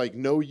 Stop, like,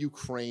 no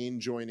Ukraine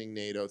joining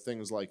NATO,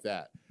 things like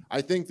that.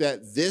 I think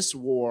that this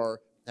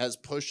war has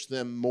pushed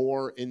them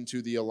more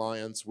into the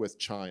alliance with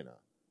China.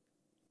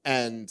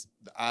 And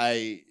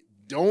I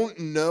don't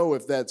know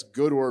if that's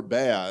good or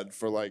bad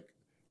for like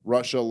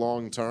Russia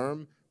long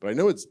term, but I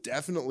know it's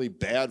definitely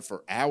bad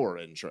for our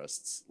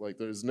interests. Like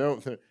there's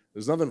nothing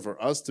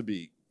for us to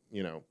be,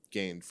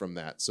 gained from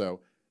that.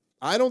 So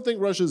I don't think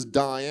Russia's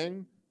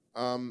dying.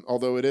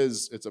 Although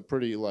it's a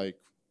pretty like,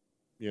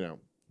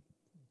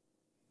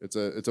 it's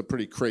a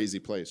pretty crazy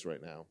place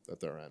right now that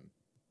they're in.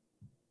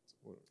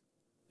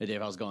 Hey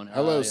Dave, how's it going?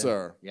 Hello,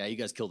 sir. Yeah, you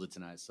guys killed it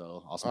tonight,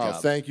 so awesome Oh,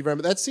 job. thank you very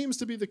much. That seems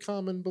to be the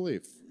common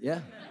belief. Yeah,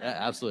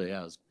 absolutely.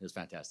 Yeah, it was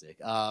fantastic.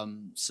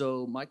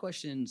 So my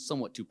question,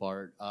 somewhat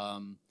two-part.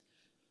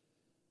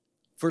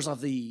 First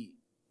off, the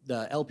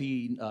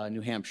LP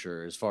New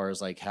Hampshire, as far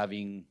as like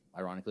having,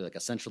 ironically, like a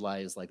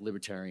centralized like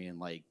libertarian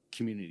like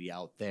community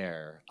out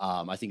there,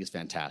 I think is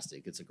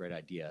fantastic. It's a great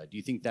idea. Do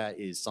you think that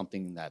is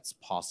something that's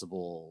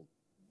possible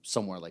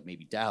somewhere like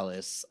maybe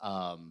Dallas?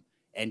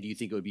 And do you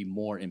think it would be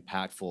more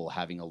impactful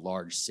having a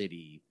large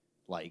city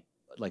like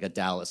a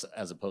Dallas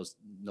as opposed,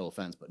 no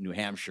offense, but New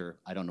Hampshire?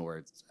 I don't know where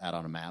it's at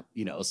on a map,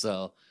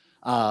 So,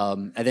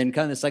 and then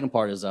kind of the second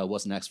part is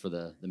what's next for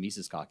the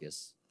Mises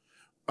Caucus?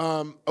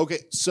 Okay,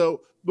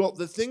 so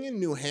the thing in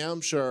New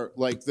Hampshire,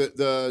 like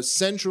the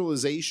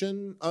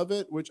centralization of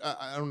it, which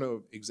I don't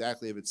know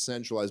exactly if it's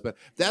centralized, but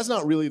that's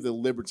not really the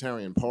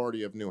Libertarian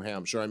Party of New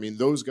Hampshire. I mean,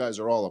 those guys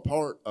are all a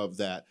part of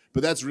that,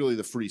 but that's really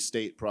the Free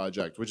State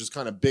Project, which is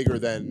kind of bigger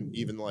than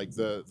even like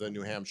the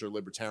New Hampshire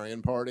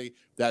Libertarian Party.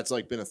 That's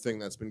like been a thing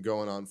that's been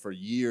going on for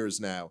years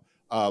now.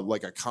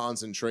 Like a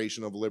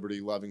concentration of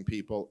liberty-loving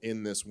people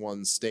in this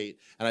one state,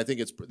 and I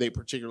think they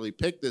particularly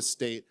picked this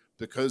state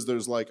because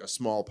there's like a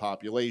small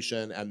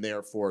population, and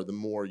therefore the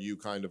more you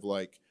kind of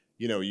like,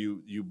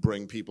 you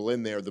bring people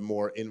in there, the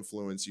more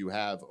influence you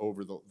have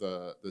over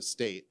the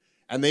state.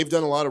 And they've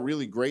done a lot of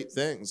really great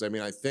things. I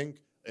mean, I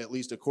think, at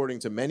least according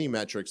to many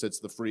metrics, it's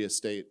the freest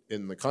state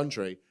in the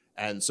country.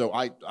 And so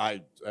I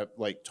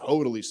like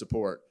totally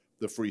support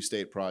the Free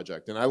State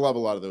Project. And I love a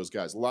lot of those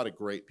guys, a lot of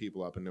great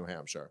people up in New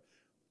Hampshire.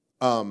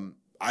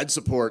 I'd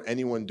support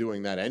anyone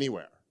doing that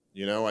anywhere.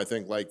 I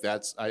think like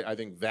I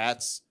think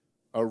that's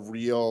a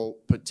real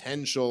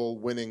potential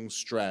winning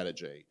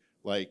strategy,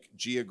 like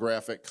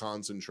geographic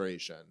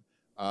concentration.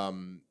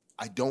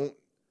 I don't,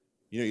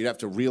 you'd have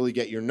to really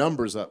get your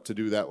numbers up to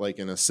do that like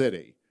in a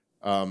city,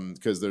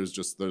 because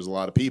there's a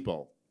lot of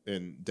people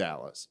in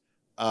Dallas.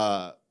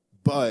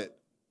 But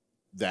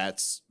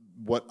that's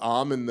what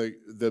I'm in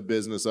the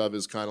business of,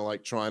 is kind of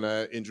like trying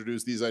to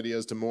introduce these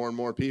ideas to more and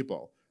more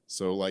people.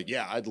 So like,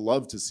 yeah, I'd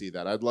love to see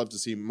that. I'd love to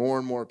see more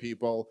and more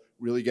people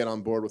really get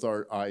on board with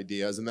our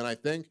ideas. And then I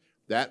think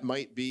that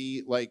might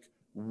be like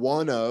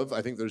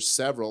I think there's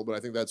several, but I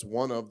think that's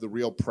one of the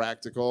real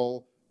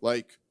practical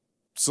like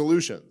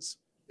solutions,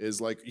 is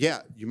like,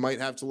 yeah, you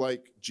might have to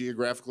like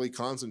geographically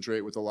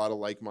concentrate with a lot of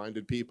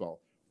like-minded people.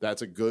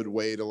 That's a good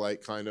way to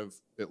like kind of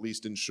at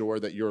least ensure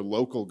that your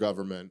local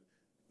government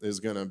is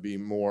going to be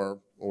more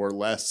or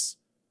less,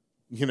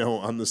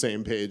 on the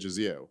same page as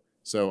you.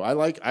 So I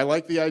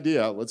like the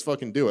idea. Let's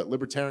fucking do it.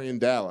 Libertarian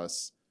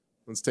Dallas.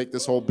 Let's take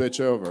this whole bitch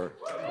over.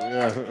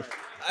 Yeah.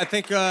 I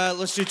think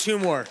let's do two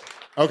more.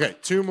 Okay,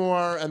 two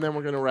more, and then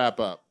we're going to wrap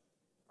up.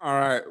 All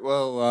right.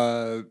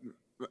 Well,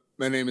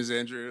 my name is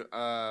Andrew.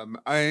 I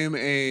am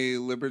a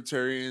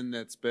libertarian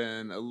that's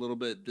been a little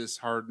bit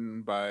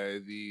disheartened by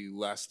the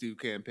last two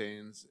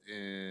campaigns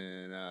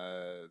in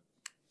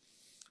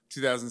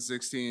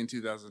 2016 and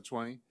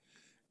 2020.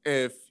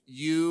 If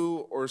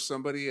you or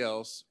somebody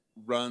else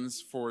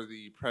runs for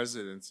the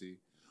presidency,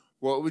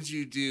 what would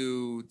you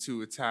do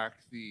to attack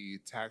the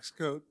tax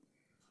code?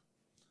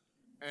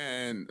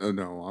 And oh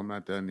no, I'm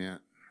not done yet.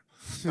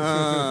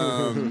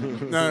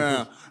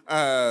 No.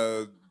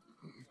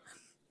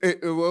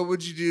 What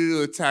would you do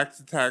to attack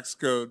the tax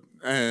code,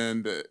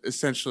 and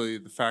essentially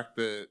the fact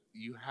that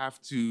you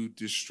have to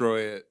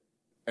destroy it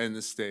in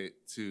the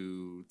state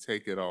to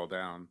take it all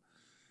down,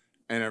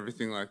 and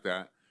everything like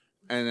that?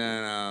 And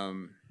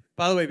then,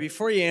 by the way,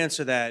 before you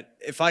answer that,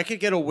 if I could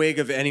get a wig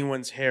of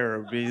anyone's hair, it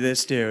would be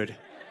this dude.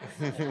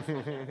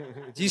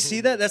 Do you see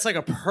that? That's like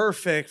a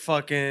perfect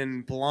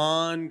fucking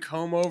blonde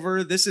comb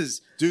over.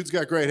 Dude's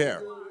got great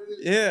hair.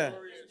 Yeah.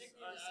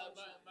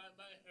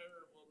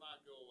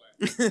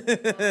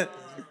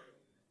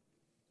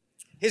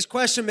 His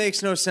question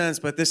makes no sense,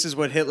 but this is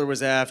what Hitler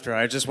was after.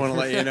 I just want to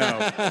let you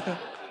know.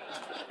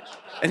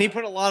 And he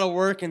put a lot of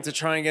work into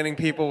trying getting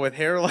people with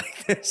hair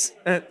like this.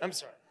 I'm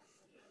sorry.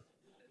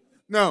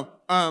 No,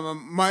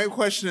 my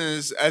question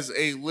is, as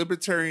a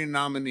libertarian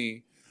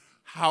nominee,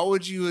 how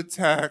would you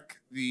attack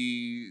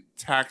the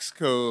tax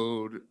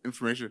code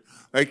information?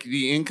 Like,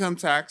 the income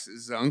tax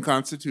is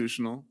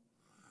unconstitutional.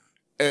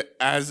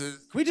 Can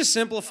we just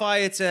simplify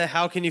it to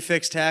how can you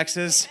fix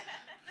taxes?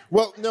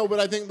 Well, no, but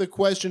I think the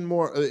question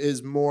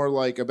is more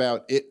like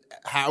about it.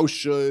 How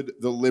should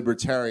the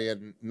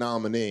libertarian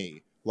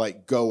nominee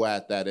like go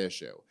at that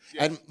issue?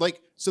 Yeah. And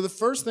like, so the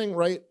first thing,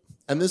 right?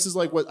 And this is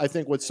like what I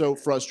think what's so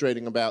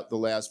frustrating about the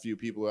last few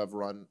people who have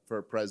run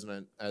for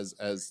president as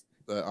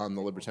on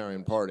the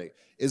Libertarian Party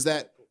is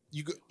that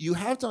you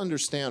have to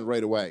understand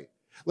right away.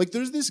 Like,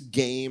 there's this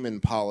game in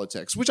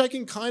politics, which I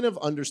can kind of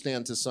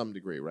understand to some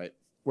degree, right?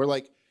 Where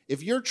like,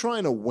 if you're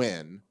trying to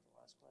win,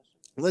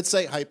 let's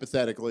say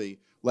hypothetically,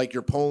 like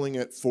you're polling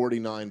at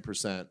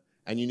 49%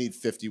 and you need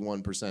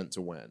 51%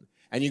 to win.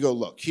 And you go,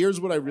 look, here's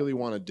what I really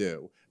want to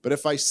do. But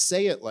if I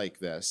say it like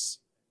this,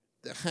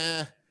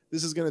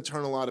 this is going to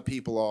turn a lot of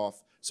people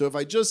off. So if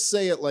I just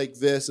say it like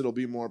this, it'll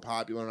be more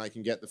popular and I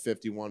can get the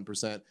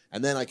 51%.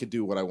 And then I could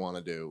do what I want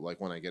to do, like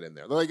when I get in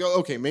there. They're like, oh,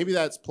 okay, maybe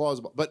that's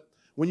plausible. But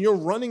when you're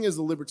running as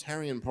the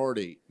Libertarian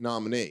Party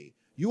nominee,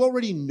 you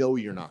already know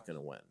you're not going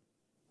to win.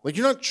 Like,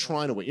 you're not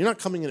trying to win. You're not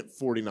coming in at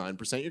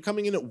 49%. You're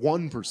coming in at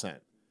 1%.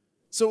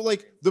 So,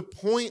 like, the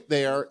point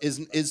there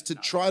is to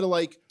try to,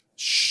 like,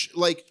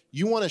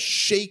 you want to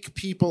shake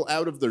people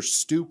out of their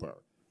stupor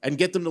and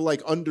get them to,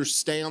 like,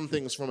 understand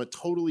things from a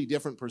totally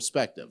different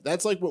perspective.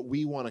 That's, like, what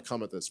we want to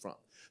come at this from.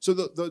 So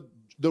the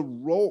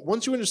role,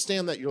 once you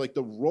understand that, you're like,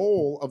 the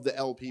role of the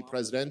LP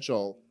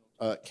presidential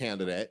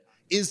candidate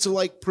is to,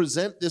 like,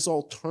 present this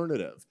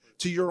alternative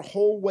to your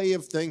whole way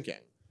of thinking.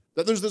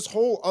 That there's this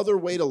whole other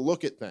way to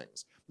look at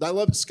things. I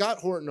love, Scott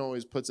Horton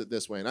always puts it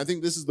this way, and I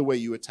think this is the way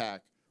you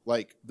attack,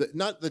 like,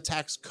 not the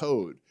tax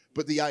code,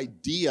 but the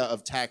idea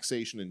of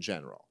taxation in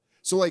general.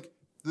 So, like,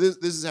 this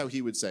is how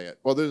he would say it.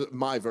 Well, there's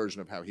my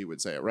version of how he would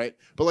say it, right?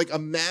 But, like,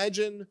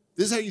 imagine,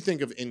 this is how you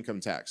think of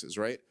income taxes,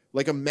 right?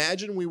 Like,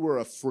 imagine we were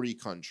a free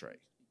country,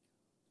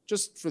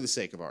 just for the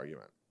sake of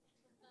argument.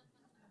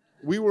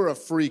 We were a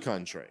free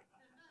country.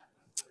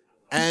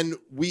 And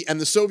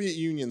the Soviet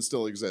Union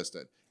still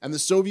existed. And the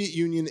Soviet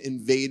Union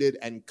invaded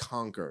and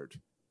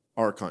conquered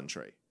our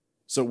country.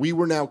 So we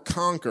were now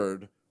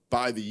conquered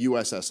by the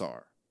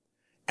USSR.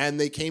 And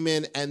they came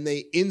in and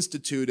they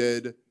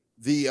instituted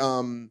the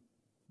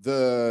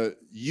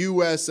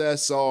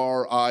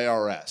USSR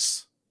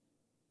IRS.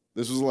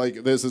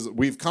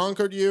 We've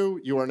conquered you.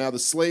 You are now the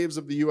slaves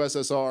of the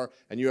USSR,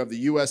 and you have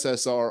the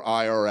USSR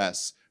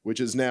IRS, which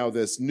is now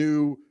this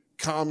new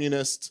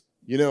communist,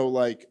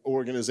 like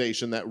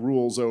organization that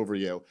rules over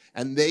you.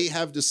 And they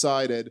have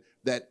decided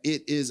that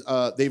it is,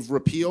 they've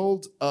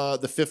repealed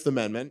the Fifth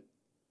Amendment.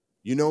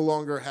 You no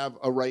longer have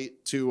a right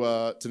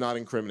to not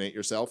incriminate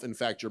yourself. In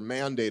fact, you're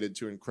mandated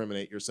to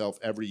incriminate yourself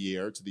every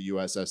year to the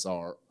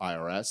USSR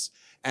IRS.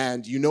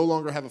 And you no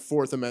longer have a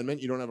Fourth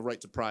Amendment. You don't have a right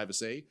to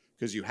privacy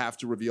because you have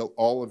to reveal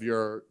all of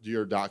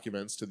your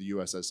documents to the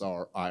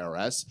USSR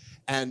IRS.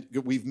 And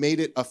we've made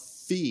it a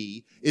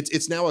fee.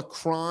 It's now a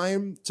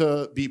crime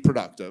to be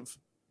productive.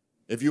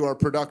 If you are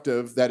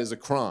productive, that is a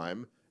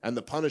crime. And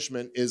the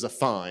punishment is a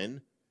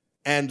fine.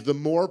 And the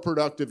more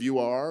productive you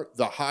are,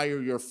 the higher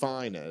your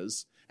fine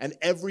is. And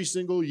every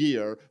single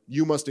year,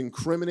 you must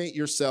incriminate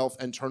yourself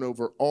and turn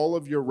over all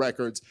of your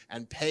records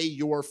and pay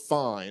your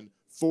fine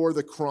for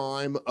the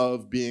crime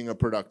of being a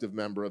productive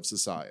member of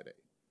society.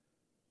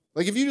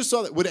 Like, if you just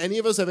saw that, would any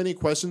of us have any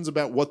questions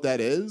about what that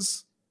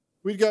is?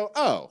 We'd go,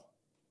 oh,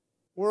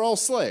 we're all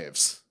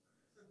slaves,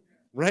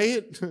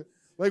 right?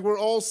 Like, we're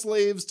all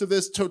slaves to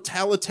this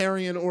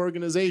totalitarian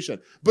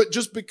organization. But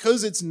just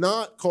because it's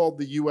not called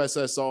the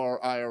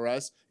USSR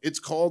IRS, it's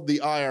called the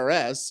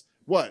IRS,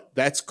 what,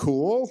 that's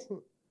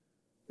cool?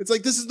 It's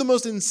like, this is the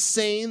most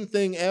insane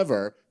thing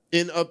ever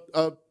in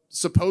a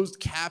supposed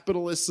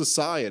capitalist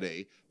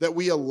society that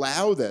we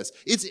allow this.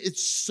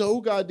 It's so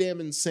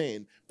goddamn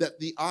insane that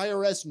the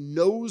IRS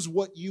knows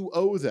what you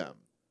owe them,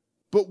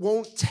 but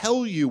won't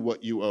tell you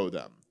what you owe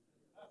them.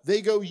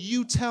 They go,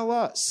 you tell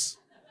us.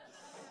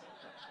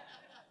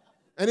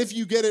 And if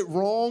you get it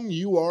wrong,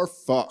 you are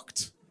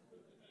fucked.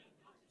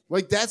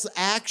 Like, that's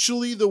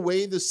actually the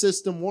way the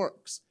system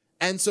works.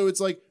 And so it's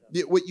like,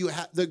 what you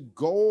have, the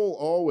goal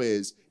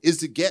always is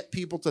to get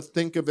people to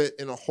think of it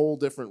in a whole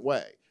different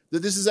way. That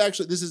this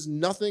is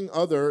nothing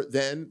other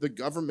than the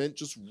government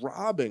just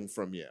robbing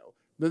from you.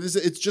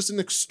 It's just an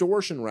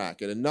extortion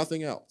racket and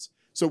nothing else.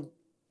 So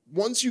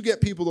once you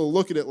get people to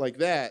look at it like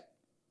that,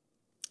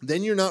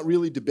 then you're not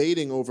really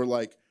debating over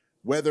like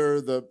whether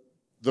the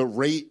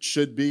rate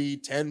should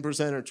be 10%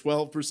 or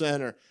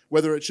 12% or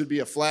whether it should be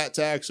a flat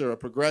tax or a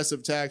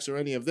progressive tax or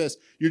any of this.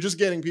 You're just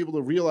getting people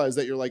to realize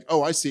that you're like,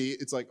 oh, I see.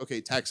 It's like, okay,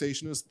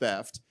 taxation is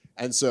theft.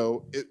 And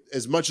so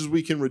as much as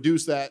we can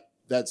reduce that,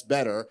 that's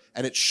better.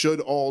 And it should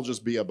all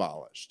just be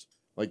abolished.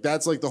 Like,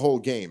 that's like the whole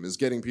game, is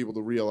getting people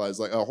to realize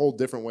like a whole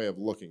different way of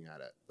looking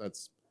at it.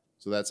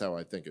 That's how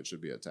I think it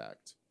should be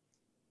attacked.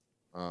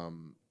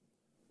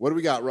 What do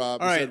we got,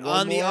 Rob? All right,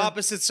 on the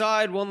opposite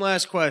side, one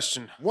last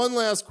question. One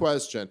last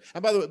question.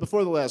 And by the way,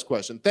 before the last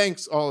question,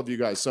 thanks all of you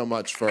guys so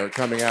much for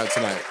coming out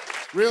tonight.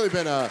 Really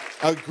been a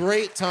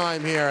great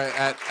time here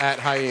at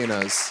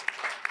Hyenas.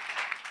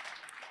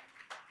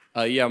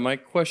 Yeah, my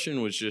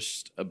question was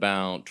just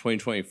about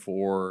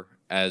 2024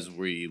 as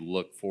we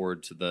look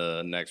forward to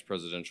the next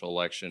presidential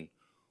election.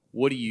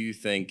 What do you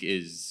think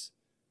is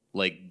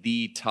like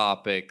the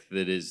topic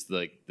that is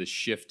like the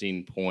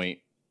shifting point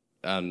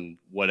on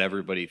what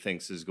everybody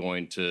thinks is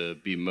going to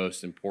be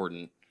most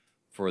important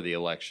for the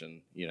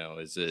election? You know,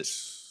 is it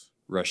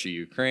Russia,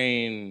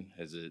 Ukraine?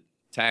 Is it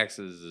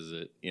taxes? Is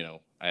it, you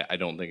know, I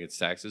don't think it's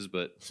taxes,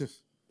 but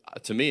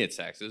to me it's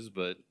taxes,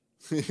 but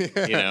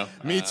you know.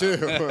 Me too.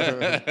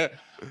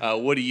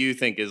 What do you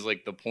think is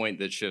like the point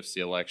that shifts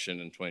the election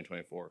in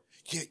 2024?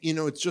 Yeah, you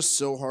know, it's just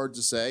so hard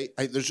to say.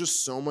 There's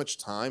just so much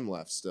time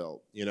left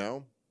still, you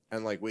know?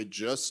 And like we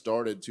just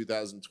started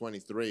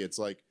 2023. It's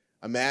like,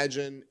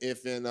 imagine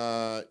if in,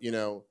 you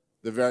know,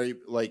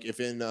 if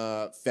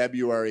in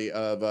February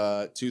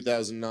of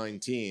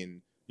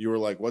 2019, you were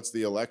like, what's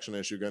the election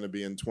issue going to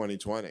be in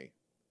 2020?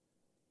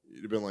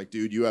 You'd have been like,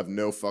 dude, you have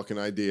no fucking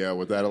idea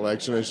what that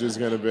election issue is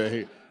going to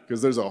be,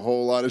 because there's a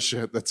whole lot of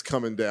shit that's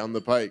coming down the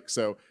pike.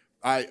 So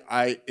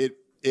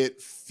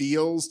it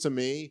feels to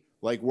me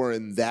like we're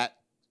in that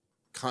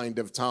kind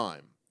of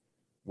time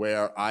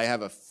where I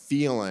have a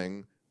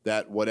feeling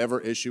that whatever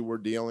issue we're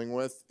dealing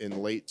with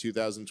in late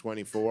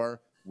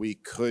 2024, we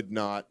could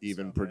not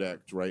even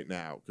predict right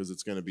now, because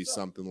it's going to be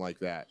something like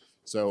that.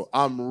 So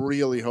I'm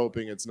really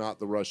hoping it's not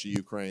the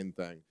Russia-Ukraine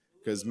thing,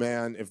 because,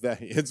 man,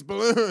 it's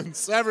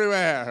balloons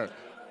everywhere.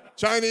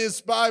 Chinese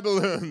spy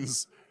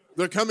balloons.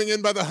 They're coming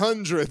in by the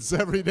hundreds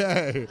every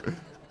day.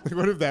 Like,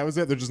 what if that was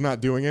it? They're just not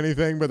doing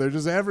anything, but they're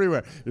just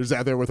everywhere. They're just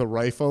out there with a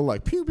rifle,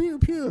 like, pew, pew,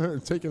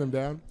 pew, taking them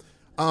down.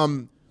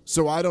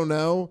 So I don't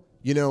know.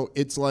 You know,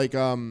 it's like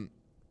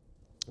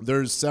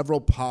there's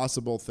several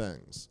possible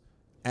things.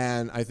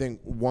 And I think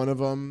one of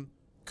them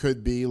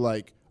could be,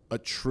 like, a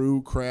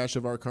true crash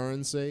of our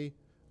currency.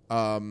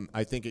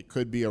 I think it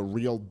could be a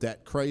real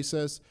debt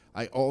crisis.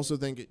 I also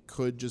think it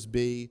could just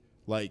be,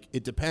 like,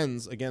 it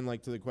depends, again,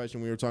 like to the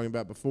question we were talking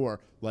about before,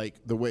 like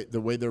the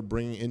way they're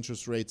bringing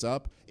interest rates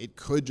up, it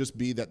could just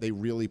be that they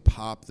really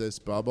pop this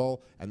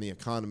bubble and the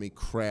economy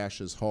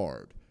crashes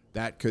hard.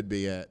 That could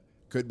be it.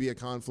 Could be a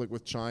conflict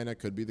with China,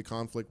 could be the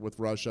conflict with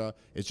Russia.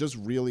 It's just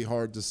really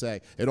hard to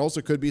say. It also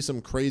could be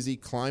some crazy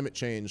climate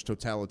change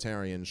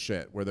totalitarian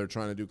shit where they're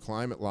trying to do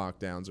climate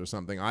lockdowns or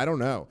something. I don't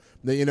know.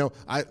 You know,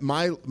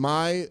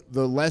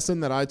 the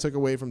lesson that I took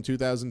away from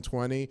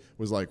 2020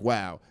 was like,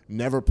 wow,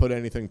 never put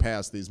anything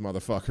past these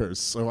motherfuckers.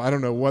 So I don't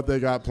know what they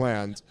got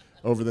planned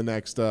over the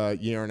next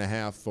year and a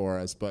half for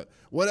us. But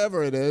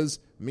whatever it is,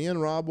 me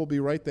and Rob will be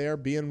right there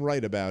being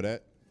right about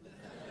it.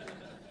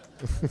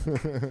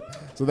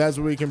 So that's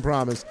what we can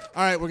promise.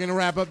 All right, we're gonna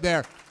wrap up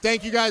there.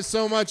 Thank you guys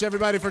so much,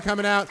 everybody, for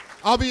coming out.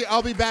 I'll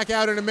be back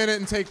out in a minute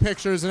and take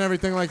pictures and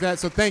everything like that.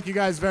 So thank you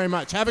guys very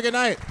much. Have a good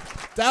night,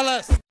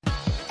 Dallas.